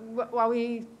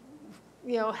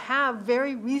have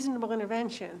very reasonable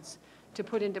interventions to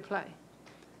put into play.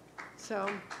 So.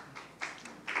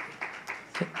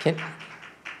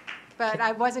 But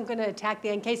I wasn't going to attack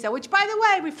the NK cell, which, by the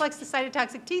way, reflects the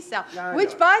cytotoxic T cell,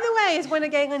 which, by the way, is one of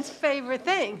Galen's favorite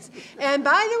things. And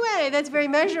by the way, that's very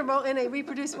measurable in a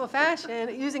reproducible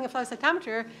fashion using a flow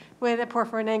cytometer with a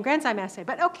porphyrin and granzyme assay.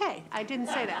 But okay, I didn't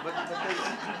say that.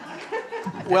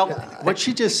 Well, what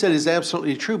she just said is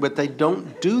absolutely true, but they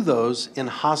don't do those in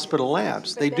hospital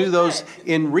labs. They do those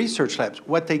in research labs.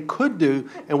 What they could do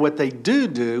and what they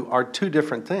do are two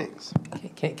different things.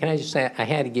 Can I just say, I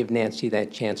had to give Nancy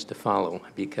that chance to follow,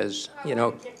 because, you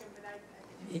know,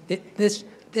 this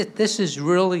has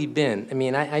really been, I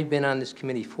mean, I've been on this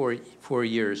committee for 4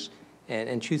 years,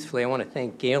 and truthfully, I want to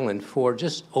thank Galen for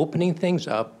just opening things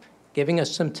up, giving us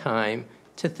some time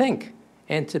to think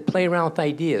and to play around with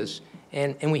ideas,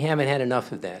 and we haven't had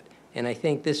enough of that. And I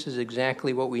think this is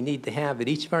exactly what we need to have at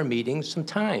each of our meetings, some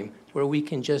time where we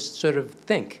can just sort of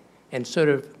think and sort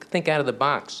of think out of the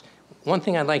box. One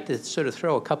thing I'd like to sort of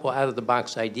throw a couple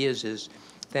out-of-the-box ideas is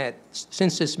that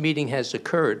since this meeting has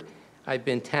occurred, I've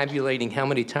been tabulating how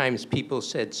many times people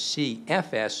said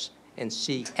CFS and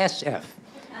CSF.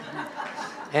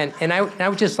 And I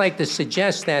would just like to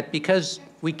suggest that because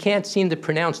we can't seem to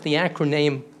pronounce the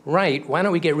acronym right, why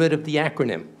don't we get rid of the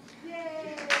acronym?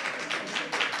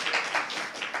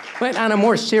 But on a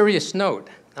more serious note,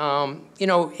 you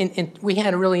know, we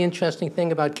had a really interesting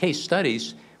thing about case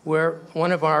studies where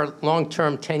one of our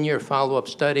long-term 10-year follow-up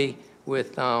study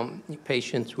with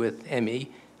patients with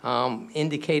ME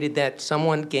indicated that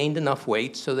someone gained enough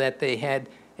weight so that they had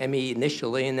ME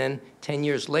initially, and then 10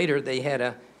 years later they had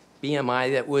a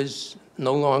BMI that was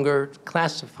no longer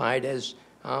classified as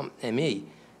ME.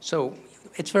 So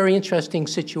it's a very interesting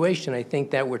situation, I think,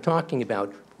 that we're talking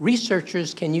about.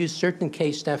 Researchers can use certain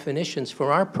case definitions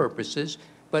for our purposes,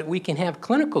 but we can have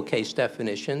clinical case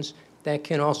definitions that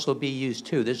can also be used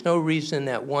too. There's no reason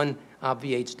that one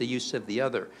obviates the use of the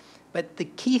other. But the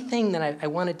key thing that I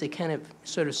wanted to kind of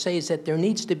sort of say is that there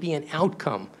needs to be an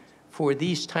outcome for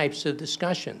these types of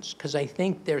discussions, because I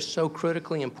think they're so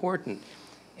critically important.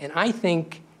 And I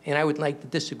think, and I would like to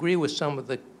disagree with some of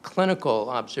the clinical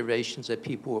observations that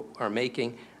people are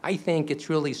making, I think it's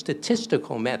really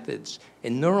statistical methods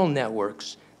and neural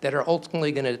networks that are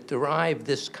ultimately going to derive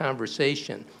this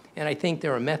conversation. And I think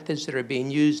there are methods that are being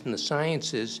used in the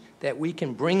sciences that we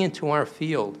can bring into our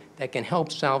field that can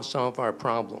help solve some of our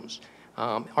problems.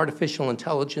 Artificial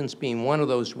intelligence being one of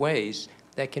those ways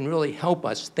that can really help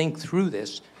us think through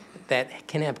this, that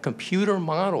can have computer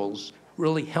models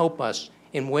really help us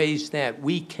in ways that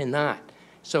we cannot.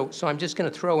 So I'm just going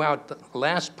to throw out the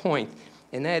last point,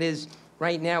 and that is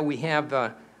right now we have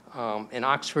an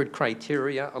Oxford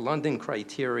criteria, a London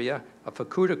criteria, a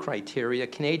Fukuda criteria,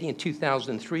 Canadian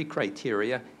 2003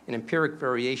 criteria, an empiric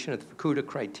variation of the Fukuda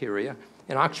criteria,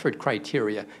 an Oxford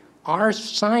criteria. Our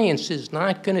science is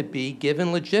not going to be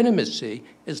given legitimacy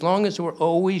as long as we're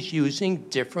always using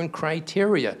different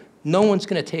criteria. No one's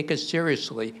going to take us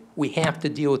seriously. We have to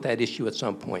deal with that issue at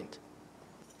some point.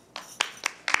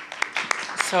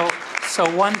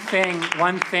 So one thing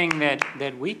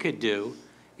that we could do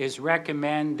is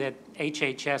recommend that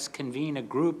HHS convene a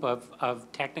group of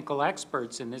technical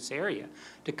experts in this area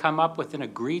to come up with an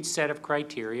agreed set of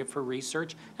criteria for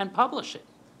research and publish it.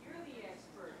 You're the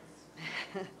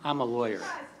experts. I'm a lawyer.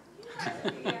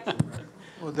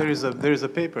 Well, there is a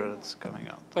paper that's coming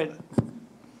out. But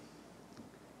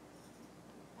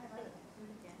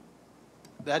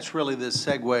That's really the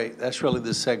segue. That's really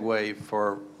the segue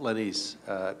for Lenny's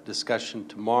discussion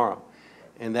tomorrow,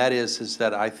 and that is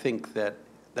that I think that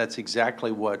that's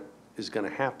exactly what is going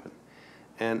to happen.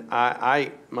 And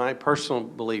my personal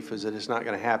belief is that it's not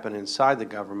going to happen inside the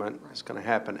government. It's going to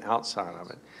happen outside of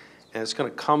it, and it's going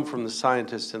to come from the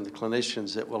scientists and the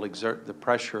clinicians that will exert the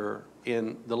pressure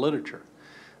in the literature.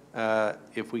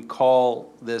 If we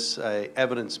call this a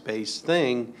evidence-based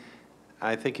thing,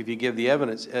 I think if you give the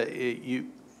evidence,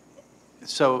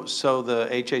 so the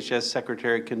HHS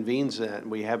secretary convenes that, and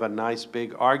we have a nice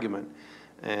big argument,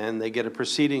 and they get a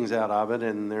proceedings out of it,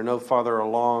 and they're no farther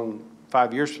along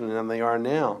 5 years from now than they are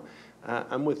now.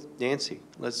 I'm with Nancy.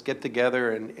 Let's get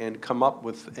together and come up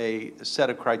with a set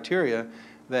of criteria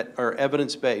that are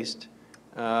evidence-based,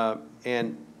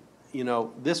 and you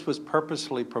know, this was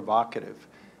purposely provocative.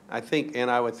 I think, and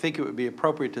I would think it would be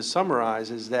appropriate to summarize,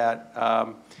 is that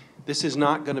this is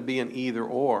not going to be an either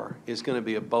or, it's going to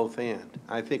be a both and.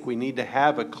 I think we need to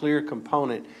have a clear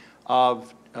component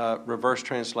of reverse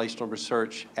translational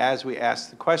research as we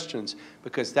ask the questions,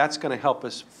 because that's going to help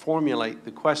us formulate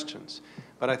the questions.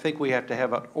 But I think we have to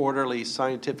have an orderly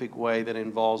scientific way that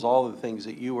involves all of the things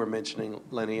that you were mentioning,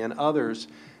 Lenny, and others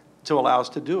to allow us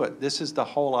to do it. This is the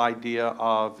whole idea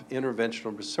of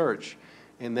interventional research.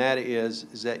 And that is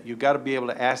that you've got to be able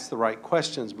to ask the right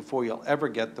questions before you'll ever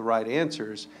get the right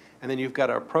answers. And then you've got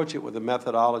to approach it with a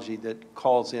methodology that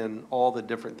calls in all the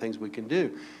different things we can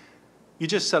do. You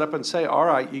just set up and say, all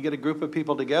right, you get a group of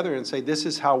people together and say, this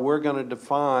is how we're going to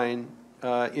define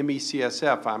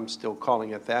MECSF, I'm still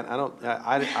calling it that.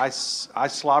 I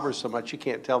slobber so much you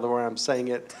can't tell where I'm saying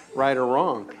it right or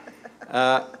wrong.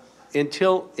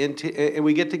 And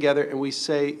we get together and we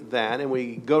say that, and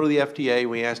we go to the FDA and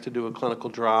we ask to do a clinical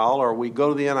trial, or we go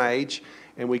to the NIH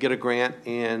and we get a grant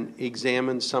and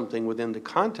examine something within the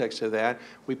context of that.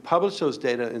 We publish those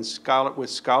data with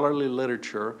scholarly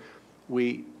literature.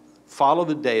 We follow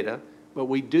the data, but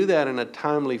we do that in a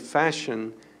timely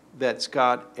fashion that's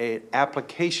got an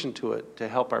application to it to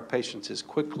help our patients as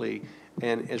quickly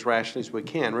and as rationally as we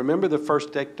can. Remember, the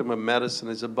first dictum of medicine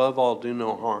is, above all, do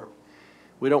no harm.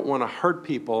 We don't want to hurt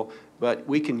people, but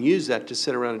we can use that to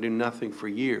sit around and do nothing for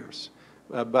years.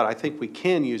 But I think we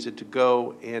can use it to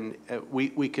go and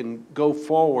we can go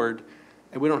forward,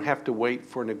 and we don't have to wait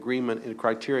for an agreement and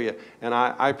criteria. And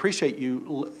I appreciate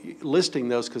you listing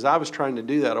those, because I was trying to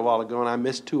do that a while ago and I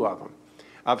missed 2 of them,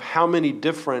 of how many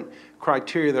different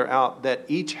criteria they're out that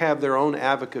each have their own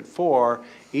advocate for,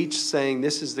 each saying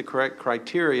this is the correct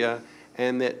criteria,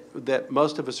 and that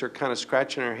most of us are kind of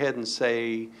scratching our head and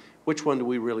say, which one do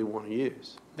we really want to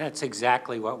use? That's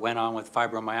exactly what went on with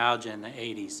fibromyalgia in the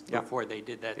 80s before they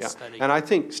did that study. And I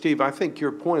think, Steve,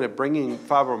 your point of bringing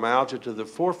fibromyalgia to the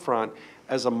forefront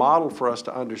as a model for us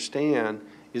to understand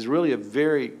is really a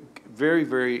very, very,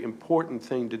 very important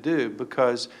thing to do,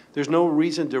 because there's no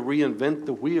reason to reinvent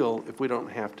the wheel if we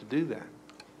don't have to do that.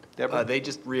 They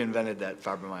just reinvented that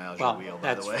fibromyalgia wheel,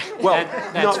 by the way.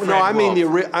 Well, I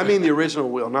mean the original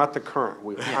wheel, not the current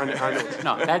wheel. I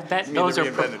know. Those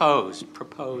are proposed.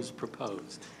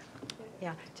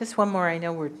 Yeah, just one more. I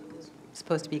know we're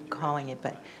supposed to be calling it,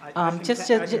 but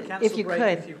if you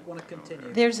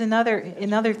could, there's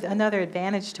another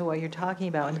advantage to what you're talking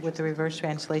about with the reverse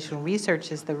translational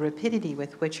research is the rapidity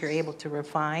with which you're able to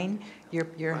refine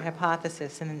your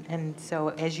hypothesis, and so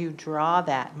as you draw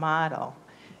that model,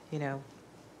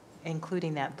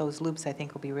 including those loops, I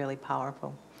think will be really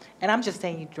powerful. And I'm just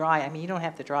saying you draw it. I mean, you don't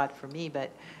have to draw it for me, but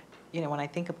when I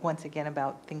think of, once again,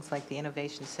 about things like the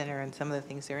Innovation Center and some of the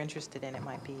things they're interested in, it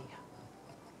might be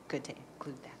good to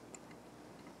include that.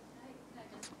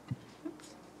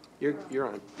 You're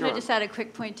on. Can I just add a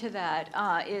quick point to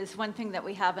that? Is one thing that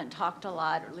we haven't talked a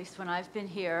lot, or at least when I've been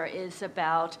here, is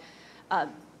about the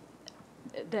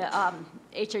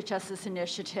HHS's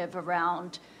initiative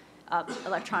around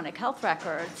electronic health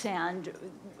records and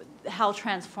how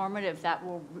transformative that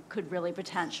could really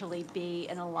potentially be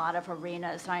in a lot of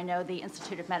arenas. I know the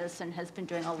Institute of Medicine has been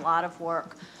doing a lot of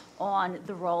work on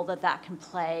the role that can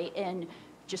play in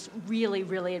just really,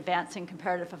 really advancing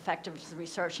comparative effectiveness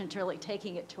research and really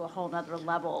taking it to a whole nother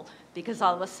level, because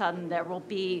all of a sudden there will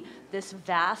be this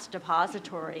vast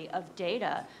depository of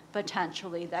data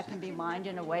potentially that can be mined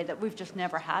in a way that we've just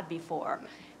never had before,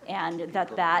 and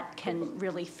that can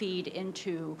really feed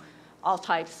into all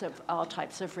types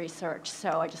of research.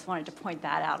 So I just wanted to point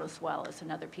that out as well as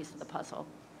another piece of the puzzle.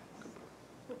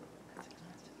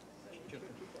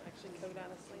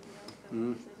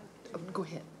 Go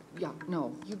ahead. Yeah,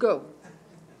 no, you go.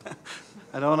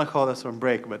 I don't want to call this on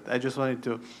break, but I just wanted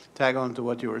to tag on to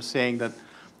what you were saying, that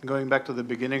going back to the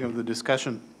beginning of the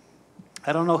discussion,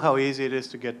 I don't know how easy it is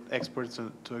to get experts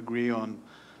to agree on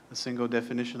a single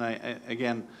definition. I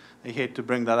hate to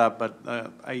bring that up, but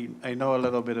I know a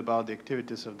little bit about the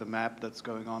activities of the MAP that's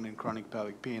going on in chronic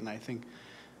pelvic pain. I think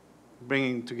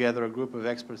bringing together a group of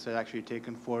experts has actually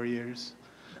taken 4 years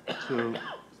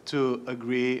to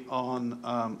agree on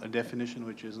a definition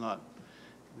which is not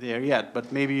there yet.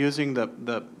 But maybe using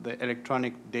the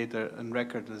electronic data and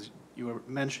record, as you were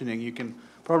mentioning, you can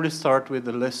probably start with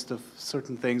a list of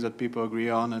certain things that people agree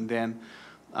on, and then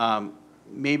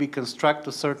maybe construct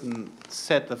a certain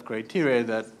set of criteria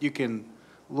that you can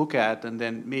look at, and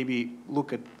then maybe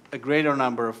look at a greater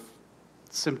number of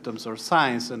symptoms or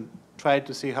signs and try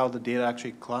to see how the data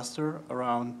actually cluster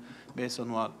around based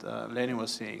on what Lenny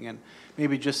was saying, and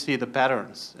maybe just see the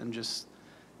patterns. And just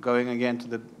going again to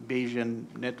the Bayesian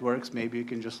networks, maybe you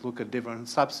can just look at different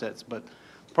subsets, but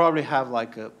probably have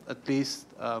like at least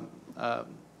a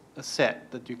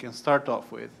set that you can start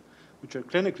off with, which are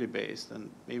clinically based, and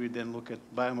maybe then look at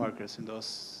biomarkers in those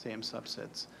same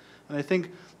subsets. And I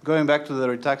think going back to the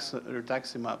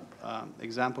rituximab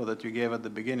example that you gave at the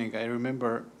beginning, I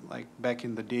remember like back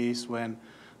in the days when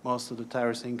most of the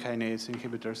tyrosine kinase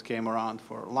inhibitors came around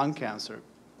for lung cancer.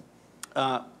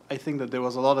 I think that there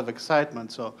was a lot of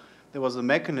excitement, so there was a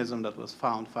mechanism that was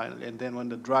found finally, and then when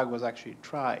the drug was actually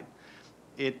tried,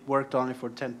 it worked only for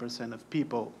 10% of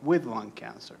people with lung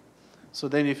cancer. So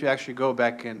then if you actually go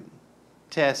back and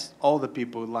test all the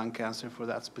people with lung cancer for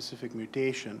that specific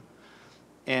mutation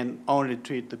and only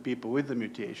treat the people with the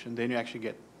mutation, then you actually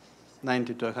get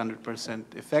 90 to 100%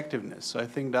 effectiveness. So I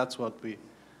think that's what we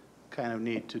kind of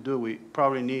need to do. We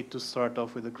probably need to start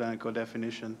off with a clinical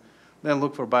definition, then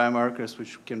look for biomarkers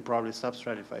which can probably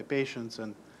substratify patients,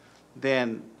 and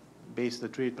then base the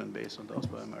treatment based on those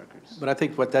biomarkers. But I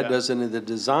think what that does into the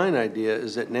design idea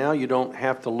is that now you don't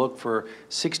have to look for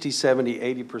 60, 70,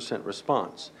 80%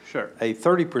 response. Sure. A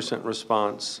 30%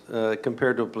 response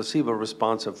compared to a placebo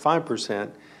response of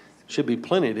 5% should be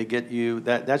plenty to get you,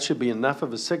 that should be enough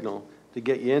of a signal to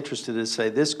get you interested to say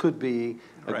this could be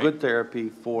a good therapy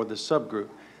for the subgroup.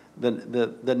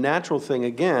 The natural thing,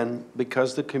 again,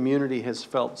 because the community has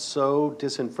felt so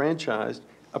disenfranchised,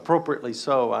 appropriately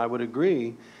so, I would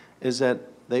agree, is that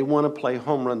they want to play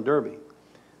home run derby.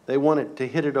 They want it to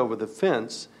hit it over the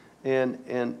fence, and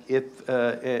then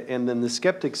the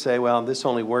skeptics say, well, this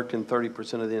only worked in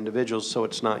 30% of the individuals, so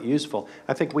it's not useful.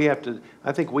 I think we have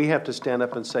to stand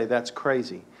up and say that's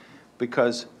crazy,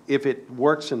 because if it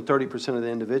works in 30% of the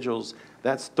individuals,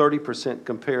 that's 30%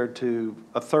 compared to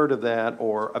a third of that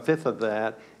or a fifth of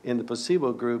that in the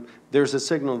placebo group. There's a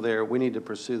signal there. We need to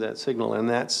pursue that signal, and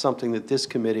that's something that this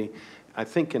committee, I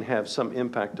think, can have some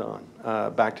impact on,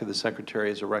 back to the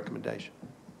Secretary as a recommendation.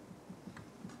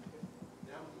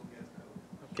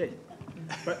 Okay,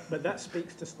 but that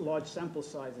speaks to large sample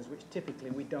sizes, which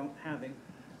typically we don't have in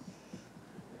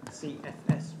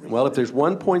CFS. Well, if there's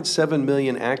 1.7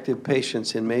 million active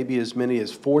patients and maybe as many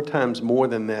as 4 times more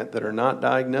than that that are not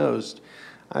diagnosed,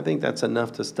 I think that's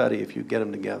enough to study if you get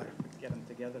them together. Get them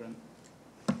together. And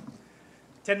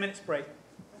 10 minutes break.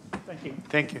 Thank you.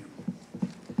 Thank you.